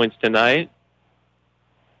 11 points tonight.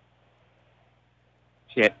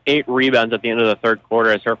 She had 8 rebounds at the end of the third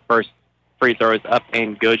quarter as her first free throw is up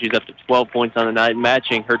and good. She's up to 12 points on the night,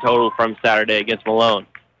 matching her total from Saturday against Malone.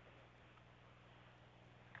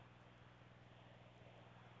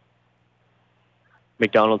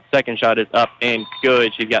 McDonald's second shot is up and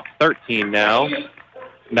good. She's got 13 now.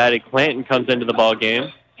 Maddie Clanton comes into the ball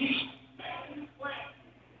game.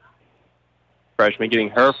 Freshman getting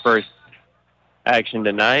her first action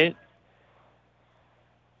tonight.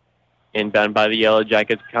 Inbound by the Yellow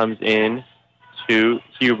Jackets comes in to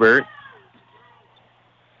Hubert.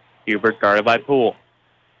 Hubert guarded by Poole.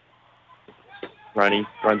 Runs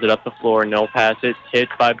it up the floor. No pass it. Hit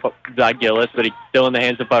by Gillis, but he's still in the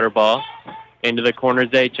hands of Butterball. Into the corner,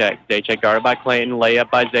 Zajac. Zajac guarded by Clayton.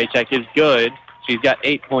 Layup by Zajac is good. She's got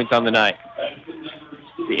 8 points on the night.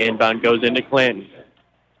 The inbound goes into Clinton.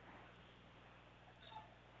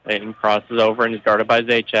 Clinton crosses over and is guarded by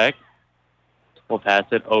Zajac. We'll pass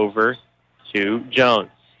it over to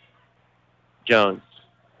Jones. Jones.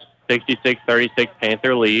 66-36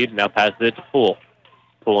 Panther lead. Now passes it to Poole.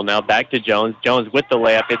 Poole now back to Jones. Jones with the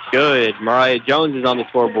layup. It's good. Mariah Jones is on the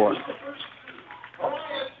scoreboard.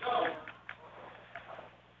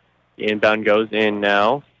 The inbound goes in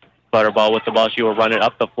now. Butterball with the ball. She will run it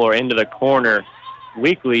up the floor into the corner.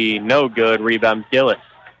 Weekly, no good. Rebound, Gillis.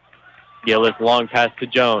 Gillis, long pass to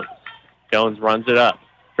Jones. Jones runs it up.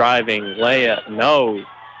 Driving, layup, no.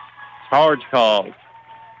 Charge called.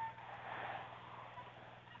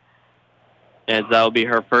 As that will be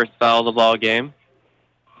her first foul of the ball game.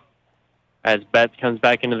 As Betts comes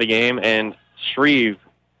back into the game, and Shreve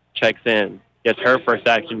checks in. Gets her first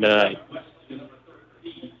action tonight.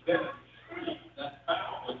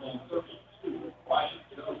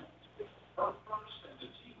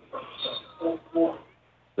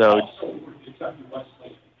 So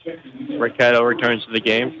Ricchetto returns to the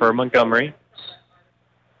game for Montgomery.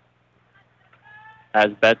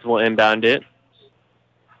 As Betts will inbound it.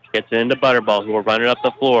 Gets it into Butterball, who will run it up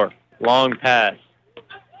the floor. Long pass.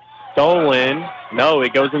 Stolen. No,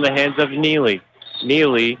 it goes in the hands of Neely.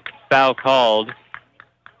 Neely, foul called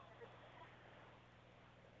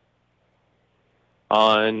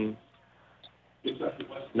on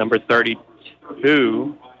number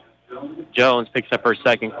 32. Jones picks up her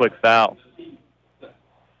second quick foul.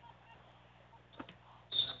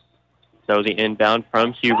 So the inbound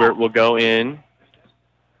from Hubert will go in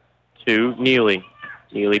to Neely.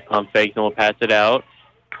 Neely pump fakes and will pass it out.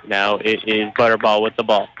 Now it is Butterball with the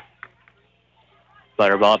ball.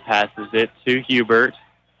 Butterball passes it to Hubert.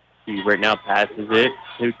 Hubert now passes it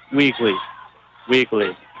to Weekly.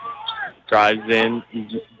 Weekly drives in.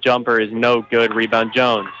 Jumper is no good. Rebound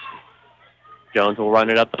Jones. Jones will run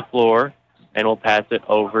it up the floor and will pass it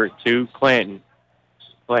over to Clanton.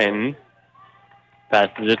 Clanton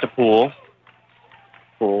passes it to Poole.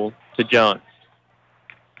 Poole to Jones.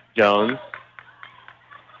 Jones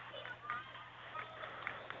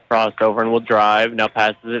crossover and will drive. Now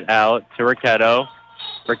passes it out to Ricchetto.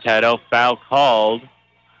 Ricchetto, foul called.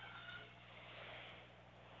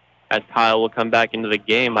 As Kyle will come back into the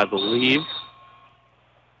game, I believe.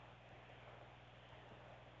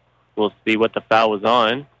 We'll see what the foul was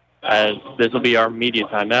on, as this will be our media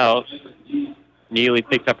timeout. Neely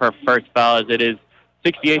picks up her first foul as it is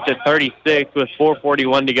 68-36 with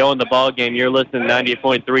 4:41 to go in the ball game. You're listening to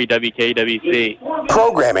 98.3 WKWC.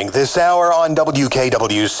 Programming this hour on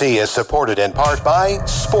WKWC is supported in part by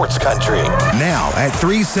Sports Country. Now at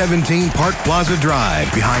 317 Park Plaza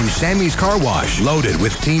Drive, behind Sammy's Car Wash, loaded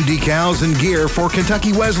with team decals and gear for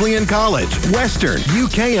Kentucky Wesleyan College, Western,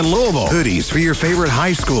 UK, and Louisville. Hoodies for your favorite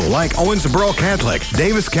high school like Owensboro Catholic,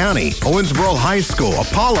 Davis County, Owensboro High School,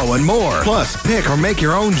 Apollo, and more. Plus, pick or make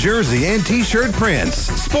your own jersey and t-shirt prints.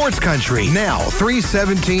 Sports Country, now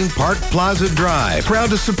 317 Park Plaza Drive. Proud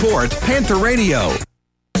to support Panther Radio.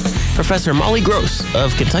 Professor Molly Gross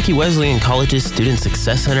of Kentucky Wesleyan College's Student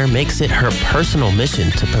Success Center makes it her personal mission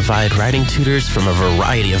to provide writing tutors from a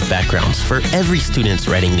variety of backgrounds for every student's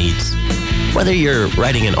writing needs. Whether you're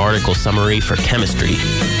writing an article summary for chemistry,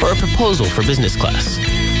 or a proposal for business class,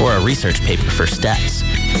 or a research paper for stats,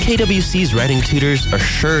 KWC's writing tutors are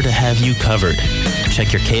sure to have you covered.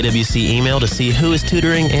 Check your KWC email to see who is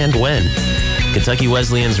tutoring and when. Kentucky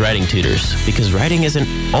Wesleyan's Writing Tutors, because writing isn't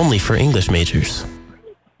only for English majors.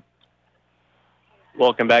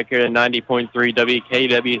 Welcome back here to 90.3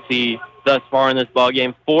 WKWC. Thus far in this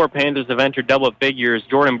ballgame, 4 Panthers have entered double figures.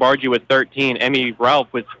 Jordan Bargy with 13, Emmy Ralph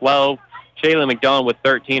with 12, Shayla McDonald with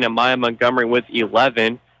 13, and Maya Montgomery with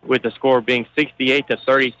 11, with the score being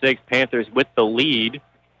 68-36, Panthers with the lead.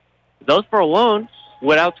 Those four alone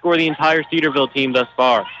would outscore the entire Cedarville team thus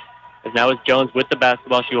far. As now is Jones with the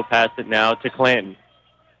basketball. She will pass it now to Clanton.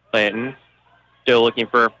 Clanton still looking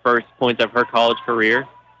for her first points of her college career.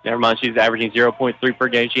 Never mind, she's averaging 0.3 per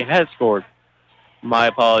game. She has scored. My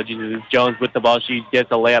apologies. This is Jones with the ball. She gets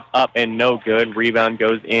a layup up and no good. Rebound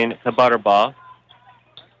goes in to Butterball.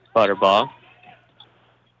 Butterball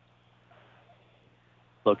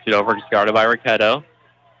looks it over, guarded by Ricchetto.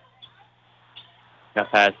 Now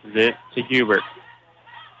passes it to Hubert.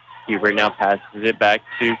 Hubert now passes it back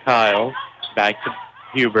to Kyle. Back to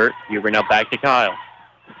Hubert. Hubert now back to Kyle.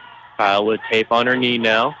 Kyle with tape on her knee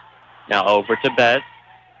now. Now over to Betts.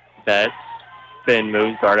 Betts. Spin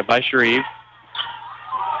moves, guarded by Shreve.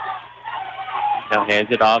 Now hands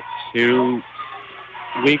it off to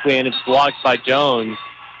Weekly, and it's blocked by Jones.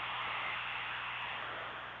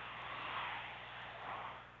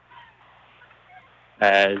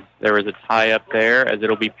 As there was a tie up there, as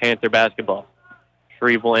it'll be Panther basketball.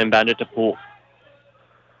 Shreve will inbound it to Poole.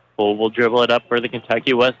 Poole will dribble it up for the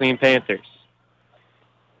Kentucky Wesleyan Panthers.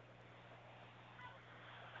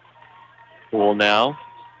 Poole now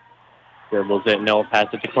dribbles it and will pass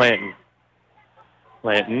it to Clanton.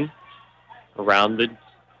 Clanton around the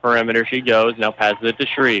perimeter she goes, now passes it to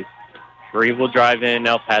Shreve. Shreve will drive in,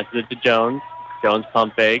 now passes it to Jones. Jones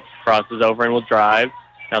pump fakes, crosses over and will drive.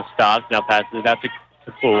 Now stops, now passes it out to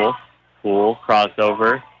Poole. Poole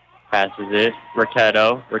crossover, passes it.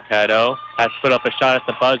 Ricchetto has to put up a shot at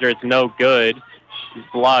the buzzer. It's no good. He's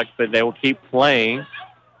blocked, but they will keep playing.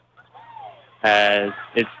 As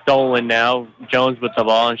it's stolen now. Jones with the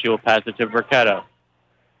ball, and she will pass it to Ricchetto.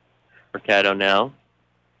 Ricchetto now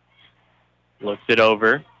looks it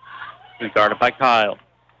over. He's guarded by Kyle.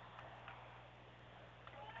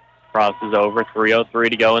 Crosses over, 3:03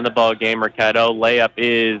 to go in the ball game. Mercado layup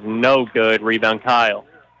is no good. Rebound Kyle.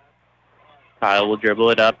 Kyle will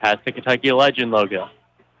dribble it up past the Kentucky Legend logo.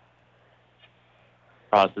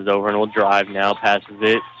 Crosses over and will drive now. Passes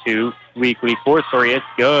it to Weekly for three. It's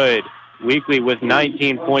good. Weekly with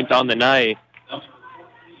 19 points on the night.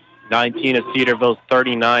 19 of Cedarville's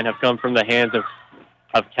 39 have come from the hands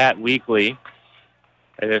of Kat Weekly.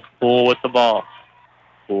 And it's Poole with the ball.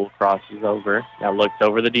 Poole crosses over. Now looks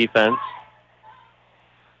over the defense.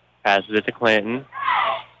 Passes it to Clanton.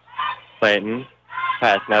 Clanton.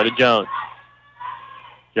 Pass now to Jones.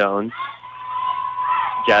 Jones.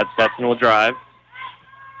 Jab steps and will drive.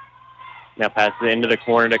 Now passes it into the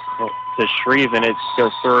corner to Shreve, and it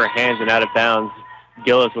goes through her hands and out of bounds.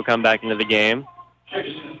 Gillis will come back into the game,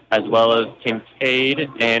 as well as Kincaid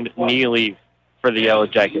and Neely for the Yellow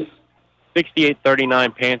Jackets.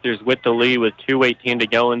 68-39 Panthers with the lead with 2:18 to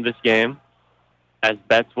go in this game, as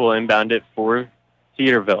Betts will inbound it for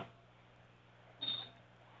Cedarville.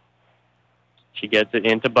 She gets it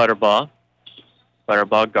into Butterbaugh.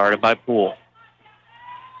 Butterbaugh guarded by Poole.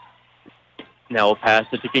 Now we'll pass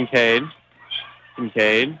it to Kincaid.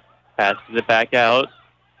 Kincaid passes it back out.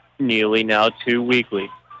 Neely now to Weekly.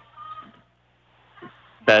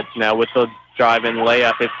 Betts now with the drive-in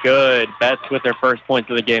layup. It's good. Betts with her first points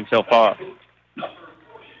of the game so far.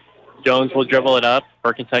 Jones will dribble it up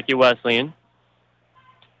for Kentucky Wesleyan.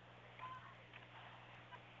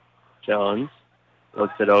 Jones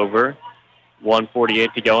looks it over.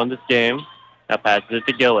 1:48 to go in this game. Now passes it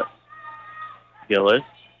to Gillis. Gillis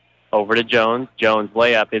over to Jones. Jones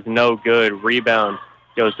layup is no good. Rebound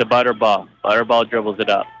goes to Butterbaugh. Butterbaugh dribbles it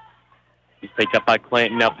up. He's picked up by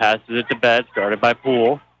Clanton. Now passes it to Betts. Guarded by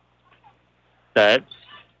Poole. Betts.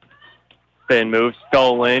 Spin move.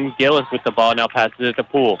 Stolen. Gillis with the ball. Now passes it to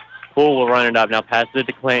Poole. Poole will run it up. Now passes it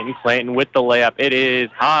to Clanton. Clanton with the layup. It is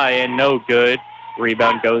high and no good.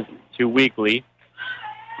 Rebound goes to Weekly.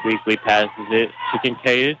 Weekly passes it to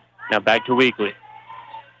Kincaid. Now back to Weekly.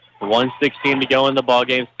 1:16 to go in the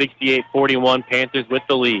ballgame. 68-41 Panthers with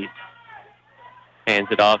the lead. Hands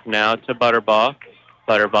it off now to Butterbaugh.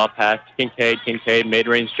 Butterbaugh pass to Kincaid. Kincaid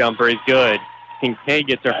mid-range jumper is good. Kincaid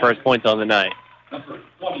gets her first points on the night.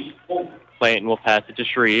 Clanton will pass it to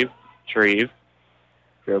Shreve. Shreve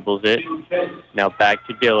dribbles it. Now back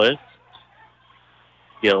to Gillis.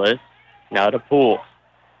 Gillis now to Poole.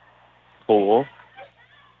 Poole.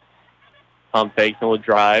 Pump fakes and will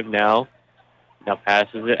drive now. Now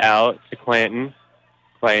passes it out to Clanton.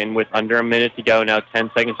 Clanton with under a minute to go. Now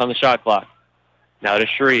 10 seconds on the shot clock. Now to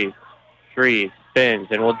Shreve. Shreve spins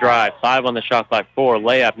and will drive. 5 on the shot clock. 4.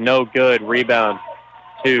 Layup. No good. Rebound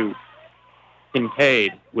to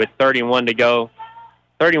Kincaid with 31 to go.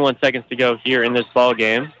 31 seconds to go here in this ball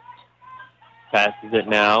game. Passes it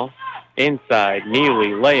now. Inside. Neely.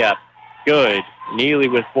 Layup. Good. Neely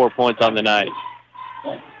with 4 points on the night.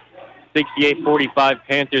 68-45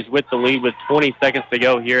 Panthers with the lead with 20 seconds to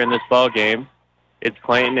go here in this ball game. It's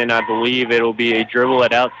Clanton, and I believe it'll be a dribble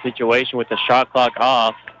it out situation with the shot clock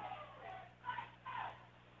off.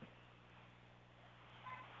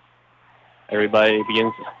 Everybody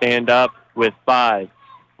begins to stand up with 5,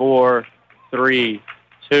 4, 3,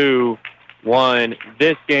 2, 1.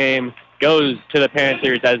 This game goes to the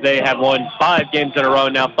Panthers as they have won 5 games in a row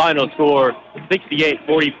now. Final score,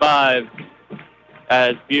 68-45.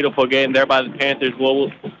 As beautiful game there by the Panthers.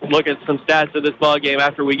 We'll look at some stats of this ball game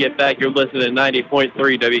after we get back. You're listening to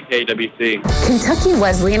 90.3 WKWC. Kentucky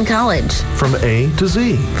Wesleyan College. From A to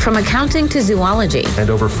Z. From accounting to zoology. And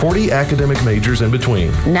over 40 academic majors in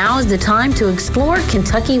between. Now is the time to explore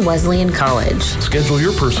Kentucky Wesleyan College. Schedule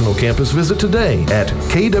your personal campus visit today at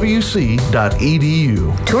kwc.edu.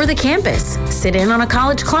 Tour the campus. Sit in on a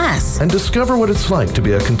college class. And discover what it's like to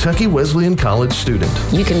be a Kentucky Wesleyan College student.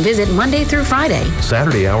 You can visit Monday through Friday.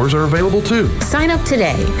 Saturday hours are available too. Sign up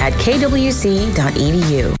today at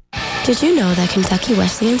kwc.edu. Did you know that Kentucky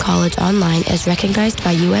Wesleyan College Online is recognized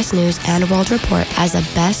by U.S. News and World Report as a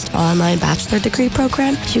best online bachelor degree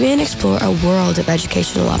program? You can explore a world of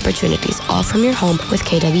educational opportunities all from your home with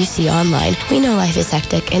KWC Online. We know life is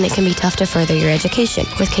hectic and it can be tough to further your education.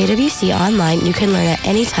 With KWC Online, you can learn at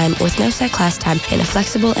any time with no set class time in a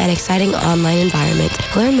flexible and exciting online environment.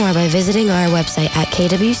 Learn more by visiting our website at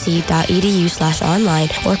kwc.edu/online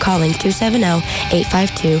or calling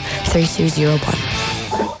 270-852-3201.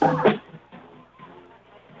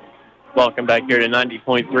 Welcome back here to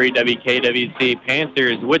 90.3 WKWC.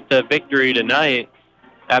 Panthers with the victory tonight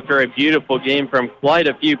after a beautiful game from quite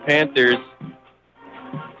a few Panthers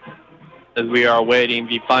as we are awaiting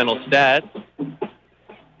the final stats.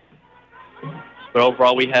 But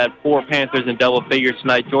overall, we had 4 Panthers in double figures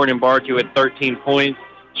tonight. Jordan Bartu at 13 points.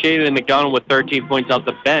 Shaylee McDonald with 13 points off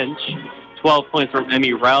the bench, 12 points from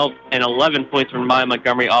Emmy Ralph, and 11 points from Maya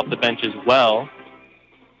Montgomery off the bench as well.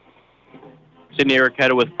 Sydney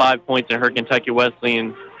Arquette with 5 points in her Kentucky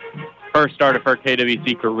Wesleyan first start of her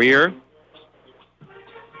KWC career.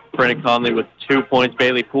 Brennan Conley with 2 points.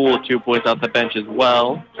 Bailey Poole with 2 points off the bench as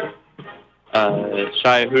well.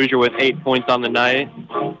 Shia Hoosier with 8 points on the night.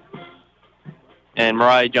 And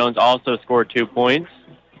Mariah Jones also scored 2 points.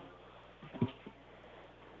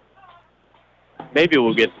 Maybe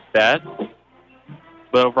we'll get the stats.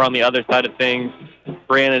 But over on the other side of things,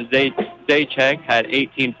 Brianna Zajac had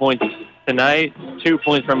 18 points tonight. 2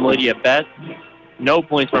 points from Lydia Betts. No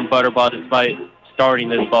points from Butterbaugh despite starting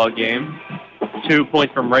this ball game. 2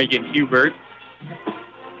 points from Reagan Hubert.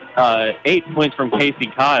 8 points from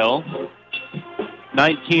Casey Kyle.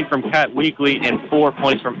 19 from Kat Weekly, and 4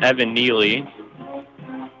 points from Evan Neely.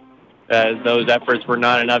 As those efforts were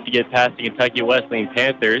not enough to get past the Kentucky Wesleyan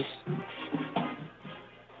Panthers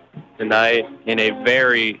tonight in a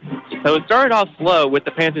so it started off slow with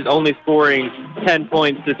the Panthers only scoring 10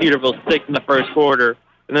 points to Cedarville 6 in the first quarter.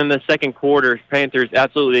 And then the second quarter, Panthers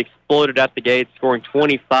absolutely exploded at the gate, scoring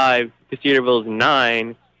 25 to Cedarville's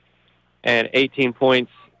 9, and 18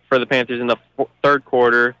 points for the Panthers in the third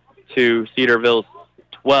quarter to Cedarville's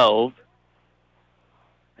 12.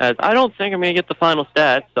 As I don't think I'm going to get the final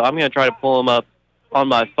stats, so I'm going to try to pull them up on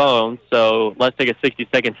my phone. So let's take a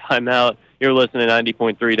 60-second timeout. You're listening to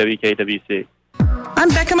 90.3 WKWC. I'm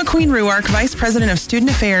Becca McQueen-Ruark, Vice President of Student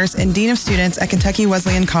Affairs and Dean of Students at Kentucky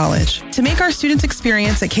Wesleyan College. To make our students'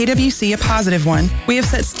 experience at KWC a positive one, we have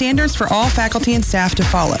set standards for all faculty and staff to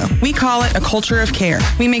follow. We call it a culture of care.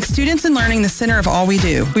 We make students and learning the center of all we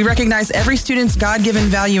do. We recognize every student's God-given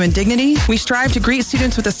value and dignity. We strive to greet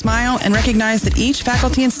students with a smile and recognize that each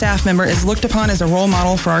faculty and staff member is looked upon as a role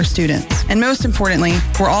model for our students. And most importantly,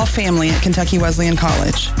 we're all family at Kentucky Wesleyan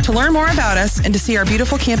College. To learn more about us and to see our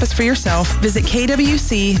beautiful campus for yourself, visit KWC.edu.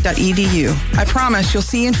 I promise you'll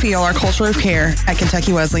see and feel our culture of care at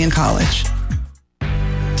Kentucky Wesleyan College.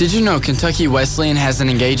 Did you know Kentucky Wesleyan has an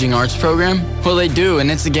engaging arts program? Well, they do, and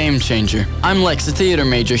it's a game changer. I'm Lex, a theater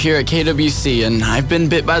major here at KWC, and I've been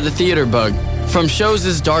bit by the theater bug. From shows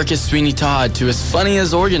as dark as Sweeney Todd to as funny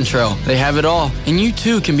as Oregon Trail, they have it all. And you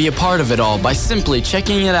too can be a part of it all by simply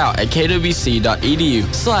checking it out at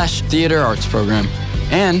kwc.edu/theater arts program.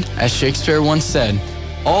 And, as Shakespeare once said,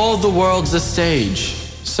 all the world's a stage,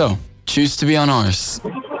 so choose to be on ours.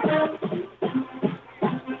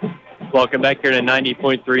 Welcome back here to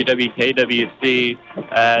 90.3 WKWC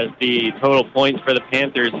as the total points for the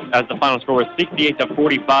Panthers, as the final score was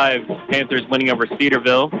 68-45, Panthers winning over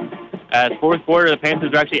Cedarville. As fourth quarter, the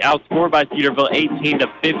Panthers were actually outscored by Cedarville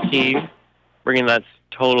 18-15, bringing that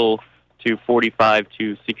total to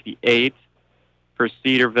 45-68. For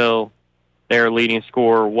Cedarville, their leading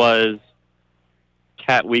scorer was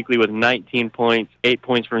Kat Weekly with 19 points, 8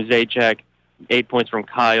 points from Zajac, 8 points from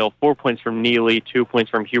Kyle, 4 points from Neely, 2 points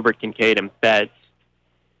from Hubert, Kincaid, and Betts.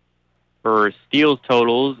 For steals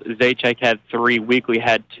totals, Zajac had 3, Weekly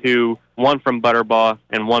had 2, 1 from Butterbaugh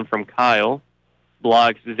and 1 from Kyle.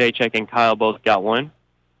 Blocks, Zajac and Kyle both got 1.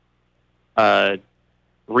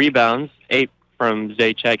 Rebounds, 8 from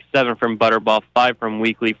Zajac, 7 from Butterbaugh, 5 from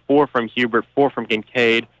Weekly, 4 from Hubert, 4 from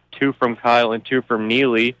Kincaid, 2 from Kyle, and 2 from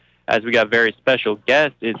Neely. As we got very special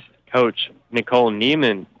guest, it's Coach Nicole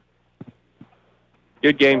Neiman.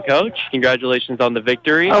 Good game, Coach. Congratulations on the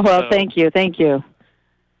victory. Oh, well, thank you. It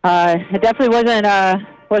definitely wasn't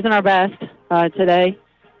our best today.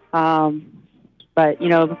 But,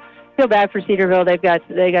 feel bad for Cedarville. They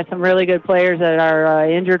got some really good players that are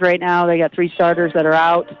injured right now. They got 3 starters that are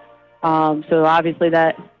out. So obviously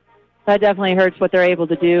that definitely hurts what they're able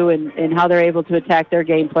to do and how they're able to attack their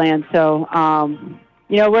game plan. So,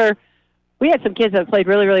 we had some kids that played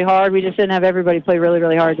really, really hard. We just didn't have everybody play really,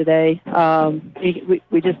 really hard today.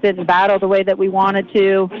 We just didn't battle the way that we wanted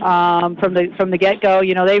to from the get-go.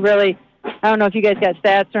 They really, I don't know if you guys got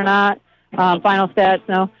stats or not, final stats,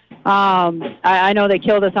 no. I know they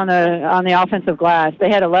killed us on the offensive glass. They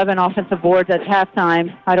had 11 offensive boards at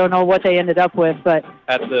halftime. I don't know what they ended up with, but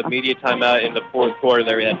at the media timeout in the fourth quarter,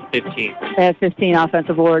 they had 15. They had 15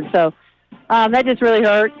 offensive boards. So that just really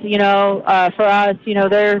hurts. For us,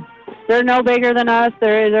 they're no bigger than us.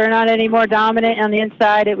 They're not any more dominant on the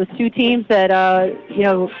inside. It was 2 teams that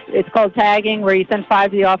it's called tagging, where you send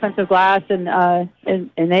 5 to the offensive glass, and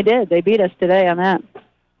they did. They beat us today on that.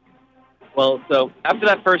 Well, so after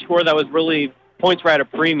that first quarter, that was really points were at a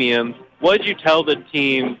premium. What did you tell the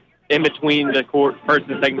team in between the first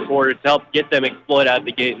and second quarter to help get them exploit out of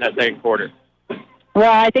the gate in that second quarter? Well,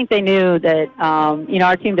 I think they knew that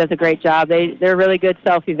our team does a great job. They're really good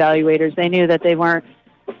self-evaluators. They knew that they weren't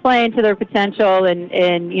playing to their potential,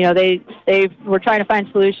 and you know, they were trying to find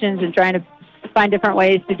solutions and trying to find different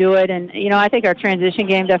ways to do it. And, you know, I think our transition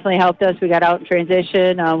game definitely helped us. We got out in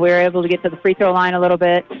transition. We were able to get to the free throw line a little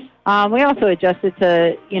bit. We also adjusted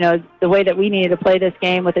to, you know, the way that we needed to play this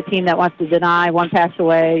game with a team that wants to deny one pass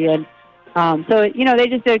away. And so, you know, they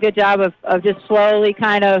just did a good job of just slowly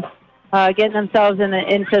kind of getting themselves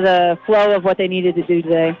into the flow of what they needed to do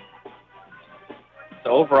today.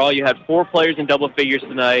 So overall, you had 4 players in double figures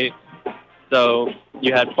tonight. So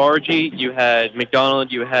you had Bargy, you had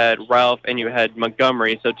McDonald, you had Ralph, and you had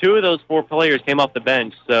Montgomery. So 2 of those 4 players came off the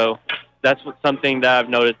bench. So that's something that I've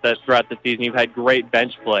noticed that throughout the season you've had great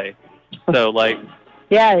bench play. So, like...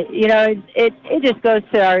 Yeah, you know, it just goes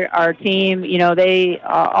to our team. You know,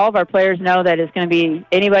 all of our players know that it's going to be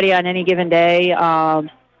anybody on any given day.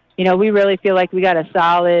 You know, we really feel like we got a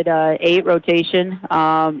solid 8 rotation.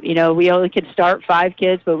 You know, we only could start 5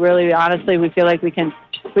 kids, but really, honestly, we feel like we can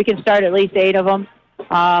start at least 8 of them.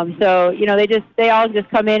 So, you know, they all just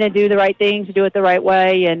come in and do the right things, do it the right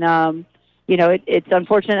way. And, you know, it's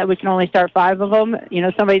unfortunate that we can only start 5 of them. You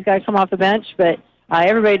know, somebody's got to come off the bench, but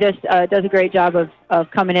everybody just does a great job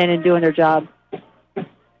of coming in and doing their job.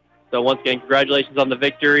 So once again, congratulations on the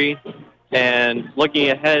victory. And looking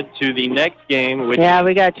ahead to the next game, which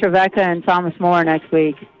we got Trevecca and Thomas More next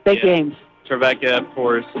week. Big games. Trevecca, of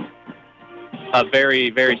course, a very,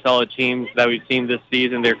 very solid team that we've seen this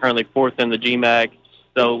season. They're currently 4th in the GMAC.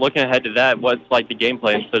 So looking ahead to that, what's like the game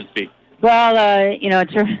plan, so to speak? Well, you know,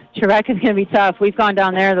 Trevecca's going to be tough. We've gone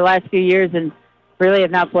down there the last few years and really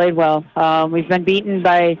have not played well. We've been beaten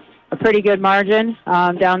by a pretty good margin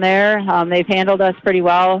down there. They've handled us pretty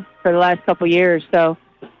well for the last couple years. So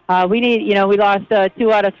we lost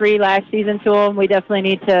 2 out of 3 last season to them. We definitely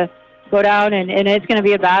need to go down, and it's going to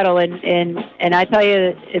be a battle. And I tell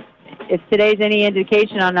you, if today's any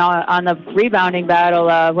indication on the rebounding battle,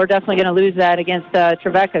 we're definitely going to lose that against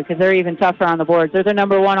Trevecca because they're even tougher on the boards. They're the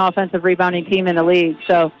number 1 offensive rebounding team in the league.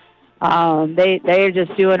 So they are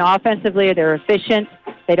just doing offensively. They're efficient.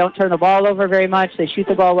 They don't turn the ball over very much. They shoot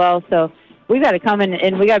the ball well. So we've got to come in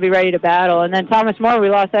and we got to be ready to battle. And then Thomas More, we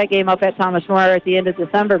lost that game up at Thomas More at the end of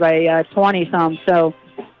December by 20-some. So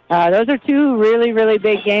those are 2 really, really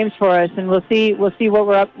big games for us, and we'll see what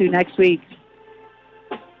we're up to next week.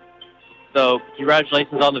 So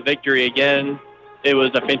congratulations on the victory again. It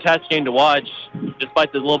was a fantastic game to watch,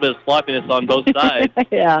 despite the little bit of sloppiness on both sides.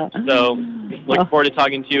 Yeah. So looking forward to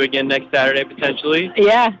talking to you again next Saturday, potentially.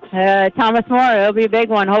 Yeah, Thomas More, it'll be a big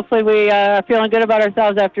one. Hopefully we are feeling good about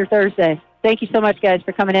ourselves after Thursday. Thank you so much, guys,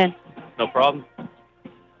 for coming in. No problem.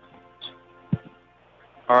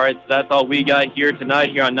 All right, so that's all we got here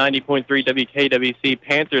tonight here on 90.3 WKWC.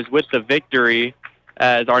 Panthers with the victory,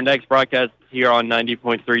 as our next broadcast here on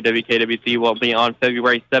 90.3 WKWC will be on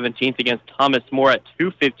February 17th against Thomas More at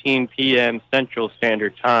 2:15 p.m. Central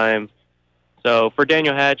Standard Time. So for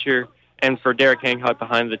Daniel Hatcher and for Derek Hancock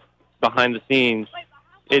behind the scenes,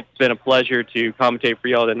 it's been a pleasure to commentate for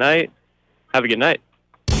y'all tonight. Have a good night.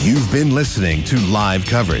 You've been listening to live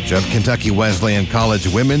coverage of Kentucky Wesleyan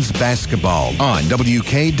College women's basketball on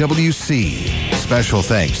WKWC. Special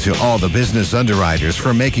thanks to all the business underwriters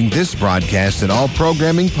for making this broadcast and all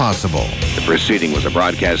programming possible. The proceeding was a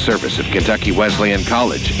broadcast service of Kentucky Wesleyan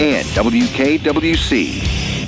College and WKWC.